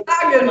ja,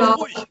 genau.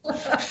 ruhig.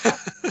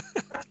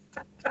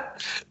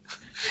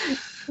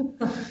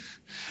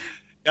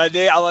 Ja,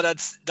 nee, aber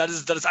das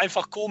ist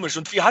einfach komisch.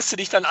 Und wie hast du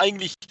dich dann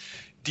eigentlich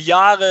die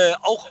Jahre,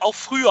 auch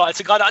früher, als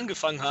du gerade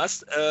angefangen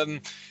hast,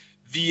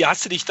 wie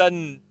hast du dich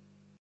dann,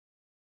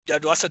 ja,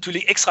 du hast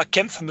natürlich extra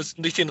kämpfen müssen,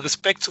 um dich den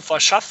Respekt zu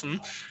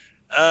verschaffen.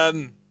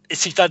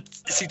 Ist sich das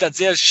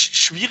sehr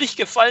schwierig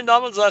gefallen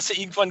damals? Oder hast du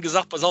irgendwann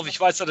gesagt, pass auf, ich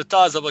weiß, dass das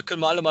da ist, aber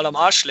können wir alle mal am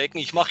Arsch lecken,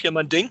 ich mache hier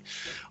mein Ding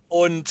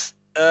und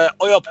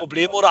euer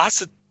Problem? Oder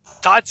hast du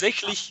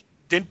tatsächlich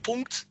den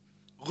Punkt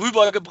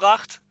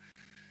rübergebracht,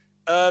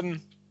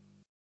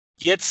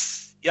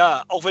 jetzt,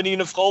 ja, auch wenn ich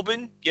eine Frau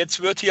bin,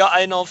 jetzt wird hier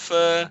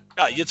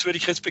jetzt werde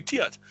ich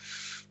respektiert?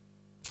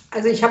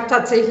 Also ich habe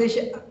tatsächlich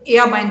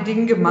eher mein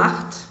Ding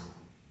gemacht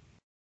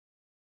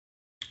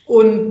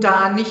und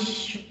da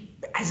nicht,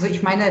 also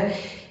ich meine,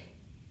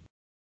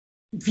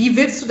 wie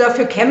willst du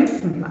dafür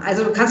kämpfen?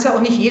 Also du kannst ja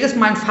auch nicht jedes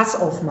Mal ein Fass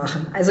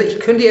aufmachen. Also ich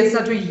könnte jetzt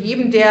natürlich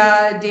jedem,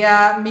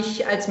 der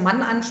mich als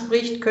Mann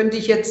anspricht, könnte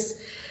ich jetzt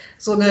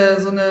so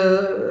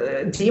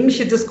eine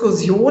dämliche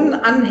Diskussion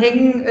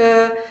anhängen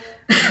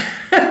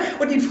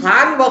und ihn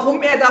fragen,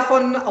 warum er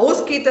davon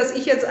ausgeht, dass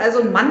ich jetzt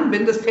also ein Mann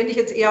bin. Das fände ich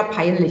jetzt eher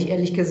peinlich,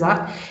 ehrlich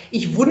gesagt.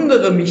 Ich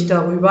wundere mich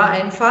darüber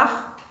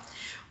einfach.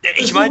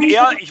 Ich meine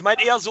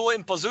eher so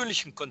im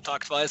persönlichen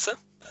Kontakt, weißt du?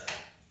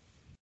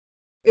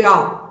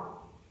 Ja.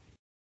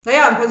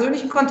 Naja, im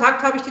persönlichen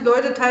Kontakt habe ich die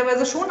Leute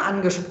teilweise schon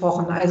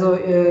angesprochen. Also,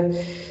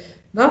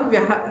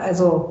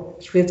 also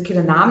ich will jetzt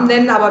keine Namen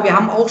nennen, aber wir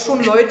haben auch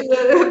schon Leute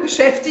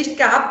beschäftigt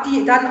gehabt,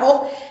 die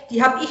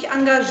habe ich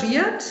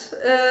engagiert,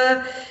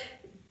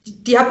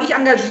 die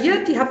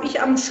habe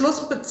ich am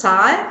Schluss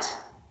bezahlt.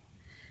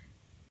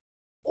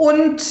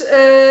 Und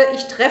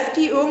ich treffe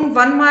die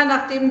irgendwann mal,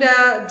 nachdem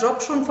der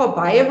Job schon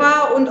vorbei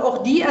war, und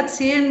auch die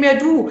erzählen mir,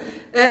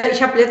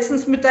 ich habe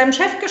letztens mit deinem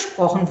Chef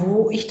gesprochen,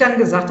 wo ich dann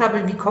gesagt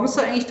habe, wie kommst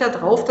du eigentlich da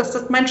drauf, dass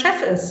das mein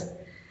Chef ist?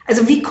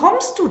 Also wie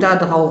kommst du da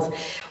drauf?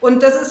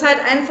 Und das ist halt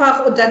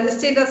einfach, und dann ist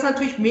denen das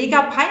natürlich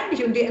mega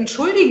peinlich und die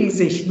entschuldigen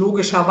sich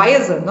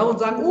logischerweise, ne, und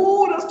sagen,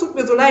 oh, das tut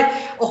mir so leid,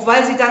 auch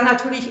weil sie dann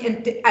natürlich,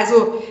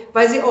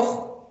 weil sie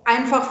auch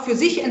einfach für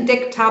sich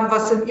entdeckt haben,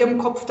 was in ihrem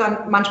Kopf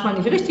dann manchmal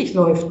nicht richtig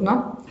läuft.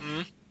 Ne?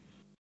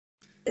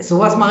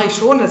 Sowas mache ich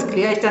schon, das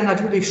kläre ich dann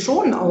natürlich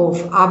schon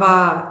auf,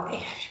 aber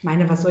ich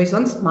meine, was soll ich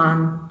sonst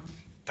machen?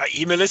 Bei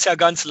E-Mail ist ja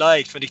ganz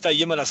leicht. Wenn dich da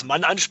jemand als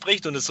Mann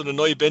anspricht und es ist so eine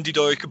neue Band, die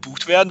da euch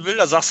gebucht werden will,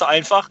 da sagst du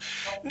einfach,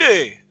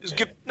 nee,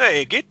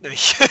 geht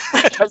nicht.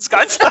 Das ist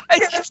ganz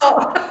leicht.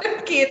 Genau,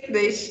 geht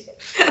nicht.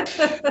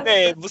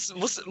 Nee, musst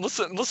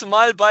du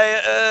mal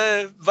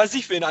bei, weiß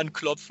ich wen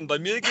anklopfen. Bei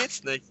mir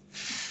geht's nicht.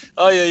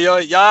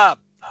 Ja,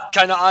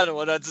 keine Ahnung.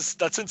 Oder das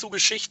sind so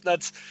Geschichten,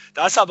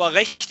 da hast du aber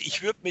recht.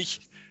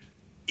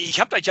 Ich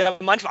habe das ja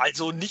manchmal,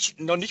 also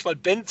noch nicht mal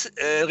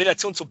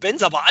Relation zu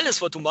Bands, aber alles,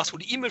 was du machst, wo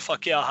du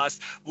E-Mail-Verkehr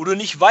hast, wo du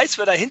nicht weißt,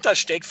 wer dahinter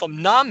steckt,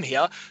 vom Namen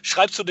her,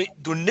 schreibst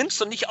du nimmst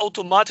doch nicht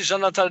automatisch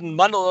an, dass das ein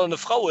Mann oder eine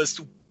Frau ist.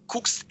 Du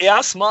guckst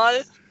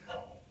erstmal,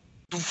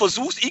 du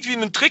versuchst irgendwie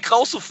einen Trick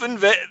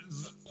rauszufinden,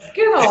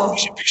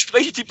 wie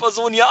spreche ich die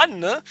Person hier an,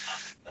 ne?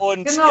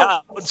 Und genau.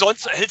 Ja, und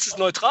sonst hältst du es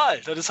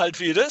neutral. Das ist halt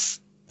wie das.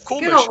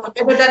 Komisch. Genau, und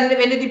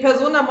wenn du die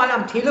Person dann mal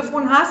am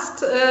Telefon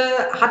hast,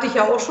 hatte ich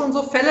ja auch schon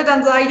so Fälle,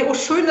 dann sage ich, oh,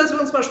 schön, dass wir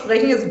uns mal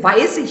sprechen, jetzt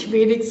weiß ich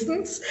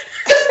wenigstens,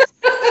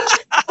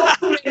 ob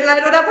du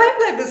Männlein oder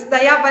Weiblein bist.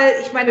 Naja, weil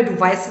ich meine, du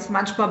weißt es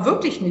manchmal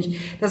wirklich nicht.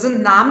 Da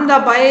sind Namen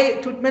dabei,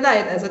 tut mir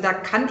leid, also da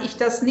kann ich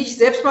das nicht,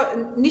 selbst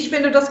mal, nicht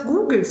wenn du das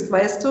googelst,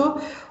 weißt du,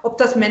 ob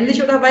das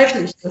männlich oder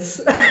weiblich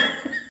ist.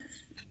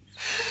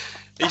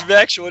 Ich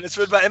merke schon, es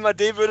wird bei MAD,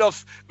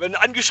 wenn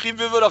angeschrieben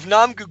wird auf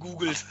Namen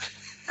gegoogelt.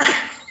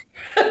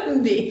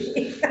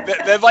 Nee.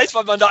 Wer weiß,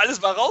 wann man da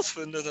alles mal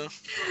rausfindet. Ne?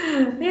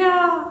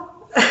 Ja.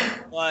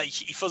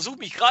 Ich versuche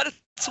mich gerade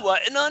zu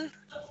erinnern,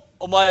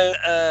 um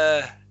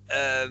mal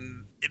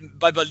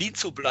bei Berlin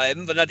zu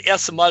bleiben, wenn das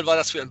erste Mal war,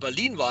 dass wir in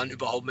Berlin waren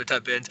überhaupt mit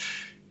der Band.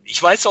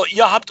 Ich weiß auch,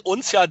 ihr habt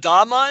uns ja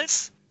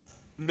damals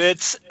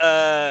mit,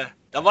 da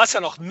war es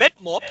ja noch Mad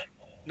Mob,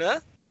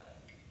 ne?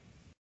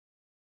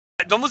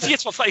 Da muss ich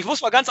jetzt mal fragen, ich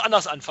muss mal ganz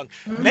anders anfangen.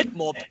 Mad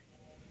Mob,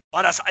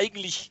 war das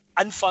eigentlich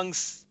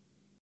anfangs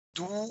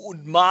du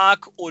und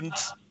Marc und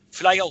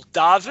vielleicht auch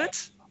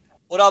David?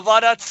 Oder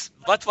war das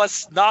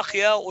was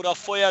nachher oder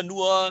vorher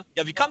nur,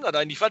 ja, wie kam das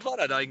eigentlich? Was war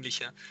das eigentlich?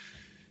 Ja?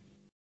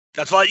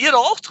 Das war ihr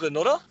doch auch drin,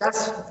 oder?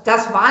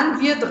 Das waren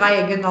wir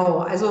drei, genau.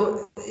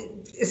 Also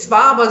es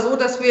war aber so,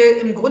 dass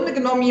wir im Grunde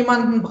genommen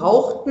jemanden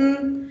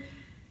brauchten,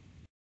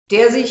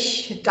 der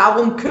sich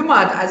darum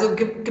kümmert. Also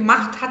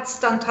gemacht hat es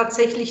dann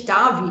tatsächlich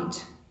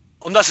David.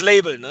 Um das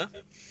Label, ne?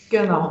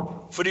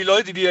 Genau. Für die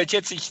Leute, die das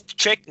jetzt nicht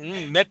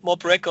checken, Mad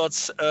Mob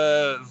Records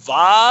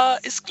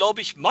ist,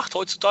 glaube ich, macht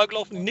heutzutage,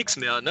 glaube ich, nichts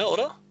mehr, ne,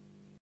 oder?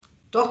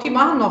 Doch, die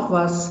machen noch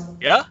was.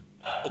 Ja?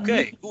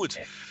 Okay, gut.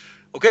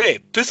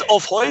 Okay, bis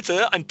auf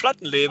heute ein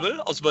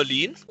Plattenlabel aus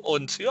Berlin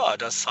und ja,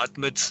 das hat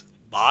mit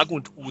Marc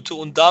und Ute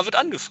und David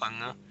angefangen,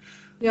 ne?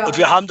 Ja. Und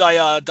wir haben da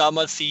ja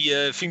damals die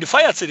Fing the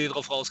Fire CD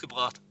drauf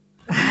rausgebracht.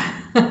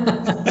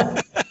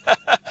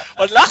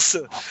 Was lachst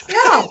du?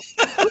 Ja,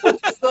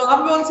 so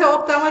haben wir uns ja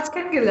auch damals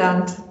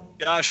kennengelernt.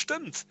 Ja,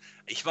 stimmt.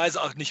 Ich weiß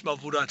auch nicht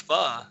mal, wo das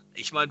war.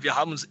 Ich meine, wir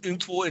haben uns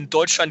irgendwo in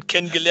Deutschland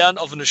kennengelernt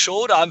auf eine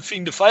Show, da haben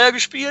Fing the Fire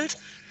gespielt.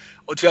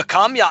 Und wir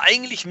kamen ja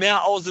eigentlich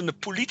mehr aus eine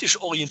politisch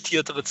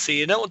orientiertere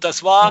Szene. Und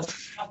das war,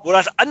 wo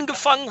das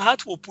angefangen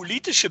hat, wo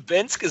politische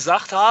Bands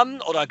gesagt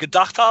haben oder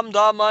gedacht haben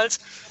damals,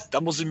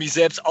 da muss ich mich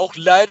selbst auch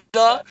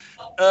leider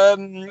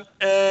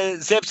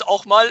selbst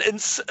auch mal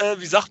ins,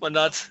 wie sagt man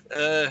das,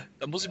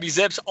 da muss ich mich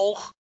selbst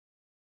auch,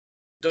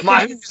 da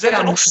habe ich mich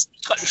selbst auch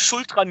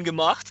Schuld dran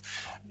gemacht.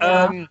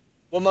 Ja.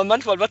 Wo man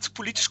manchmal was zu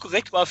politisch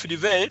korrekt war für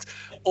die Welt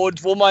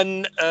und wo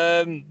man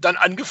dann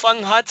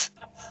angefangen hat,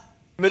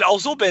 mit auch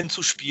so Band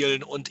zu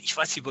spielen. Und ich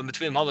weiß nicht, mit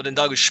wem haben wir denn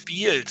da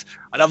gespielt?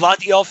 Aber da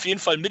wart ihr auf jeden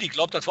Fall mit. Ich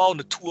glaube, das war auch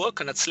eine Tour.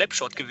 Kann das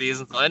Slapshot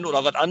gewesen sein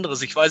oder was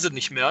anderes. Ich weiß es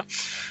nicht mehr.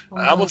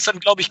 Wir haben uns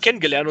dann, glaube ich,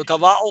 kennengelernt. Und da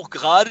war auch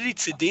gerade die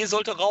CD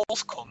sollte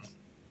rauskommen.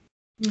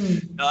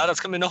 Ja, das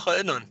kann mich noch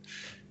erinnern.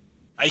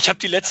 Ich habe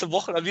die letzte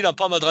Woche dann wieder ein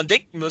paar Mal dran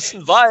denken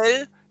müssen,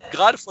 weil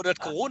gerade vor der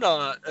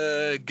Corona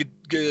die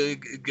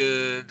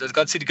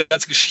ganze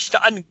Geschichte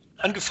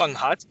angefangen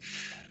hat,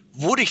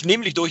 wurde ich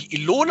nämlich durch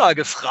Ilona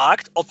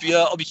gefragt, ob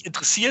ich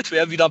interessiert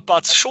wäre, wieder ein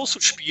paar Shows zu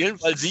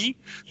spielen, weil sie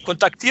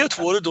kontaktiert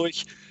wurde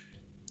durch,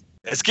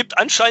 es gibt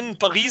anscheinend in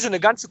Paris eine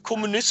ganze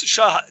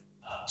kommunistische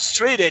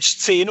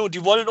Straight-Edge-Szene und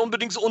die wollen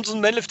unbedingt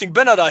unseren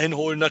Manlifting-Banner dahin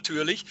holen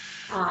natürlich.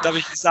 Da habe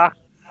ich gesagt,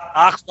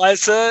 ach,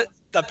 weißt du,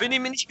 da bin ich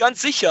mir nicht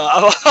ganz sicher,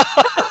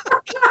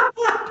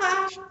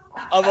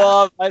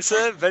 aber weißt du,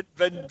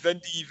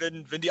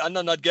 wenn die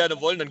anderen das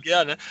gerne wollen, dann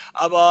gerne.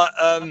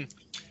 Aber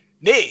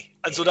nee,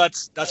 also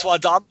das war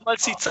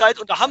damals die Zeit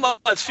und da haben wir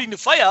als Fing the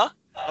Fire,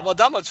 aber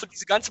damals für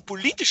diese ganze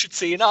politische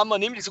Szene haben wir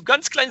nämlich so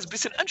ganz kleines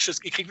bisschen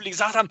Anschluss gekriegt, weil die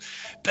gesagt haben,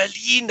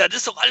 Berlin, das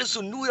ist doch alles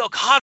so New York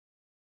hart,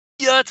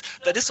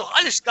 das ist doch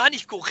alles gar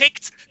nicht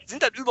korrekt.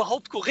 Sind das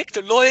überhaupt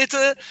korrekte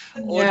Leute?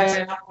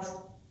 Und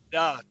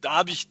ja, da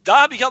hab ich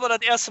aber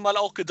das erste Mal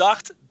auch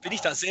gedacht, bin ich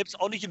da selbst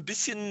auch nicht ein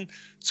bisschen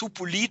zu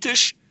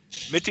politisch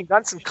mit dem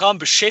ganzen Kram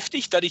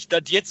beschäftigt, dass ich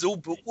das jetzt so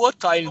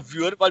beurteilen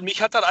würde, weil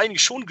mich hat das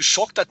eigentlich schon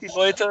geschockt, dass die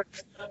Leute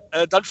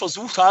dann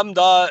versucht haben,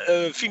 da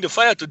Fing the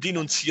Fire zu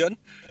denunzieren,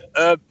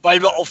 weil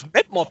wir auf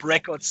Mad Mob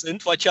Records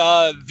sind, was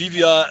ja, wie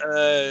wir,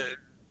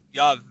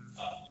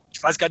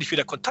 ich weiß gar nicht, wie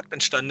der Kontakt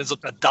entstanden ist,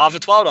 ob das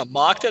David war oder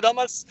Marc, der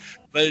damals,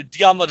 weil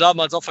die haben wir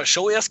damals auf der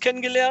Show erst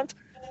kennengelernt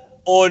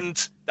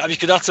und da habe ich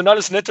gedacht, sind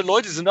alles nette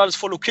Leute, sind alles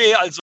voll okay,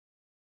 also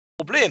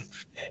Problem.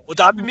 Und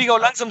da habe ich mich auch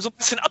langsam so ein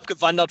bisschen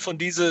abgewandert von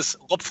dieses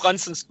Rob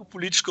Franzen ist zu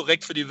politisch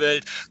korrekt für die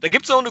Welt. Da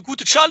gibt es auch eine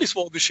gute Charlie's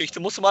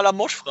War-Geschichte, musst du mal am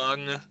Mosch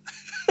fragen. Ne?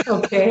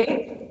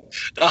 Okay.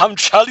 Da haben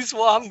Charlie's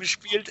War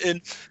gespielt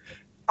in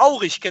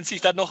Aurich, kannst du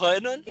dich da noch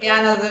erinnern?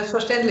 Ja, na,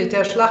 selbstverständlich,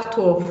 der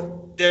Schlachthof.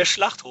 Der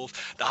Schlachthof.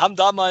 Da haben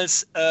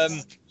damals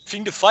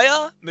Fing the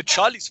Fire mit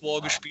Charlie's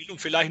War gespielt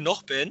und vielleicht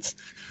noch Bands.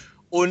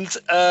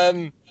 Und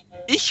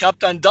ich habe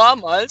dann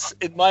damals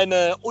in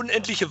meine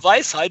unendliche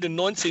Weisheit in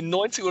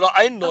 1990 oder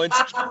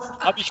 91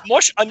 habe ich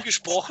Mosch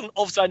angesprochen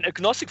auf sein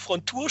Agnostic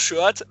Front Tour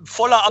Shirt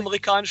voller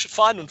amerikanische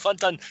Fahnen und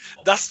fand dann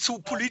das zu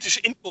politisch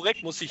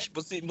inkorrekt, muss ich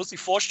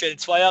vorstellen.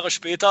 2 Jahre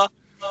später,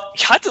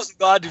 ich hatte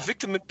sogar die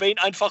Victim mit Bane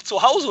einfach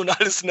zu Hause und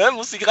alles, ne,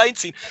 musste ich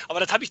reinziehen. Aber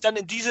das habe ich dann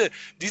in diese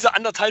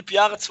 1,5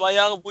 Jahre, 2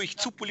 Jahre, wo ich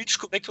zu politisch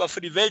korrekt war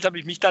für die Welt, habe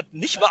ich mich das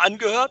nicht mehr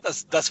angehört.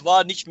 Das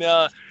war nicht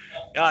mehr,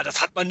 ja,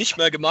 das hat man nicht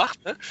mehr gemacht.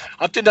 Ne?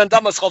 Hab den dann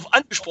damals drauf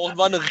angesprochen,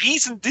 war eine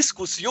riesen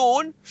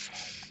Diskussion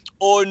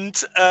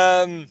und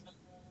naja,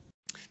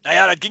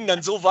 das ging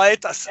dann so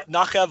weit, dass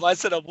nachher,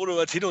 weißt du, da wurde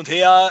was hin und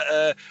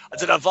her,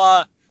 also da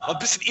war ein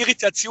bisschen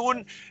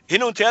Irritation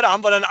hin und her, da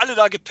haben wir dann alle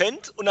da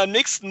gepennt und am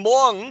nächsten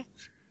Morgen,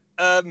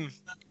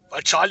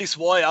 weil Charlie's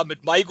War, ja,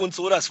 mit Mike und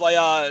so, das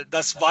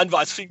waren wir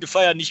als Fing the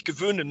Fire nicht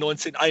gewöhnt in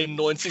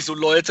 1991, so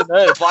Leute,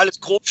 ne, das war alles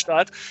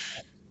Grobstadt.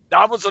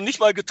 Da haben wir uns noch nicht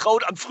mal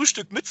getraut, am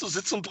Frühstück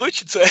mitzusitzen und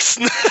Brötchen zu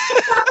essen.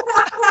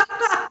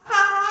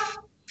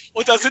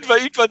 Und da sind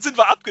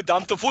wir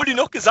abgedampft, obwohl die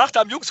noch gesagt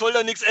haben, Jungs, wollt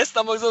ihr nichts essen?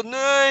 Haben wir gesagt,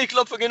 nee, ich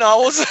glaube, wir gehen nach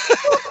Hause.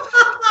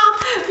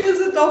 Wir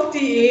sind auf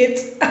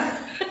Diät.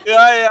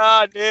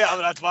 Ja, nee,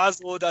 aber das war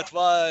so, das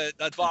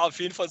war auf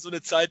jeden Fall so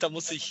eine Zeit, aber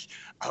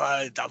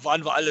da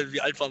waren wir alle,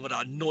 wie alt waren wir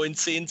da?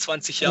 19,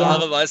 20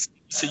 Jahre, Ja. weißt du,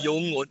 ein bisschen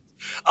jung.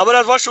 Aber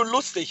das war schon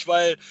lustig,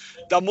 weil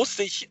da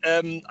musste ich,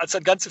 als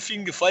das ganze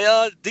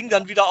Ding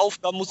dann wieder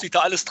aufkam, musste ich da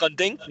alles dran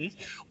denken.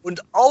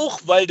 Und auch,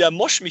 weil der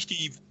Mosch mich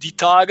die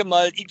Tage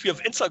mal irgendwie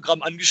auf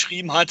Instagram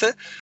angeschrieben hatte,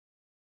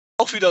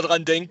 auch wieder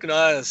dran denken,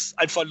 na, das ist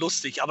einfach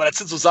lustig. Aber das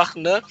sind so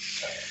Sachen, ne?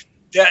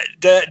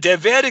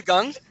 Der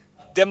Werdegang,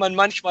 der man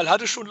manchmal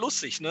hatte, schon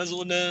lustig, ne?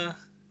 So eine.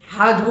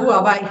 Ja, du,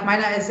 aber ich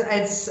meine,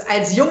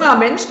 als junger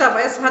Mensch,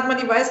 hat man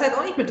die Weisheit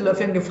auch nicht mit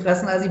Löffeln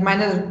gefressen. Also ich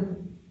meine,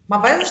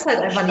 man weiß es halt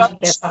einfach nicht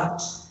besser.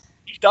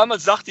 Ich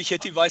damals sagte, ich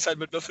hätte die Weisheit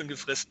mit Löffeln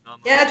gefressen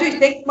haben. Ja, natürlich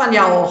denkt man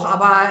ja auch,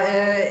 aber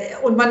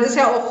und man ist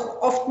ja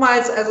auch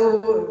oftmals,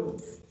 also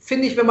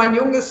finde ich, wenn man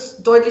jung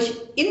ist, deutlich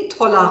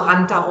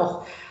intoleranter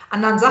auch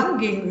anderen Sachen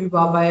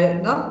gegenüber,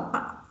 weil, ne?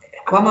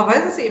 Aber man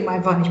weiß es eben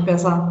einfach nicht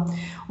besser.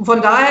 Und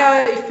von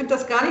daher, ich finde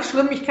das gar nicht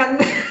schlimm.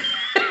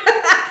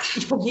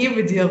 Ich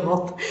vergebe dir,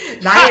 Rob.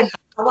 Nein,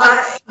 aber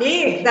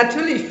nee,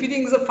 natürlich,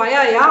 Feeding the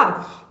Fire,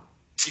 ja.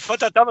 Ich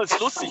fand das damals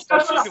lustig. Ich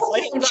habe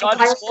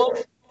auch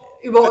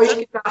über euch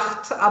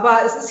gedacht.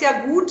 Aber es ist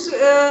ja gut,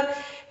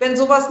 wenn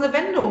sowas eine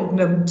Wendung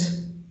nimmt.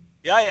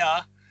 Ja.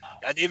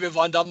 Ja, nee, wir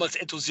waren damals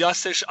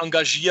enthusiastisch,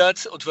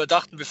 engagiert und wir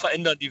dachten, wir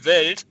verändern die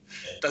Welt.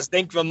 Das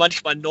denken wir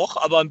manchmal noch,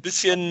 aber ein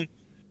bisschen,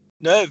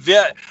 ne,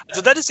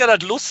 also das ist ja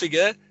das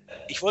Lustige.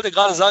 Ich wollte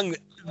gerade sagen,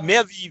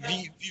 mehr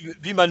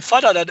wie mein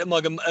Vater das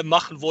immer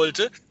machen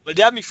wollte, weil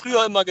der hat mich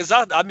früher immer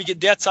gesagt, hat mich in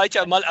der Zeit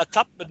ja mal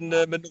ertappt mit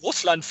einer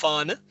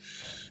Russland-Fahne,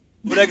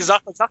 wo er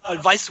gesagt hat, sag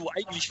mal, weißt du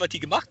eigentlich, was die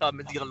gemacht haben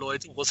mit ihren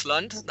Leuten in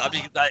Russland? Da habe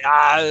ich gesagt,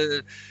 ja,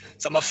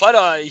 sag mal,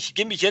 Vater, ich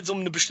gehe mich jetzt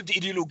um eine bestimmte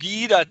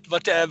Ideologie,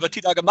 was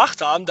die da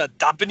gemacht haben,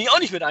 da bin ich auch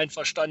nicht mit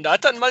einverstanden. Da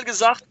hat dann mal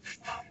gesagt,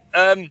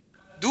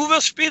 du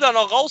wirst später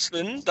noch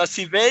rausfinden, dass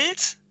die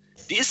Welt,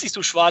 die ist nicht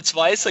so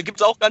schwarz-weiß, da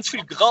gibt es auch ganz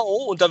viel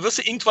Grau und da wirst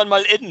du irgendwann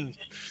mal enden.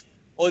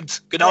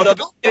 Und genau da.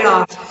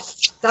 Ja,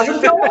 da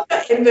sind wir auch am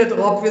Ende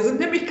drauf. Wir sind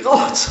nämlich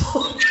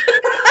Grauzone.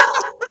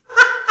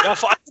 Ja,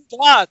 vor allem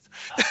Draht.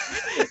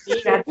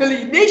 Nee,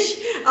 natürlich nicht,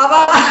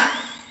 aber.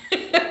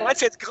 Du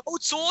meinst jetzt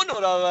Grauzone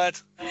oder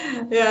was?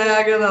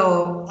 Ja,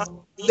 genau.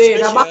 Nee,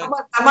 da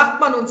macht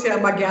man uns ja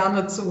immer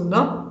gerne zu,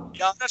 ne?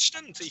 Ja, das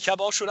stimmt. Ich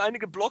habe auch schon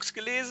einige Blogs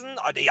gelesen.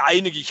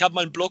 Ich habe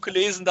mal einen Blog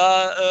gelesen,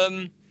 da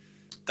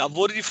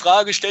wurde die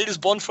Frage gestellt,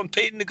 ist Born from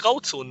Pain eine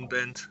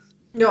Grauzonenband?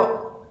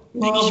 Ja.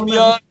 Denke ich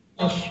mir,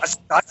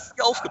 da hat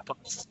sie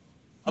aufgepasst.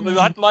 Aber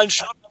wir hatten mal einen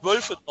Schatten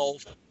Wölfe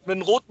drauf. Mit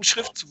einem roten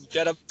Schriftzug.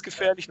 Ja, das ist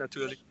gefährlich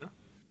natürlich. Ne?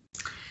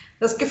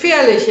 Das ist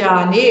gefährlich,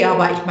 ja. Nee,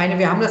 aber ich meine,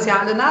 wir haben das ja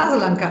alle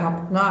naselang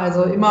gehabt. Ne?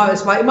 Also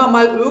es war immer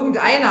mal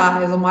irgendeiner.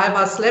 Also mal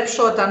war es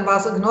Slapshot, dann war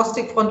es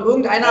Agnostikfront.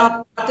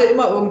 Irgendeiner hatte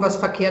immer irgendwas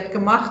verkehrt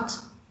gemacht.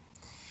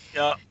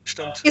 Ja,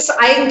 stimmt. Ist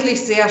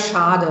eigentlich sehr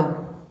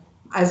schade.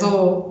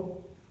 Also.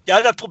 Ja,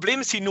 das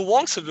Problem ist, die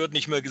Nuance wird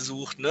nicht mehr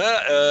gesucht.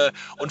 Ne?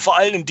 Und vor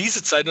allem in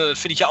dieser Zeit, und das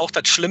finde ich ja auch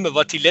das Schlimme,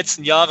 was die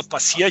letzten Jahre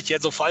passiert,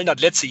 jetzt so vor allem das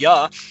letzte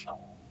Jahr.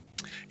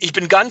 Ich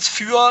bin ganz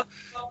für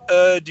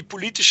die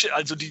politische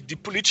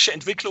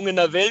Entwicklung in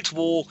der Welt,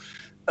 wo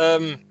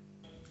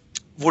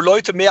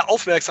Leute mehr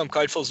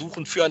Aufmerksamkeit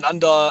versuchen,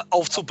 füreinander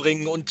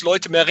aufzubringen und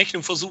Leute mehr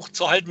Rechnung versuchen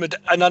zu halten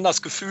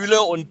miteinanders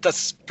Gefühle und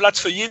dass Platz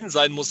für jeden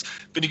sein muss,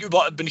 bin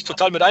ich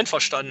total mit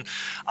einverstanden.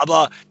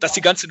 Aber dass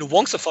die ganze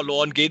Nuance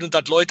verloren geht und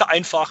dass Leute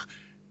einfach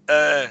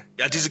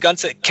diese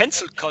ganze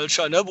Cancel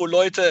Culture, ne,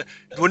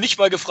 wo nicht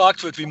mal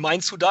gefragt wird, wie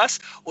meinst du das?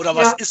 Oder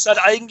was ist das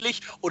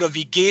eigentlich? Oder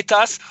wie geht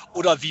das?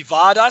 Oder wie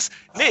war das?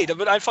 Nee, da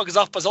wird einfach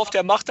gesagt, pass auf,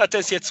 der macht das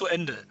ist jetzt zu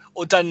Ende.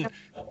 Und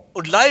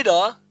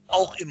leider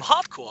auch im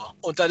Hardcore.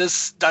 Und da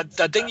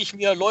denke ich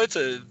mir,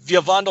 Leute,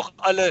 wir waren doch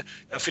alle,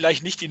 ja,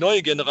 vielleicht nicht die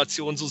neue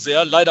Generation so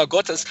sehr, leider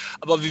Gottes,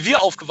 aber wie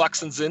wir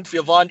aufgewachsen sind,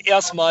 wir waren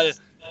erstmal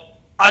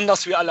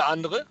anders wie alle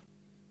andere.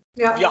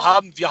 Ja. Wir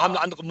haben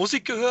eine andere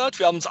Musik gehört,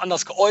 wir haben uns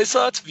anders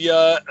geäußert,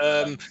 wir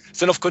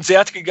sind auf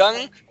Konzerte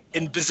gegangen,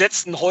 in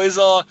besetzten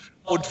Häusern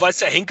und weiß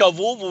der Henker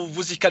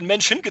wo sich kein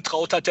Mensch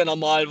hingetraut hat, der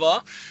normal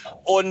war.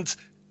 Und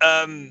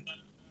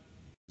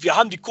wir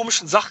haben die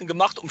komischen Sachen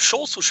gemacht, um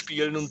Shows zu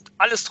spielen und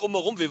alles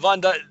drumherum. Wir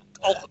waren da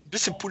auch ein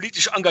bisschen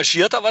politisch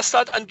engagierter, was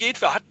das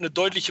angeht. Wir hatten eine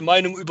deutliche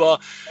Meinung über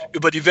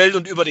die Welt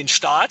und über den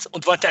Staat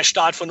und was der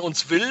Staat von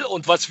uns will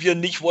und was wir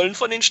nicht wollen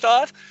von dem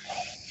Staat.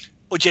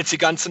 Und jetzt die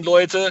ganzen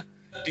Leute,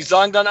 die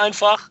sagen dann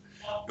einfach,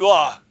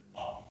 ja,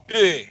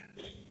 nee,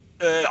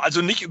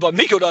 also nicht über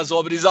mich oder so,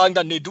 aber die sagen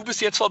dann, nee, du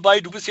bist jetzt vorbei,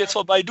 du bist jetzt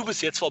vorbei, du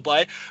bist jetzt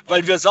vorbei,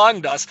 weil wir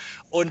sagen das.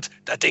 Und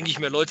da denke ich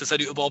mir, Leute,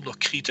 seid ihr überhaupt noch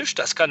kritisch?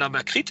 Da ist keiner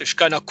mehr kritisch.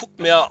 Keiner guckt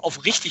mehr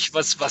auf richtig,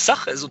 was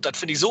Sache ist. Und das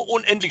finde ich so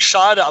unendlich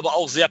schade, aber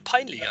auch sehr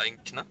peinlich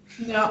eigentlich. Ne?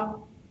 Ja,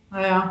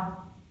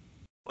 naja.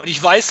 Und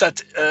ich weiß, dass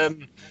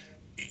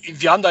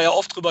wir haben da ja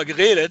oft drüber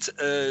geredet,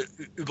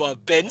 über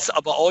Bands,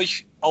 aber auch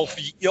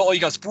wie ihr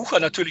euch als Bucher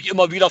natürlich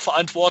immer wieder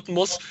verantworten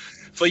muss,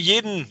 für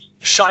jeden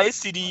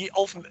Scheiß,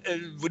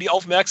 wo die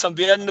aufmerksam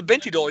werden, eine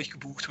Band, die da euch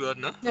gebucht wird,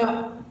 ne?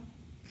 Ja.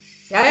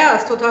 Ja,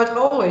 ist total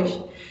traurig.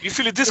 Wie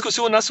viele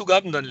Diskussionen hast du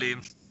gehabt in deinem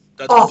Leben?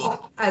 Oh,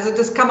 also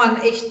das kann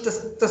man echt,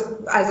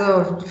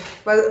 also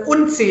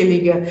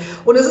unzählige.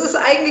 Und es ist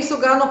eigentlich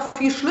sogar noch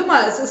viel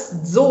schlimmer. Es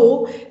ist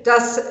so,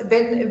 dass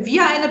wenn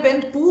wir eine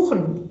Band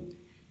buchen,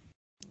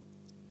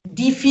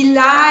 die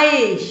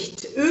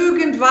vielleicht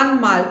irgendwann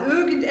mal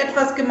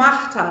irgendetwas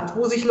gemacht hat,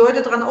 wo sich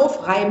Leute dran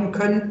aufreiben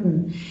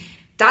könnten,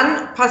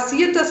 dann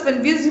passiert das,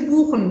 wenn wir sie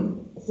buchen,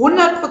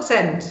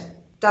 100%,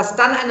 dass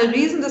dann eine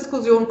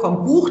Riesendiskussion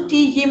kommt. Bucht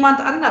die jemand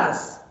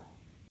anders?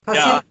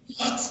 Passiert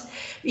nichts.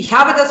 Ich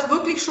habe das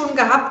wirklich schon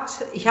gehabt.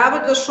 Ich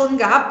habe das schon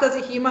gehabt, dass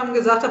ich jemandem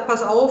gesagt habe,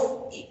 pass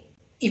auf,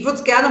 ich würde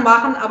es gerne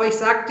machen, aber ich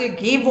sage dir,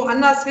 geh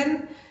woanders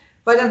hin,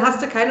 weil dann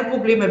hast du keine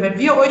Probleme. Wenn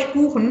wir euch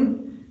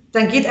buchen,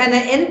 dann geht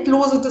eine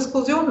endlose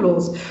Diskussion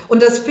los.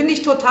 Und das finde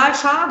ich total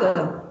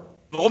schade.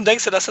 Warum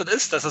denkst du, dass das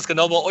ist, dass das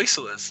genau bei euch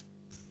so ist?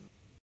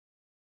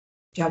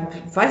 Ja,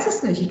 ich weiß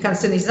es nicht. Ich kann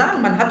es dir nicht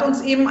sagen. Man hat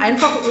uns eben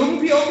einfach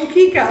irgendwie auf dem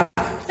Kieker.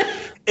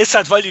 Ist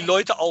das, weil die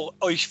Leute auch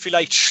euch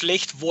vielleicht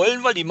schlecht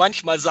wollen, weil die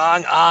manchmal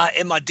sagen,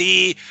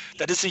 MAD,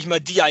 das ist nicht mehr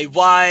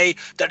DIY,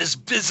 das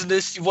ist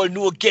Business, die wollen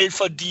nur Geld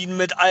verdienen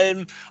mit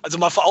allem. Also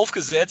mal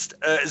vorausgesetzt,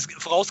 es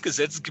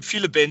gibt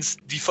viele Bands,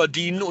 die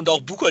verdienen und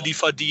auch Booker, die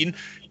verdienen.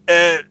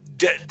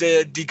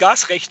 Die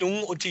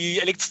Gasrechnung und die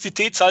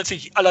Elektrizität zahlt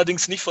sich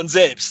allerdings nicht von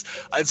selbst.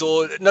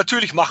 Also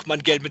natürlich macht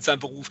man Geld mit seinem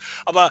Beruf.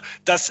 Aber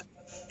dass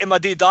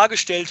MAD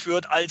dargestellt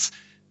wird als,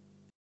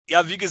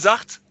 ja, wie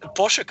gesagt,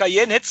 Porsche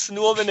Cayenne hättest du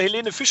nur, wenn du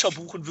Helene Fischer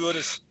buchen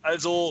würdest.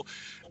 Also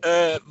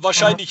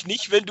wahrscheinlich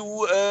nicht, wenn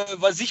du,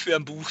 weiß ich, wer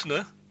bucht,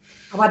 ne?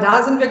 Aber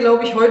da sind wir,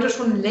 glaube ich, heute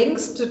schon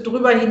längst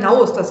drüber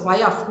hinaus. Das war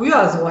ja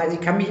früher so. Also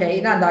ich kann mich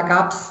erinnern,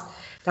 irgendwann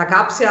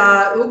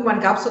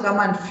gab es sogar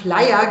mal einen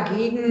Flyer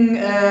gegen...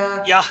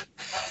 ja,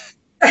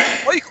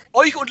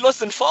 euch und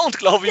Lost and Found,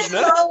 glaube ich,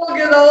 ne?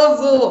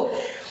 Genau so.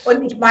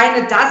 Und ich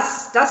meine,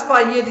 das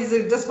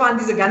waren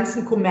diese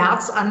ganzen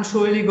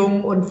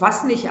Kommerzanschuldigungen und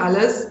was nicht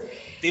alles.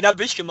 Den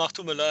habe ich gemacht,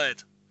 tut mir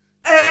leid.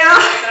 Ja.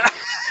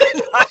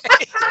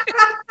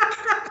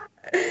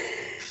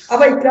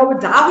 Aber ich glaube,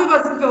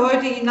 darüber sind wir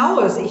heute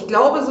hinaus. Ich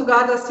glaube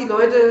sogar, dass die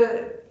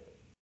Leute,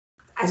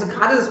 also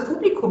gerade das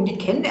Publikum, die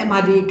kennen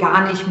MAD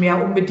gar nicht mehr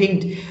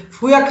unbedingt.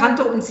 Früher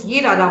kannte uns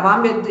jeder. Da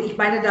waren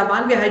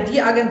wir halt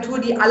die Agentur,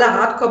 die alle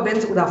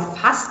Hardcore-Bands oder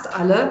fast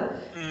alle,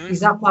 ich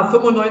sag mal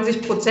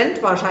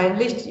 95%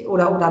 wahrscheinlich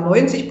oder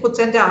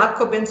 90% der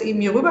Hardcore-Bands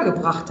eben hier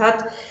rübergebracht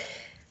hat.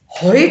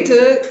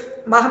 Heute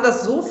machen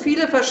das so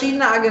viele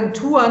verschiedene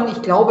Agenturen.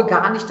 Ich glaube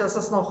gar nicht, dass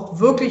das noch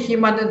wirklich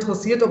jemand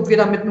interessiert, ob wir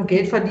damit nur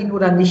Geld verdienen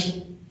oder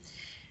nicht.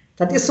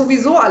 Das ist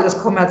sowieso alles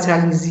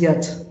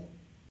kommerzialisiert.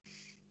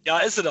 Ja,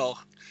 ist es auch.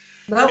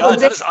 Na, ja,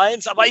 das ist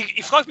eins. Aber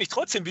ich frage mich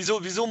trotzdem,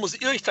 wieso muss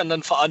ihr euch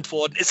dann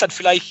verantworten? Ist das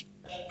vielleicht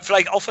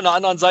auch von der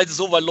anderen Seite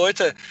so, weil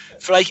Leute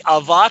vielleicht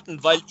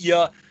erwarten, weil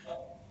ihr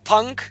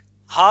Punk,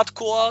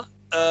 Hardcore,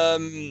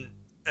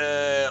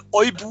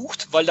 euch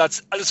bucht, weil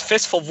das alles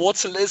fest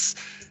verwurzelt ist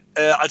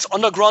als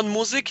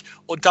Underground-Musik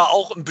und da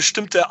auch eine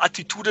bestimmte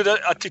Attitüde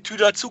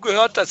dazu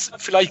gehört, dass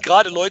vielleicht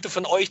gerade Leute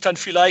von euch dann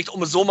vielleicht,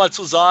 um es so mal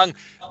zu sagen,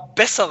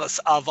 Besseres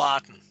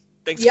erwarten.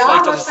 Denkst du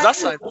vielleicht, dass es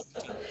das sein könnte?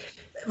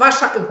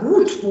 Wahrscheinlich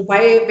gut,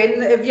 wobei,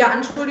 wenn wir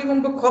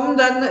Anschuldigungen bekommen,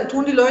 dann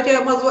tun die Leute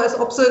ja immer so, als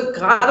ob sie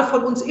gerade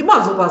von uns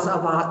immer sowas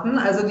erwarten.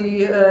 Also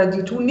die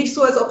tun nicht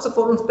so, als ob sie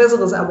von uns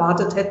Besseres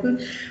erwartet hätten,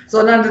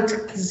 sondern das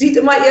sieht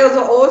immer eher so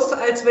aus,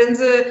 als wenn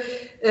sie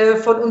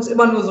von uns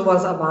immer nur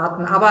sowas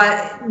erwarten. Aber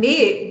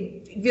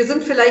nee, wir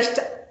sind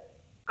vielleicht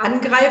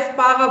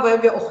angreifbarer,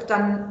 weil wir auch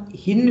dann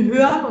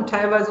hinhören und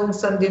teilweise uns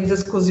dann den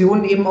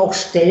Diskussionen eben auch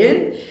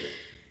stellen.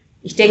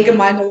 Ich denke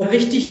mal, eine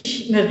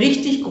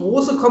richtig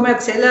große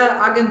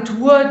kommerzielle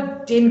Agentur,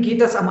 denen geht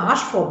das am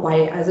Arsch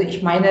vorbei. Also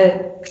ich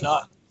meine,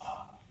 klar.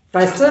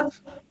 Weißt du?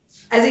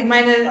 Also ich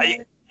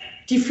meine,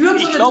 die führen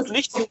so eine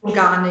Diskussion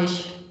gar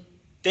nicht.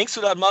 Denkst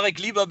du, da hat Marek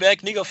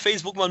Lieberberg nicht auf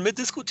Facebook mal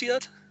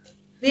mitdiskutiert?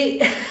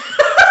 Nee.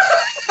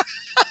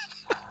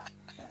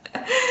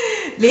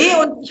 Nee,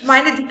 und ich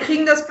meine, die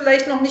kriegen das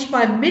vielleicht noch nicht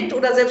mal mit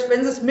oder selbst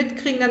wenn sie es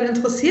mitkriegen, dann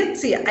interessiert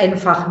sie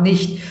einfach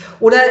nicht.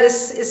 Oder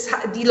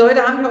die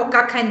Leute haben ja auch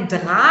gar keinen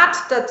Draht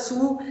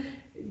dazu,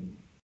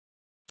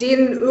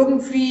 denen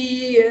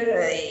irgendwie,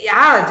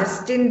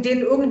 denen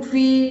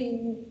irgendwie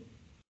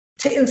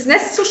ins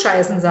Nest zu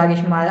scheißen, sage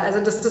ich mal. Also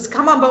das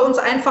kann man bei uns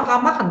einfacher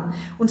machen.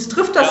 Uns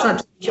trifft das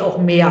natürlich auch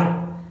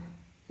mehr.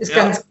 Ist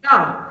ganz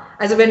klar.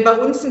 Also wenn bei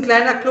uns ein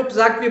kleiner Club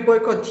sagt, wir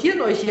boykottieren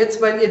euch jetzt,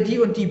 weil ihr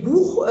die und die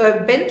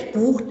Band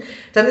bucht,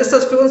 dann ist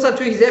das für uns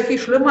natürlich sehr viel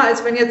schlimmer,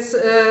 als wenn jetzt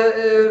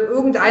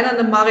irgendeiner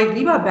einem Marek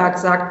Lieberberg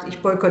sagt, ich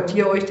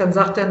boykottiere euch, dann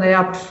sagt er,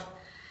 naja,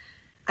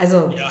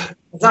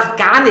 sagt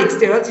gar nichts,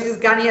 der hört sich das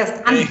gar nicht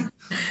erst an. Nee.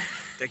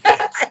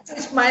 Also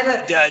ich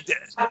meine,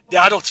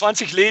 der hat auch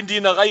 20 Läden, die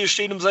in der Reihe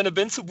stehen, um seine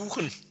Band zu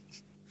buchen.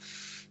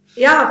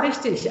 Ja,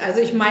 richtig.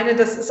 Also ich meine,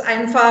 das ist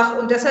einfach,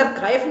 und deshalb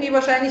greifen die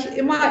wahrscheinlich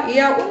immer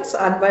eher uns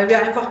an, weil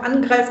wir einfach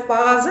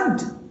angreifbarer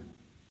sind.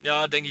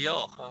 Ja, denke ich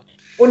auch. Ja.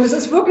 Und es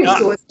ist wirklich Ja.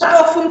 so. Es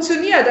hat auch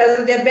funktioniert.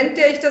 Also der Band,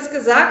 der ich das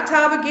gesagt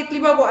habe, geht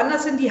lieber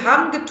woanders hin, die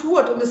haben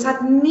getourt und es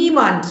hat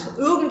niemand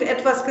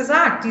irgendetwas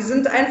gesagt. Die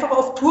sind einfach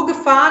auf Tour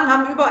gefahren,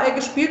 haben überall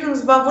gespielt und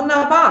es war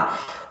wunderbar.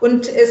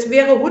 Und es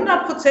wäre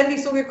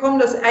hundertprozentig so gekommen,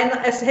 dass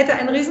es hätte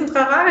ein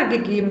Riesentrarade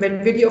gegeben,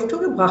 wenn wir die auf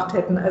Tour gebracht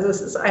hätten. Also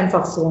es ist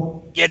einfach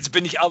so. Jetzt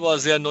bin ich aber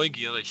sehr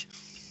neugierig.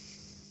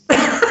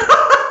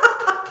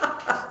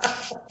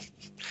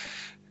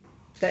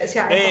 Da ist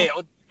ja einfach... Nee,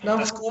 und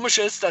das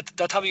Komische ist,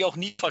 das habe ich auch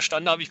nie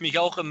verstanden,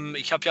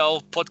 ich habe ja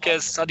auch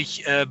Podcasts, hatte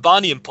ich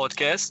Barney im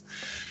Podcast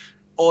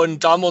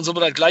und da haben wir uns über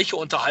das Gleiche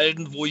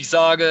unterhalten, wo ich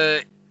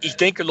sage, ich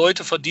denke,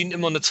 Leute verdienen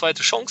immer eine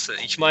zweite Chance.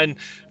 Ich meine,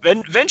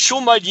 wenn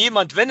schon mal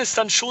jemand, wenn es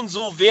dann schon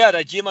so wäre,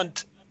 dass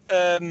jemand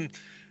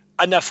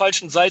an der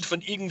falschen Seite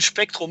von irgendeinem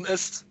Spektrum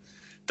ist,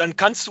 dann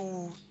kannst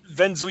du,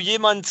 wenn so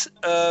jemand,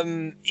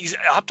 ich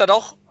habe das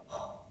auch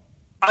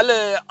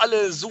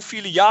alle so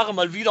viele Jahre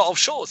mal wieder auf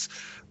Shows,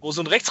 wo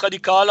so ein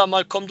Rechtsradikaler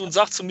mal kommt und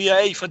sagt zu mir,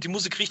 ey, ich fand die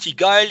Musik richtig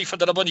geil, ich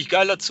fand das aber nicht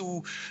geil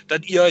dazu, dass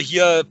ihr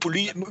hier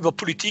über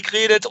Politik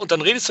redet und dann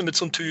redest du mit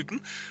so einem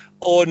Typen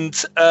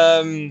und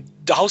da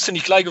haust du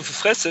nicht gleich auf die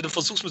Fresse, du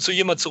versuchst mit so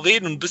jemand zu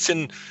reden und ein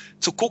bisschen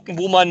zu gucken,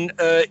 wo man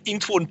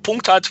irgendwo einen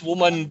Punkt hat, wo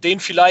man den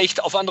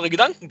vielleicht auf andere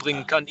Gedanken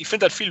bringen kann. Ich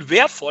finde das viel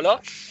wertvoller,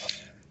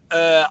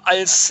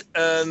 als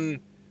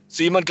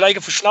so jemand gleich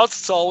auf die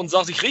Schnauze zu hauen und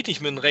sagt, ich rede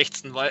nicht mit den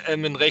Rechten,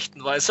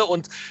 weißt du,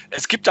 und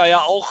es gibt da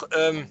ja auch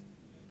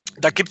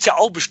da gibt es ja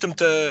auch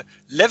bestimmte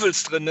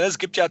Levels drin. Ne? Es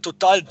gibt ja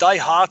total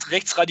die-hard,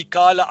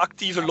 rechtsradikale,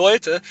 aktive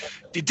Leute,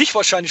 die dich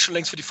wahrscheinlich schon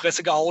längst für die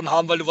Fresse gehauen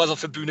haben, weil du was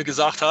auf der Bühne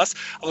gesagt hast.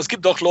 Aber es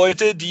gibt auch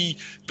Leute, die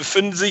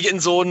befinden sich in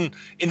so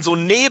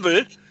einem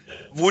Nebel,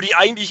 wo die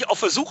eigentlich auf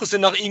der Suche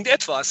sind nach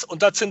irgendetwas.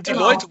 Und das sind die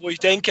Leute, wo ich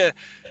denke,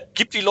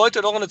 gib die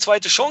Leute doch eine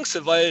zweite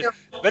Chance, weil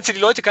wenn du die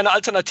Leute keine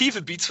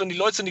Alternative bietest, wenn die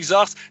Leute nicht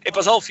sagst, ey,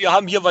 pass auf, wir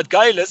haben hier was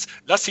Geiles,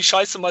 lass die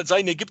Scheiße mal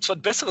sein, hier gibt's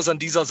was Besseres an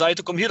dieser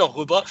Seite, komm hier doch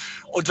rüber.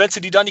 Und wenn du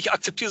die da nicht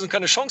akzeptierst und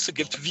keine Chance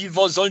gibt, wie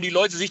sollen die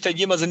Leute sich denn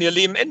jemals in ihr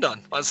Leben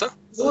ändern, weißt du?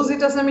 So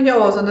sieht das nämlich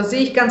aus und das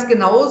sehe ich ganz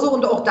genauso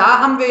und auch da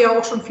haben wir ja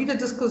auch schon viele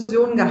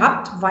Diskussionen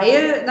gehabt,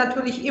 weil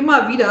natürlich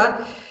immer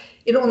wieder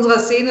in unserer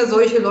Szene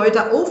solche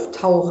Leute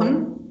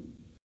auftauchen.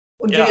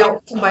 Und wir ja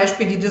auch zum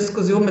Beispiel die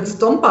Diskussion mit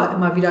Stomper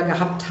immer wieder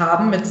gehabt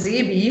haben, mit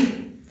Sebi.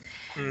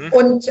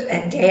 Und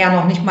der ja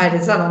noch nicht mal,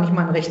 das ist ja noch nicht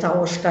mal ein rechter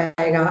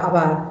Aussteiger,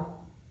 aber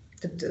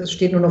das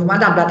steht nur noch auf dem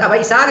anderen Blatt. Aber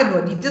ich sage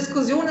nur, die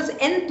Diskussion ist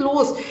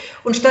endlos.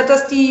 Und statt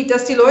dass die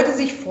Leute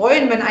sich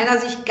freuen, wenn einer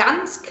sich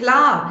ganz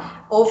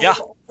klar auf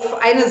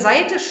eine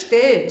Seite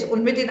stellt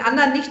und mit den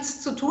anderen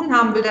nichts zu tun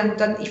haben will,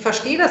 dann ich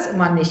verstehe das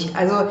immer nicht.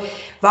 Also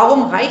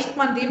warum reicht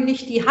man dem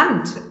nicht die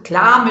Hand?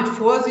 Klar, mit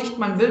Vorsicht,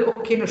 man will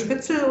auch keine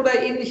Spitzel oder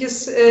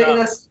ähnliches in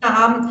der Szene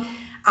haben.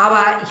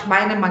 Aber ich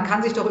meine, man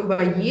kann sich doch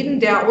über jeden,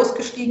 der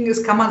ausgestiegen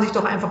ist, kann man sich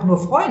doch einfach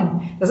nur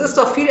freuen. Das ist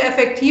doch viel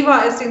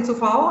effektiver, als den zu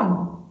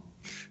verhauen.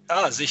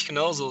 Ja, sehe ich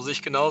genauso.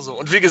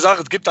 Und wie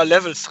gesagt, es gibt da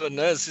Levels drin.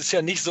 Ne? Es ist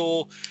ja nicht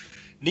so,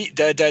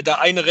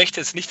 der eine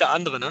Rechte ist nicht der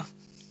andere, ne?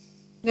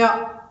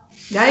 Ja,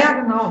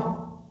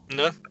 genau.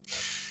 Ne?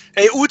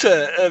 Hey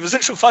Ute, wir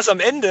sind schon fast am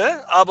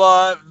Ende,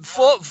 aber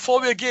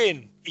bevor wir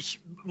gehen,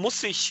 ich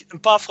muss dich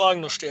ein paar Fragen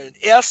noch stellen.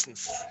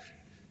 Erstens,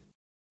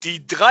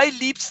 die 3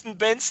 liebsten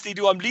Bands, die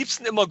du am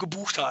liebsten immer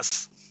gebucht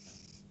hast.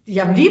 Die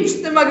ich am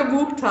liebsten immer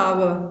gebucht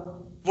habe.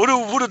 Wo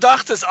du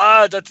dachtest,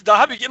 da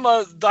habe ich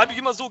immer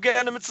so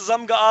gerne mit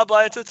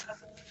zusammengearbeitet.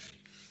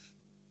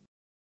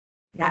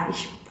 Ja,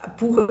 ich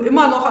buche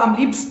immer noch am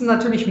liebsten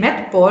natürlich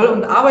Madball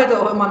und arbeite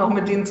auch immer noch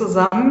mit denen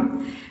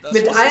zusammen.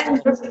 Mit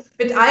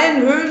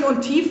allen Höhen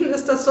und Tiefen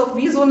ist das doch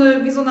wie so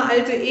eine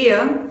alte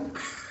Ehe.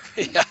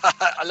 Ja,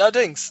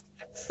 allerdings.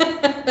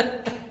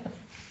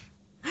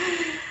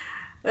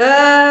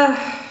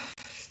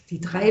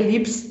 Die 3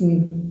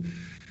 Liebsten.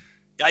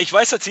 Ja, ich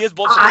weiß, dass du jetzt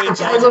Bob sagen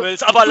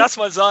willst, aber lass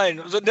mal sein.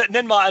 Also,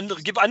 nenn mal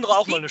andere, gib andere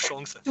auch mal eine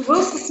Chance. Du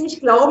wirst es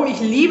nicht glauben, ich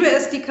liebe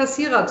es, die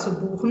Kassierer zu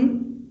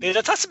buchen. Nee,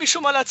 das hast du mich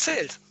schon mal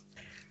erzählt.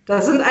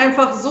 Das sind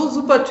einfach so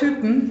super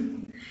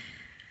Typen.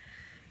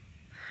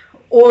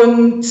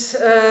 Und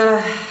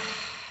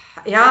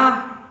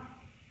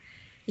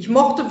ich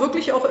mochte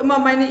wirklich auch immer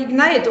meine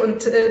Ignite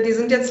und die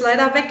sind jetzt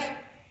leider weg.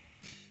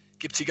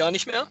 Gibt's die gar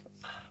nicht mehr?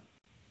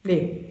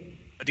 Nee.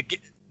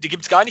 Die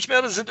gibt's gar nicht mehr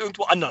oder sind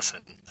irgendwo anders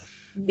hin?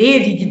 Nee,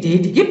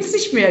 die gibt's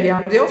nicht mehr, die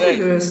haben sie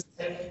aufgelöst.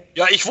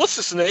 Ja, ich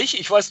wusste es nicht.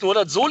 Ich weiß nur,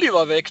 dass Soli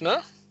war weg,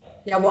 ne?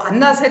 Ja,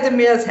 woanders hätte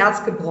mir das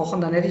Herz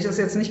gebrochen, dann hätte ich das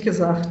jetzt nicht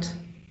gesagt.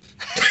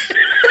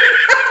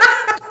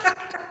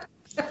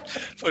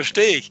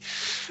 Verstehe ich.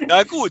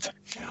 Ja, gut.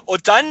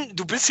 Und dann,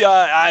 du bist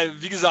ja,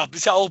 wie gesagt,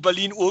 bist ja auch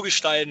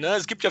Berlin-Urgestein, ne?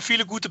 Es gibt ja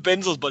viele gute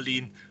Bands aus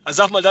Berlin.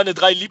 Also sag mal deine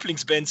 3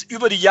 Lieblingsbands.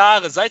 Über die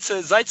Jahre, seit du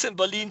in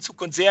Berlin zu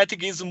Konzerte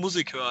gehst und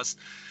Musik hörst.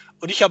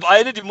 Und ich habe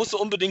eine, die musst du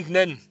unbedingt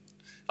nennen.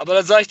 Aber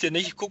das sage ich dir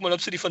nicht. Ich guck mal,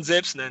 ob du die von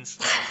selbst nennst.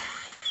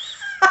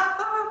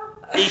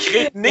 Ich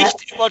rede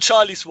nicht über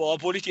Charlie's War,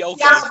 obwohl ich die auch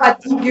Ja, aber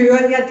die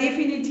gehören ja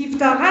definitiv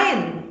da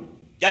rein.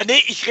 Ja,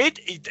 nee,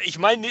 ich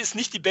meine, ist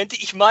nicht die Band,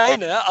 die ich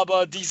meine,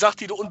 aber die Sache,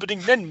 die du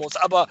unbedingt nennen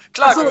musst. Aber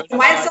klar. Achso, du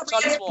meinst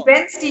aber jetzt die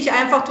Bands, die ich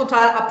einfach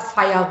total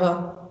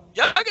abfeiere.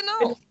 Ja,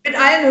 genau. Mit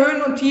allen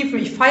Höhen und Tiefen.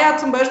 Ich feiere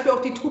zum Beispiel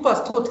auch die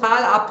Troopers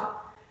total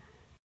ab.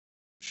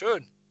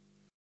 Schön.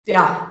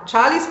 Ja,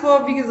 Charlie's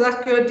War, wie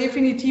gesagt, gehört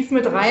definitiv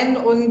mit rein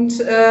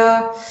und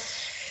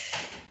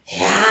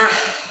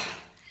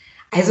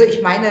also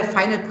ich meine,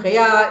 Final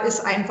Prayer ist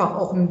einfach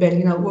auch ein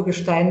Berliner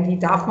Urgestein, die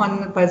darf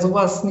man bei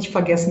sowas nicht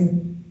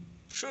vergessen.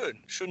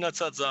 Schön, dass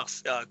du das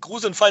sagst. Ja,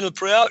 Gruß an Final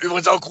Prayer,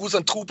 übrigens auch Gruß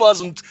an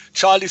Troopers und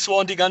Charlie's War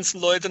und die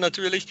ganzen Leute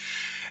natürlich.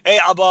 Ey,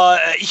 aber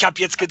ich habe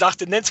jetzt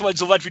gedacht, du nennst mal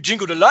so weit wie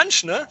Jingo the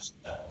Lunch, ne?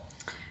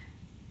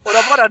 Oder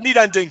war das nie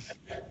dein Ding?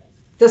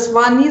 Das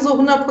war nie so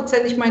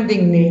hundertprozentig mein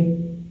Ding, nee.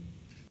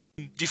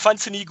 Die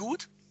fandst du nie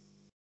gut?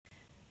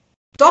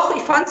 Doch,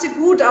 ich fand sie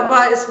gut,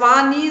 aber es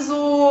war nie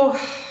so,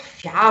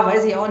 ja,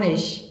 weiß ich auch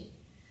nicht.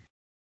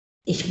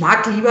 Ich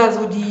mag lieber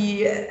so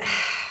die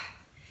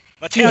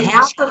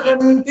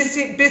härteren,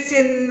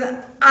 bisschen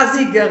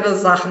assigere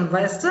Sachen,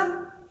 weißt du?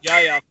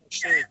 Ja,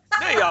 verstehe.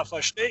 Naja,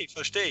 verstehe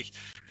ich.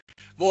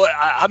 Wo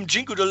haben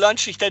Jingo the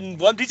Lunch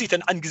wo haben die sich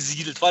denn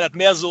angesiedelt? War das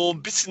mehr so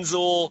ein bisschen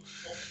so,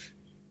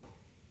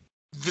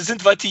 wir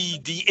sind was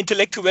die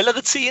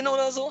intellektuellere Szene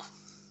oder so?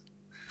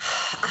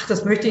 Ach,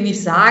 das möchte ich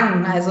nicht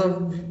sagen.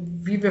 Also,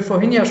 wie wir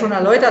vorhin ja schon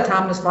erläutert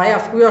haben, das war ja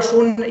früher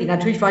schon,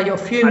 natürlich war ich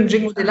auf vielen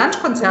Jingo the Lunch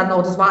Konzerten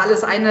auch, das war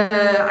alles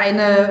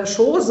eine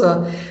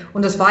Chose.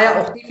 Und das war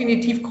ja auch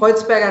definitiv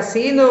Kreuzberger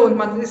Szene und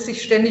man ist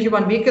sich ständig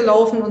über den Weg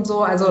gelaufen und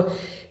so. Also,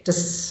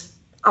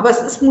 aber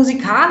es ist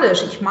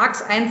musikalisch. Ich mag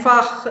es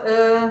einfach,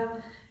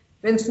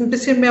 wenn es ein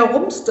bisschen mehr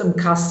rumst im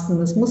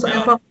Kasten. Es muss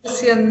einfach ein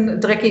bisschen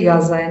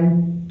dreckiger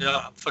sein.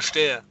 Ja,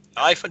 verstehe.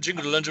 Ja, ich fand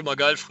Jingo the Lunch immer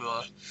geil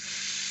früher.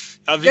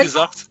 Ja, wie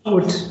gesagt.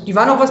 Gut, die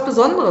waren auch was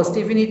Besonderes,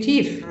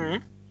 definitiv.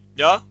 Mhm.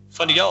 Ja,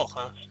 fand ich auch.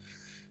 Ja.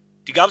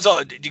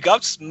 Die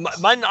gab's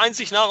meinen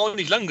Einsicht nach auch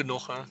nicht lang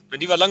genug. Ja.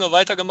 Wenn die wir lange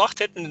weitergemacht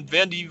hätten,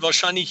 wären die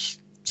wahrscheinlich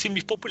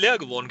ziemlich populär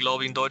geworden,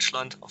 glaube ich, in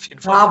Deutschland. Auf jeden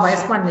Fall. Ja,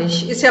 weiß man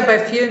nicht. Ist ja bei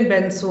vielen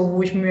Bands so,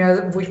 wo ich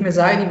mir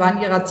sage, die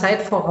waren ihrer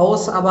Zeit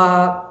voraus,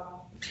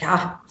 aber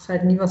ja, ist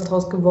halt nie was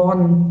draus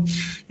geworden.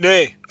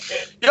 Nee.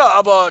 Ja,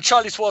 aber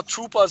Charlie's War,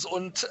 Troopers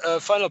und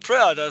Final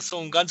Prayer, das ist so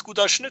ein ganz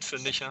guter Schnitt,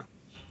 finde ich. Ja.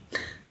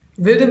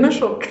 Wilde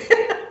Mischung.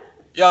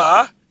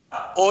 Ja,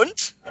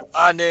 und?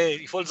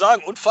 Ich wollte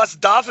sagen, und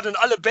fast David in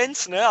alle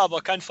Bands, ne? Aber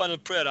kein Final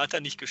Prayer, da hat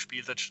er nicht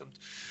gespielt, das stimmt.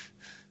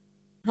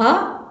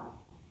 Ha?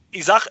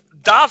 Ich sag,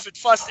 David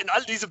fast in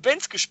all diese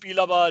Bands gespielt,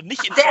 aber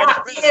nicht in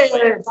Final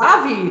Prayer.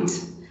 David.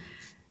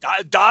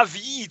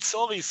 David,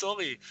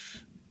 sorry.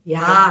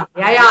 Ja,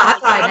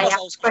 hat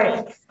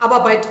er. Aber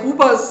bei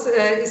Troopers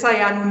ist er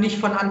ja nun nicht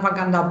von Anfang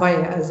an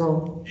dabei,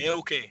 also. Ja,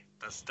 okay,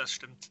 das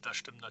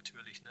stimmt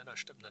natürlich, ne?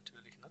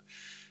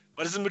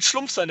 Was ist denn mit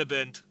Schlumpf, seine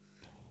Band?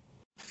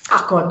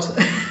 Ach Gott,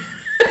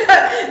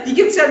 die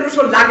gibt's ja nun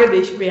schon lange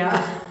nicht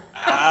mehr.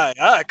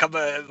 Ja, kann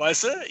man,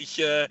 weißt du, ich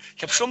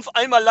habe Schlumpf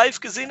einmal live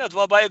gesehen, das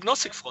war bei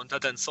Agnostic Front,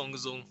 hat er einen Song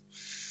gesungen.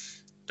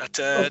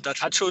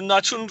 Das hat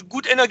schon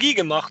gut Energie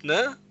gemacht,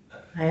 ne?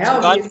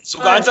 Naja,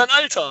 sogar in seinem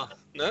Alter,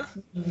 ne?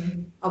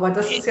 Aber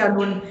das ist ja,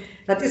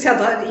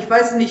 ich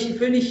weiß nicht, ich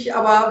will nicht,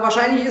 aber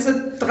wahrscheinlich ist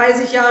es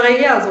 30 Jahre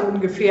her, so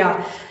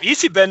ungefähr. Wie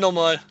hieß die Band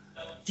nochmal?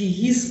 Die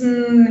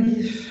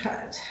hießen,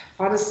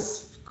 war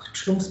das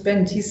Schlumpfs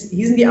Band,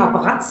 hießen die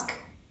Abrazk?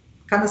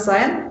 Kann es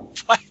sein?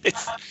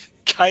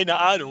 Keine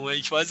Ahnung,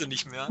 ich weiß es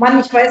nicht mehr. Mann,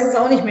 ich weiß es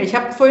auch nicht mehr. Ich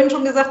habe vorhin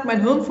schon gesagt,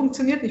 mein Hirn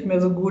funktioniert nicht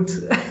mehr so gut.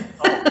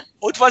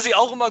 Und was ich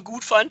auch immer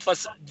gut fand,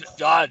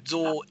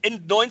 so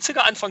Ende 90er,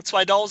 Anfang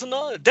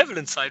 2000er, Devil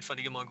Inside fand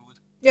ich immer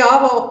gut. Ja,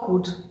 aber auch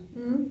gut.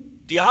 Mhm.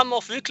 Die haben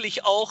auch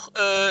wirklich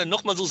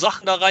nochmal so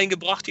Sachen da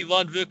reingebracht, die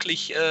waren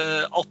wirklich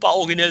auch paar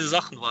originelle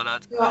Sachen waren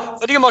das. Ja.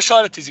 Fand ich immer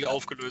schade, dass die sich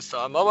aufgelöst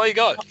haben, aber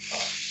egal.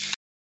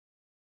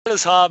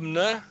 Alles haben,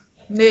 ne?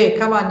 Nee,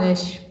 kann man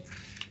nicht.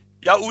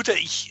 Ja, Ute,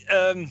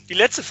 die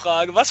letzte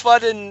Frage. Was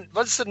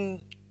ist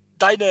denn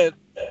deine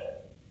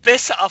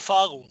beste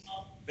Erfahrung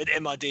mit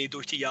MAD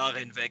durch die Jahre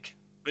hinweg?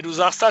 Wenn du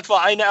sagst, das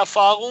war eine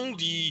Erfahrung,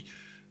 die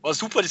war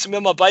super, die ist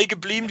mir mal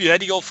beigeblieben, die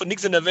hätte ich auch von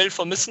nichts in der Welt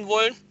vermissen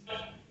wollen.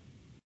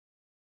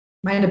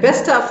 Meine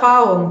beste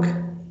Erfahrung?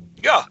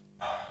 Ja.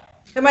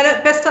 Ja,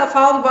 meine beste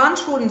Erfahrung waren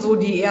schon so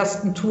die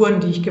ersten Touren,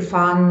 die ich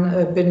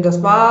gefahren bin.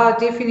 Das war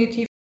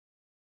definitiv.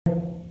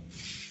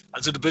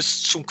 Also du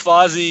bist schon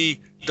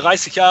quasi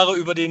 30 Jahre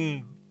über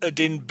den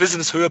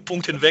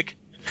Business-Höhepunkt hinweg.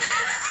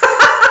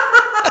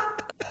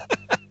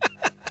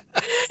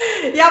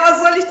 Ja,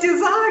 was soll ich dir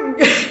sagen?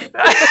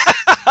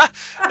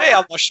 Nee,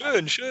 aber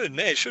schön,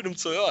 um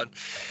zu hören.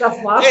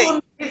 Das war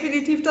schon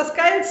definitiv das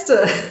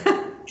Geilste.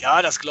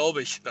 Ja, das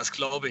glaube ich.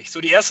 So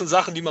die ersten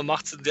Sachen, die man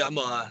macht, sind ja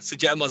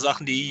immer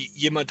Sachen, die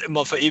jemand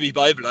immer für ewig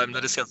beibleiben.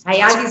 Das ist ja.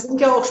 Naja, die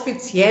sind ja auch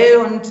speziell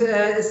und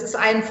es ist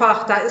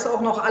einfach, da ist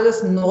auch noch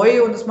alles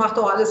neu und es macht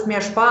auch alles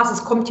mehr Spaß.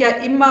 Es kommt ja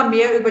immer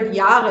mehr über die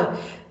Jahre,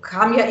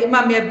 kam ja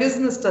immer mehr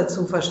Business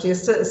dazu,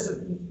 verstehst du? Es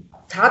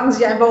taten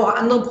sich einfach auch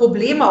andere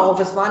Probleme auf.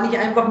 Es war nicht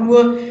einfach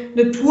nur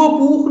eine Tour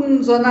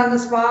buchen, sondern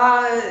es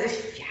war,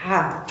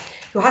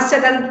 du hast ja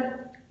dann,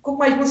 guck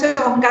mal, ich muss ja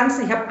auch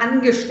ich habe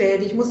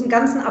Angestellte, ich muss einen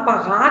ganzen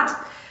Apparat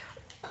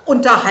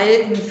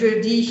unterhalten, für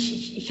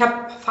die ich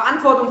habe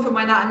Verantwortung für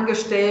meine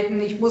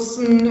Angestellten, ich muss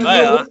ein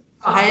Büro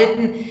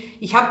verhalten.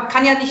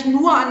 Kann ja nicht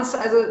nur ans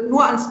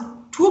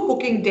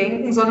Tourbooking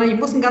denken, sondern ich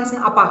muss einen ganzen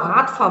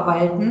Apparat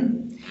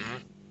verwalten.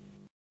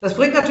 Das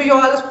bringt natürlich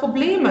auch alles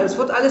Probleme. Es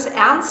wird alles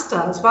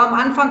ernster. Am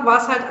Anfang war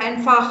es halt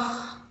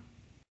einfach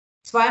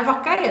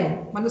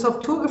geil. Man ist auf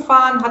Tour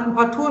gefahren, hat ein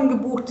paar Touren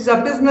gebucht. Dieser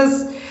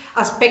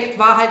Business-Aspekt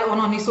war halt auch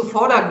noch nicht so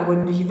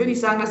vordergründig. Ich will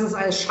nicht sagen, dass es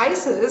alles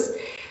scheiße ist,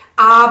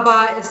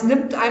 aber es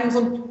nimmt einem so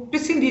ein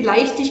bisschen die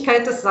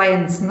Leichtigkeit des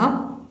Seins,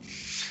 ne?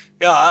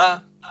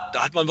 Ja,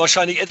 da hat man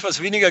wahrscheinlich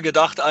etwas weniger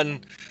gedacht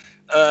an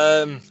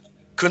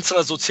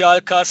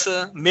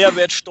Künstlersozialkasse,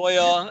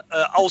 Mehrwertsteuer,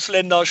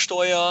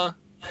 Ausländersteuer.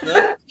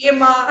 Ne?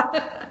 GEMA.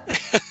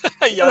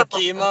 Ja,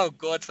 GEMA, oh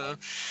Gott.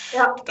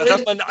 Ja, das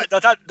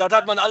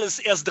hat man alles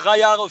erst 3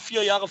 Jahre,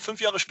 4 Jahre, 5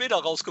 Jahre später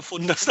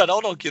rausgefunden, dass es das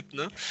auch noch gibt.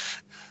 Ne?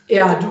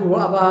 Ja, du,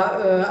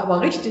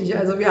 aber richtig.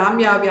 Also wir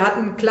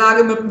hatten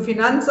Klage mit dem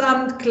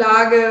Finanzamt,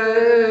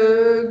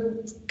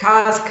 Klage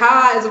KSK,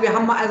 also wir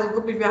haben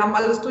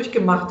alles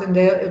durchgemacht in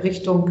der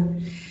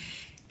Richtung.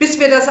 Bis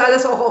wir das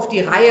alles auch auf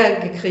die Reihe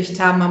gekriegt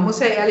haben. Man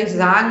muss ja ehrlich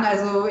sagen,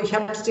 also ich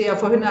habe es dir ja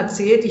vorhin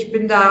erzählt, ich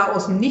bin da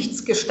aus dem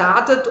Nichts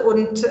gestartet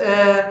und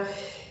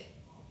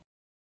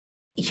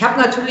ich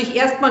habe natürlich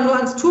erstmal nur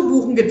ans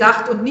Tourbuchen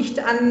gedacht und nicht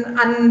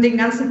an den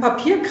ganzen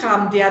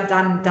Papierkram, der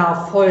dann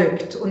da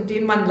folgt und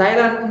den man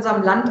leider in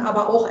unserem Land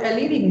aber auch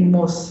erledigen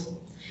muss.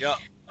 Ja.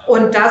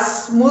 Und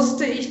das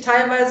musste ich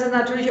teilweise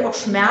natürlich auch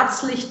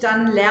schmerzlich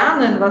dann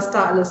lernen, was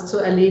da alles zu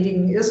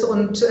erledigen ist.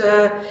 Und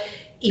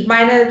ich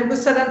meine, du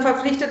bist ja dann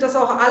verpflichtet, das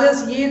auch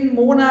alles jeden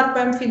Monat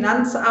beim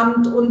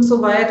Finanzamt und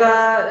so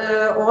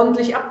weiter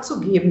ordentlich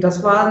abzugeben.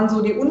 Das waren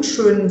so die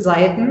unschönen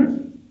Seiten.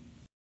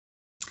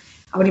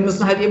 Aber die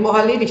müssen halt eben auch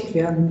erledigt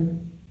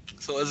werden.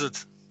 So ist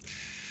es.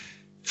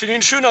 Finde ich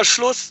ein schöner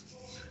Schluss.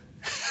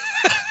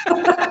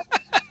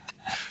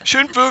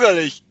 Schön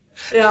bürgerlich.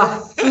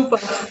 Ja, super.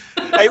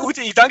 Hey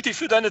Ute, ich danke dir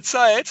für deine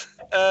Zeit.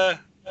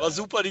 War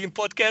super, dich im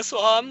Podcast zu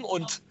haben.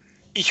 Und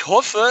ich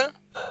hoffe,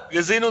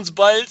 wir sehen uns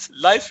bald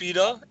live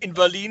wieder in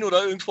Berlin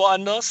oder irgendwo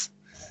anders.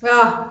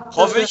 Ja.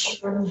 Hoffe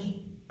ich.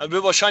 Er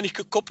will wahrscheinlich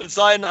gekoppelt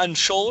sein an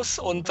Shows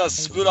und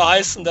das würde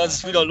heißen, dass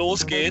es wieder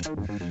losgeht.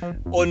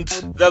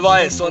 Und wer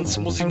weiß, sonst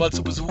muss ich mal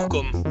zu Besuch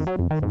kommen.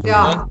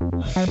 Ja,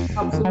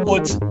 absolut.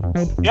 Und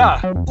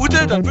ja,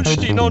 Ute, dann wünsche ich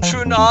dir noch einen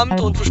schönen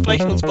Abend und wir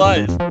sprechen uns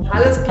bald.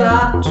 Alles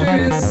klar,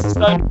 tschüss. Bis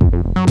dann.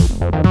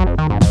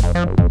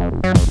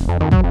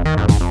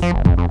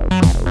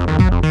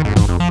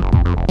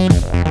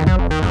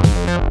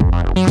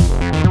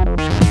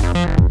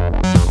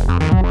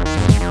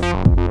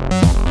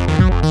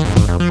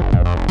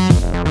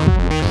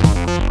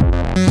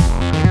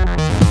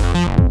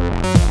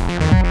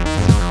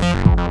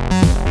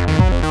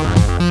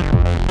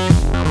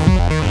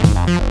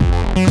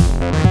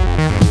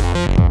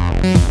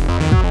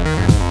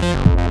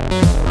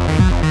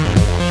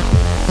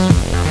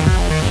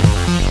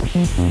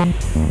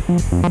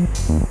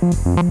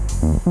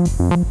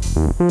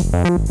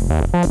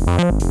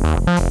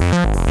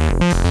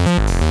 Thank you.